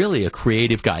 really a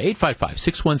creative guy.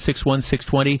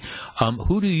 855-616-1620.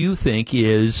 Who do you think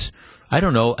is, I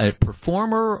don't know, a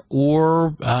performer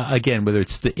or, again, whether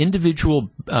it's the individual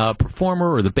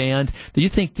performer or the band that you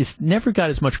think just never got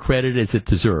as much credit as it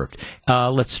deserved?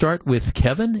 Let's start with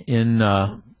Kevin in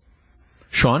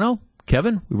Shawano.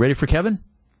 Kevin, we ready for Kevin?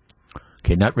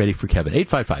 Okay, not ready for Kevin.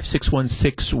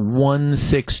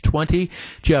 855-616-1620.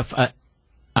 Jeff,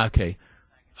 okay,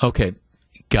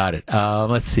 got it.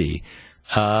 Let's see.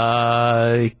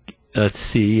 A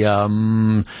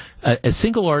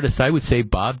single artist, I would say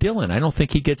Bob Dylan. I don't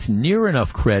think he gets near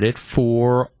enough credit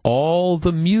for all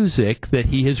the music that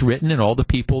he has written and all the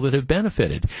people that have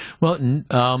benefited. Well,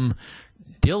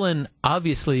 Dylan,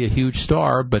 obviously a huge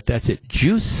star, but that's it.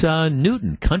 Juice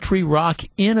Newton, country rock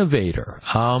innovator.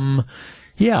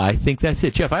 Yeah, I think that's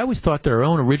it. Jeff, I always thought their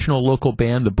own original local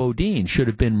band, the Bodine, should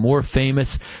have been more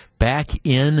famous back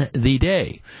in the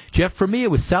day. Jeff, for me,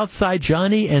 it was Southside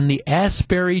Johnny and the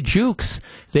Asbury Jukes.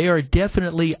 They are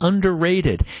definitely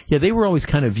underrated. Yeah, they were always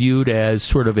kind of viewed as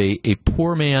sort of a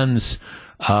poor man's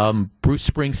Bruce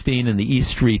Springsteen and the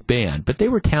East Street Band, but they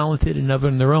were talented enough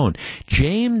on their own.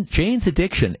 Jane's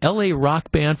Addiction, L.A.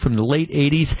 rock band from the late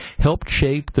 80s, helped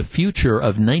shape the future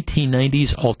of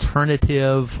 1990s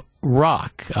alternative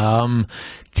rock.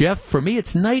 Jeff, for me,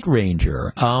 it's Night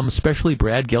Ranger, especially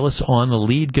Brad Gillis on the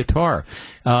lead guitar.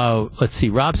 Let's see,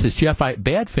 Rob says, Jeff,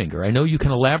 Badfinger, I know you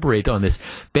can elaborate on this.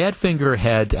 Badfinger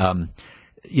had...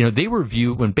 they were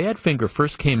viewed, when Badfinger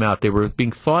first came out, they were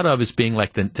being thought of as being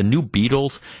like the new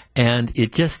Beatles, and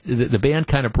it just, the band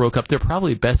kind of broke up. They're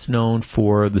probably best known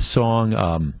for the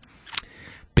song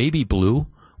Baby Blue,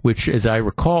 which, as I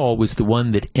recall, was the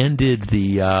one that ended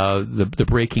the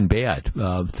Breaking Bad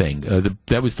thing.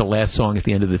 That was the last song at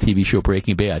the end of the TV show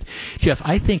Breaking Bad. Jeff,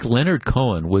 I think Leonard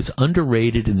Cohen was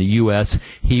underrated in the U.S.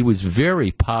 He was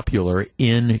very popular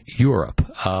in Europe.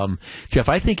 Jeff,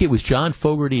 I think it was John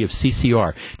Fogerty of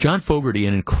CCR. John Fogerty,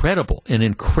 an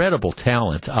incredible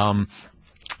talent.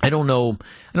 I don't know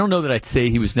that I'd say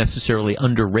he was necessarily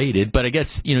underrated, but I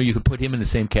guess, you could put him in the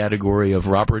same category of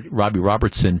Robbie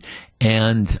Robertson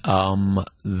and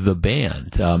the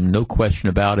band. No question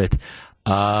about it.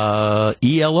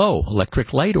 ELO,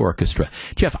 Electric Light Orchestra.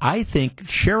 Jeff, I think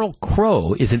Sheryl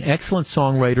Crow is an excellent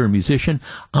songwriter and musician.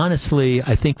 Honestly,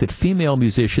 I think that female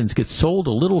musicians get sold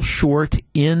a little short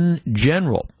in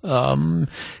general. To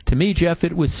me, Jeff,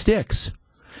 it was Styx.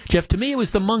 Jeff, to me, it was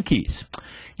the Monkees.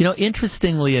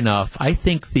 Interestingly enough, I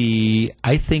think the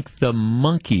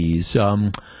Monkees,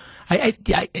 I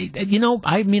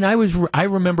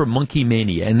remember Monkey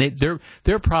Mania, and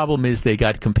their problem is they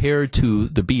got compared to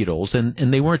the Beatles,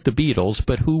 and they weren't the Beatles,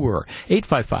 but who were?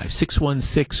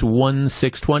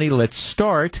 855-616-1620. Let's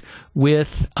start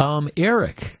with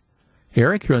Eric.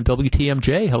 Eric, you're on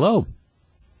WTMJ. Hello.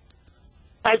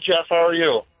 Hi, Jeff. How are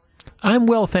you? I'm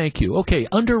well, thank you. Okay,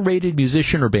 underrated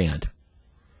musician or band?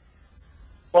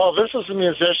 Well, this is a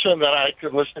musician that I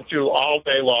could listen to all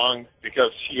day long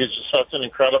because he is just such an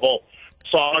incredible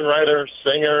songwriter,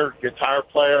 singer, guitar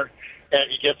player, and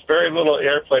he gets very little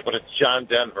airplay, but it's John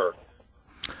Denver.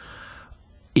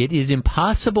 It is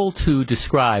impossible to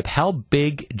describe how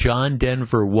big John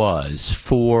Denver was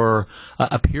for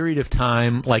a period of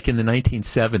time, like in the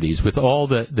 1970s, with all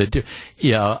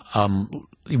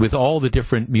with all the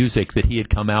different music that he had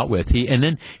come out with. And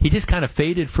then he just kind of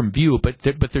faded from view, but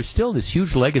there's still this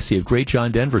huge legacy of great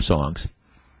John Denver songs.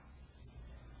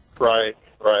 Right.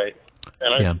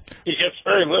 And he gets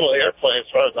very little airplay as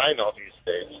far as I know these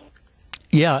days.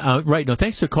 Yeah, right. No,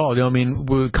 thanks for the call.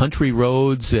 We're country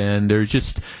roads, and there's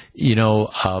just,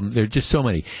 there's just so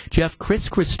many. Jeff, Chris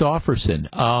Christopherson,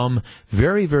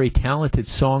 very, very talented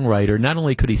songwriter. Not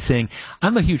only could he sing,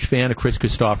 I'm a huge fan of Chris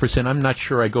Christopherson. I'm not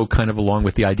sure I go kind of along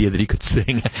with the idea that he could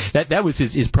sing. That was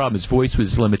his problem. His voice was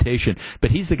his limitation.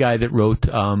 But he's the guy that wrote,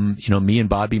 Me and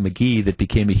Bobby McGee, that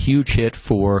became a huge hit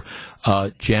for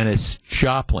Janis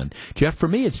Joplin. Jeff, for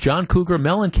me, it's John Cougar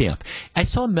Mellencamp. I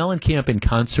saw Mellencamp in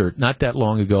concert not that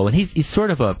long ago, and he's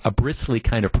sort of a bristly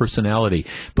kind of personality.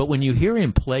 But when you hear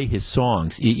him play his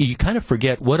songs, you kind of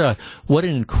forget what an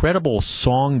incredible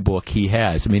songbook he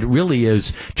has. I mean, it really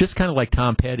is just kind of like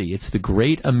Tom Petty. It's the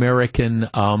great American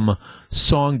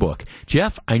songbook.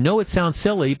 Jeff, I know it sounds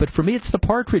silly, but for me, it's the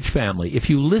Partridge Family. If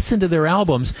you listen to their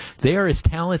albums, they are as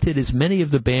talented as many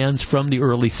of the bands from the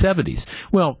early 70s.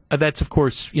 Well, that's, of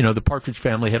course, the Partridge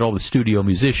Family had all the studio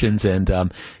musicians,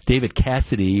 and David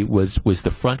Cassidy was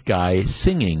the front guy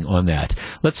singing on that.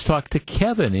 Let's talk to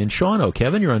Kevin in Shawano.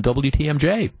 Kevin, you're on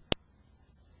WTMJ.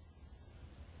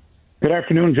 Good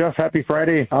afternoon, Jeff. Happy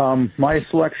Friday. My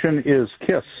selection is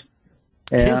Kiss.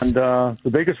 And the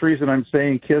biggest reason I'm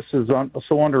saying Kiss is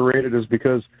so underrated is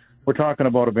because we're talking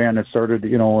about a band that started,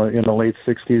 in the late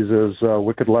 60s as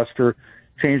Wicked Lester,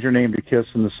 changed their name to Kiss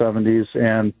in the 70s,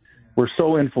 and were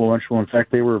so influential. In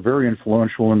fact, they were very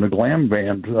influential in the glam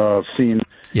band scene.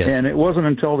 Yes. And it wasn't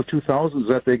until the 2000s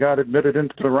that they got admitted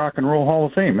into the Rock and Roll Hall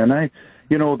of Fame. And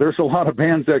there's a lot of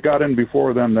bands that got in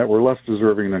before them that were less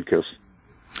deserving than Kiss.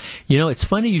 It's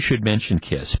funny you should mention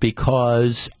Kiss,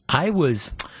 because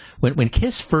when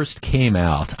Kiss first came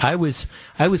out, I was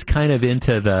kind of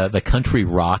into the country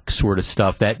rock sort of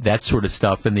stuff, that sort of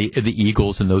stuff, and the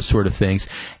Eagles and those sort of things.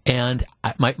 And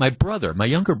my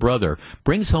younger brother,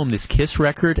 brings home this Kiss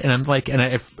record, and I'm like, and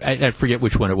I forget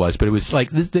which one it was, but it was like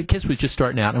the Kiss was just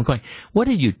starting out. And I'm going, what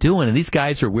are you doing? And these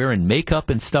guys are wearing makeup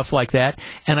and stuff like that.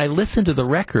 And I listened to the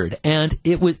record, and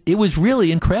it was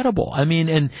really incredible. I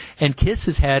mean, and Kiss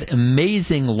has had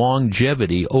amazing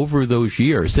longevity over those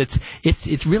years. It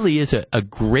really is a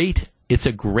great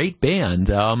band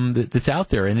that's out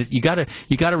there, and you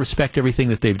gotta respect everything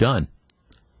that they've done.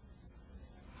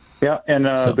 Yeah, and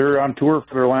they're on tour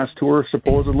for their last tour,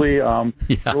 supposedly.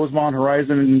 Rosemont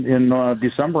Horizon in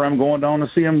December. I'm going down to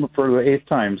see them for the 8th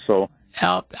time. So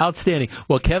outstanding.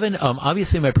 Well, Kevin,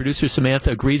 obviously my producer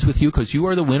Samantha agrees with you, because you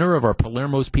are the winner of our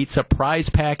Palermo's Pizza prize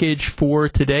package for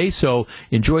today. So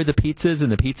enjoy the pizzas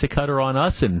and the pizza cutter on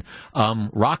us, and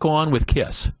rock on with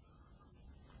Kiss.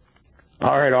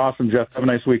 All right, awesome, Jeff. Have a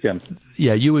nice weekend.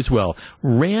 Yeah, you as well.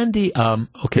 Randy,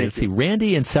 let's see.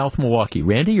 Randy in South Milwaukee.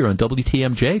 Randy, you're on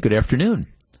WTMJ. Good afternoon.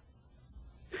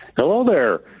 Hello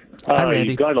there. Hi,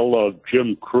 Randy. You gotta love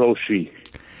Jim Croce.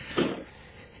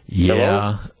 Yeah.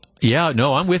 Hello? Yeah,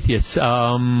 no, I'm with you.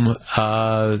 That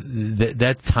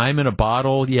Time in a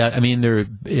Bottle. Yeah, I mean, they're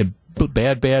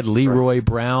Bad Leroy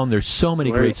Brown. There's so many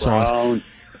great songs.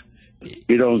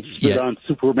 You don't spit on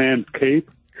Superman's cape?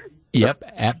 Yep,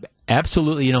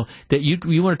 absolutely. That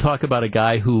you want to talk about a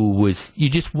guy who was. You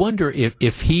just wonder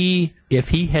if he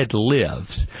had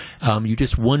lived. You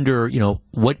just wonder,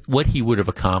 what he would have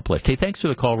accomplished. Hey, thanks for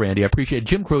the call, Randy. I appreciate it.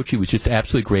 Jim Croce was just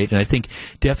absolutely great, and I think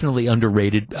definitely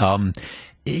underrated.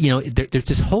 There's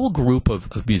this whole group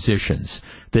of musicians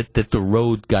that the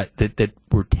road got that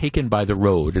were taken by the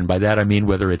road, and by that I mean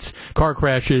whether it's car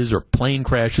crashes or plane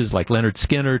crashes like Leonard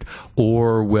Skinner,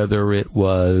 or whether it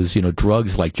was,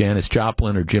 drugs like Janis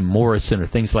Joplin or Jim Morrison or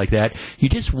things like that. You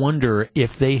just wonder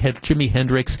if they had, Jimi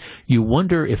Hendrix, you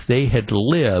wonder if they had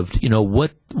lived,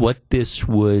 what this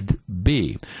would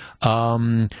be.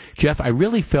 Jeff, I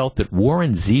really felt that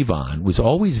Warren Zevon was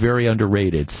always very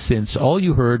underrated, since all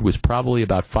you heard was probably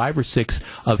about 5 or 6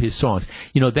 of his songs.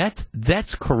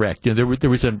 That's correct. There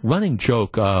was a running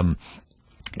joke. I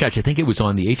think it was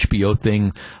on the HBO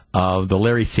thing, the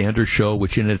Larry Sanders Show,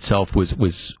 which in itself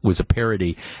was a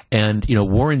parody. And,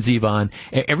 Warren Zevon,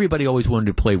 everybody always wanted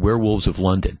to play Werewolves of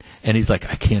London. And he's like,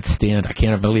 I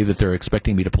can't believe that they're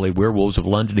expecting me to play Werewolves of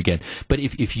London again. But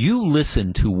if you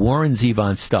listen to Warren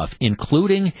Zevon's stuff,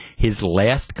 including his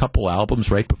last couple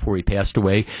albums right before he passed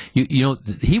away,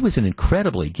 he was an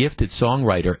incredibly gifted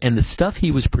songwriter. And the stuff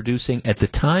he was producing at the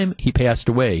time he passed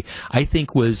away, I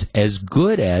think was as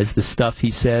good as the stuff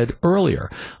he said earlier.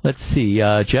 Let's see,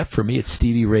 Jeff, for me, it's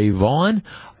Stevie Ray Vaughan,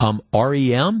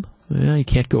 REM. You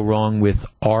can't go wrong with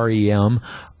REM.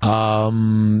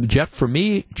 Jeff, for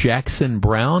me, Jackson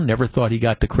Browne. Never thought he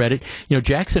got the credit.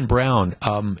 Jackson Browne,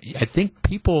 I think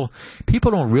people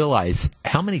don't realize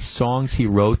how many songs he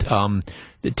wrote.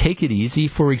 Take It Easy,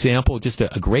 for example, just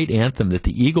a great anthem that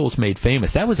the Eagles made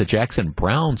famous. That was a Jackson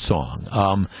Browne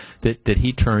song that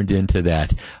he turned into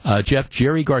that. Jeff,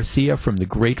 Jerry Garcia from the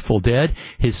Grateful Dead,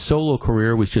 his solo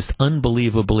career was just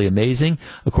unbelievably amazing.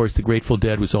 Of course, the Grateful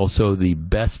Dead was also the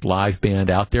best live band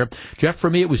out there. Jeff,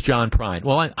 for me, it was John Prine.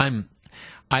 Well, I'm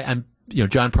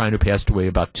John Prine, who passed away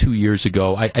about 2 years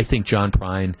ago. I think John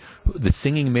Prine, the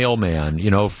singing mailman,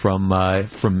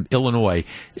 from Illinois,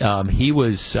 he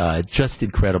was just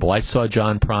incredible. I saw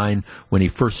John Prine when he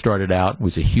first started out,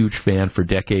 was a huge fan for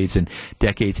decades and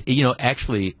decades.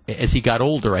 Actually, as he got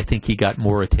older, I think he got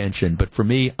more attention. But for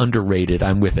me, underrated.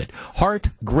 I'm with it. Heart,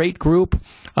 great group.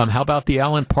 How about the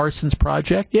Alan Parsons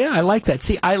Project? Yeah, I like that.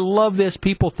 See, I love this.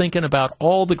 People thinking about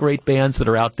all the great bands that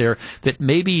are out there that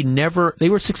maybe they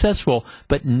were successful,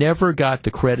 but never got the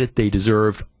credit they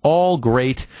deserved. All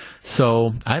great.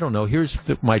 So, I don't know. Here's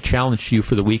my challenge to you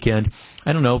for the weekend.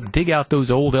 I don't know. Dig out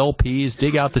those old LPs,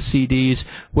 dig out the CDs,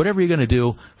 whatever you're going to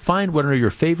do. Find one of your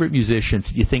favorite musicians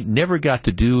that you think never got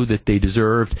to do that they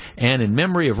deserved. And in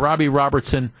memory of Robbie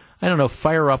Robertson, I don't know,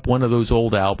 fire up one of those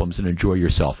old albums and enjoy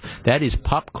yourself. That is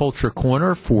Pop Culture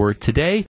Corner for today.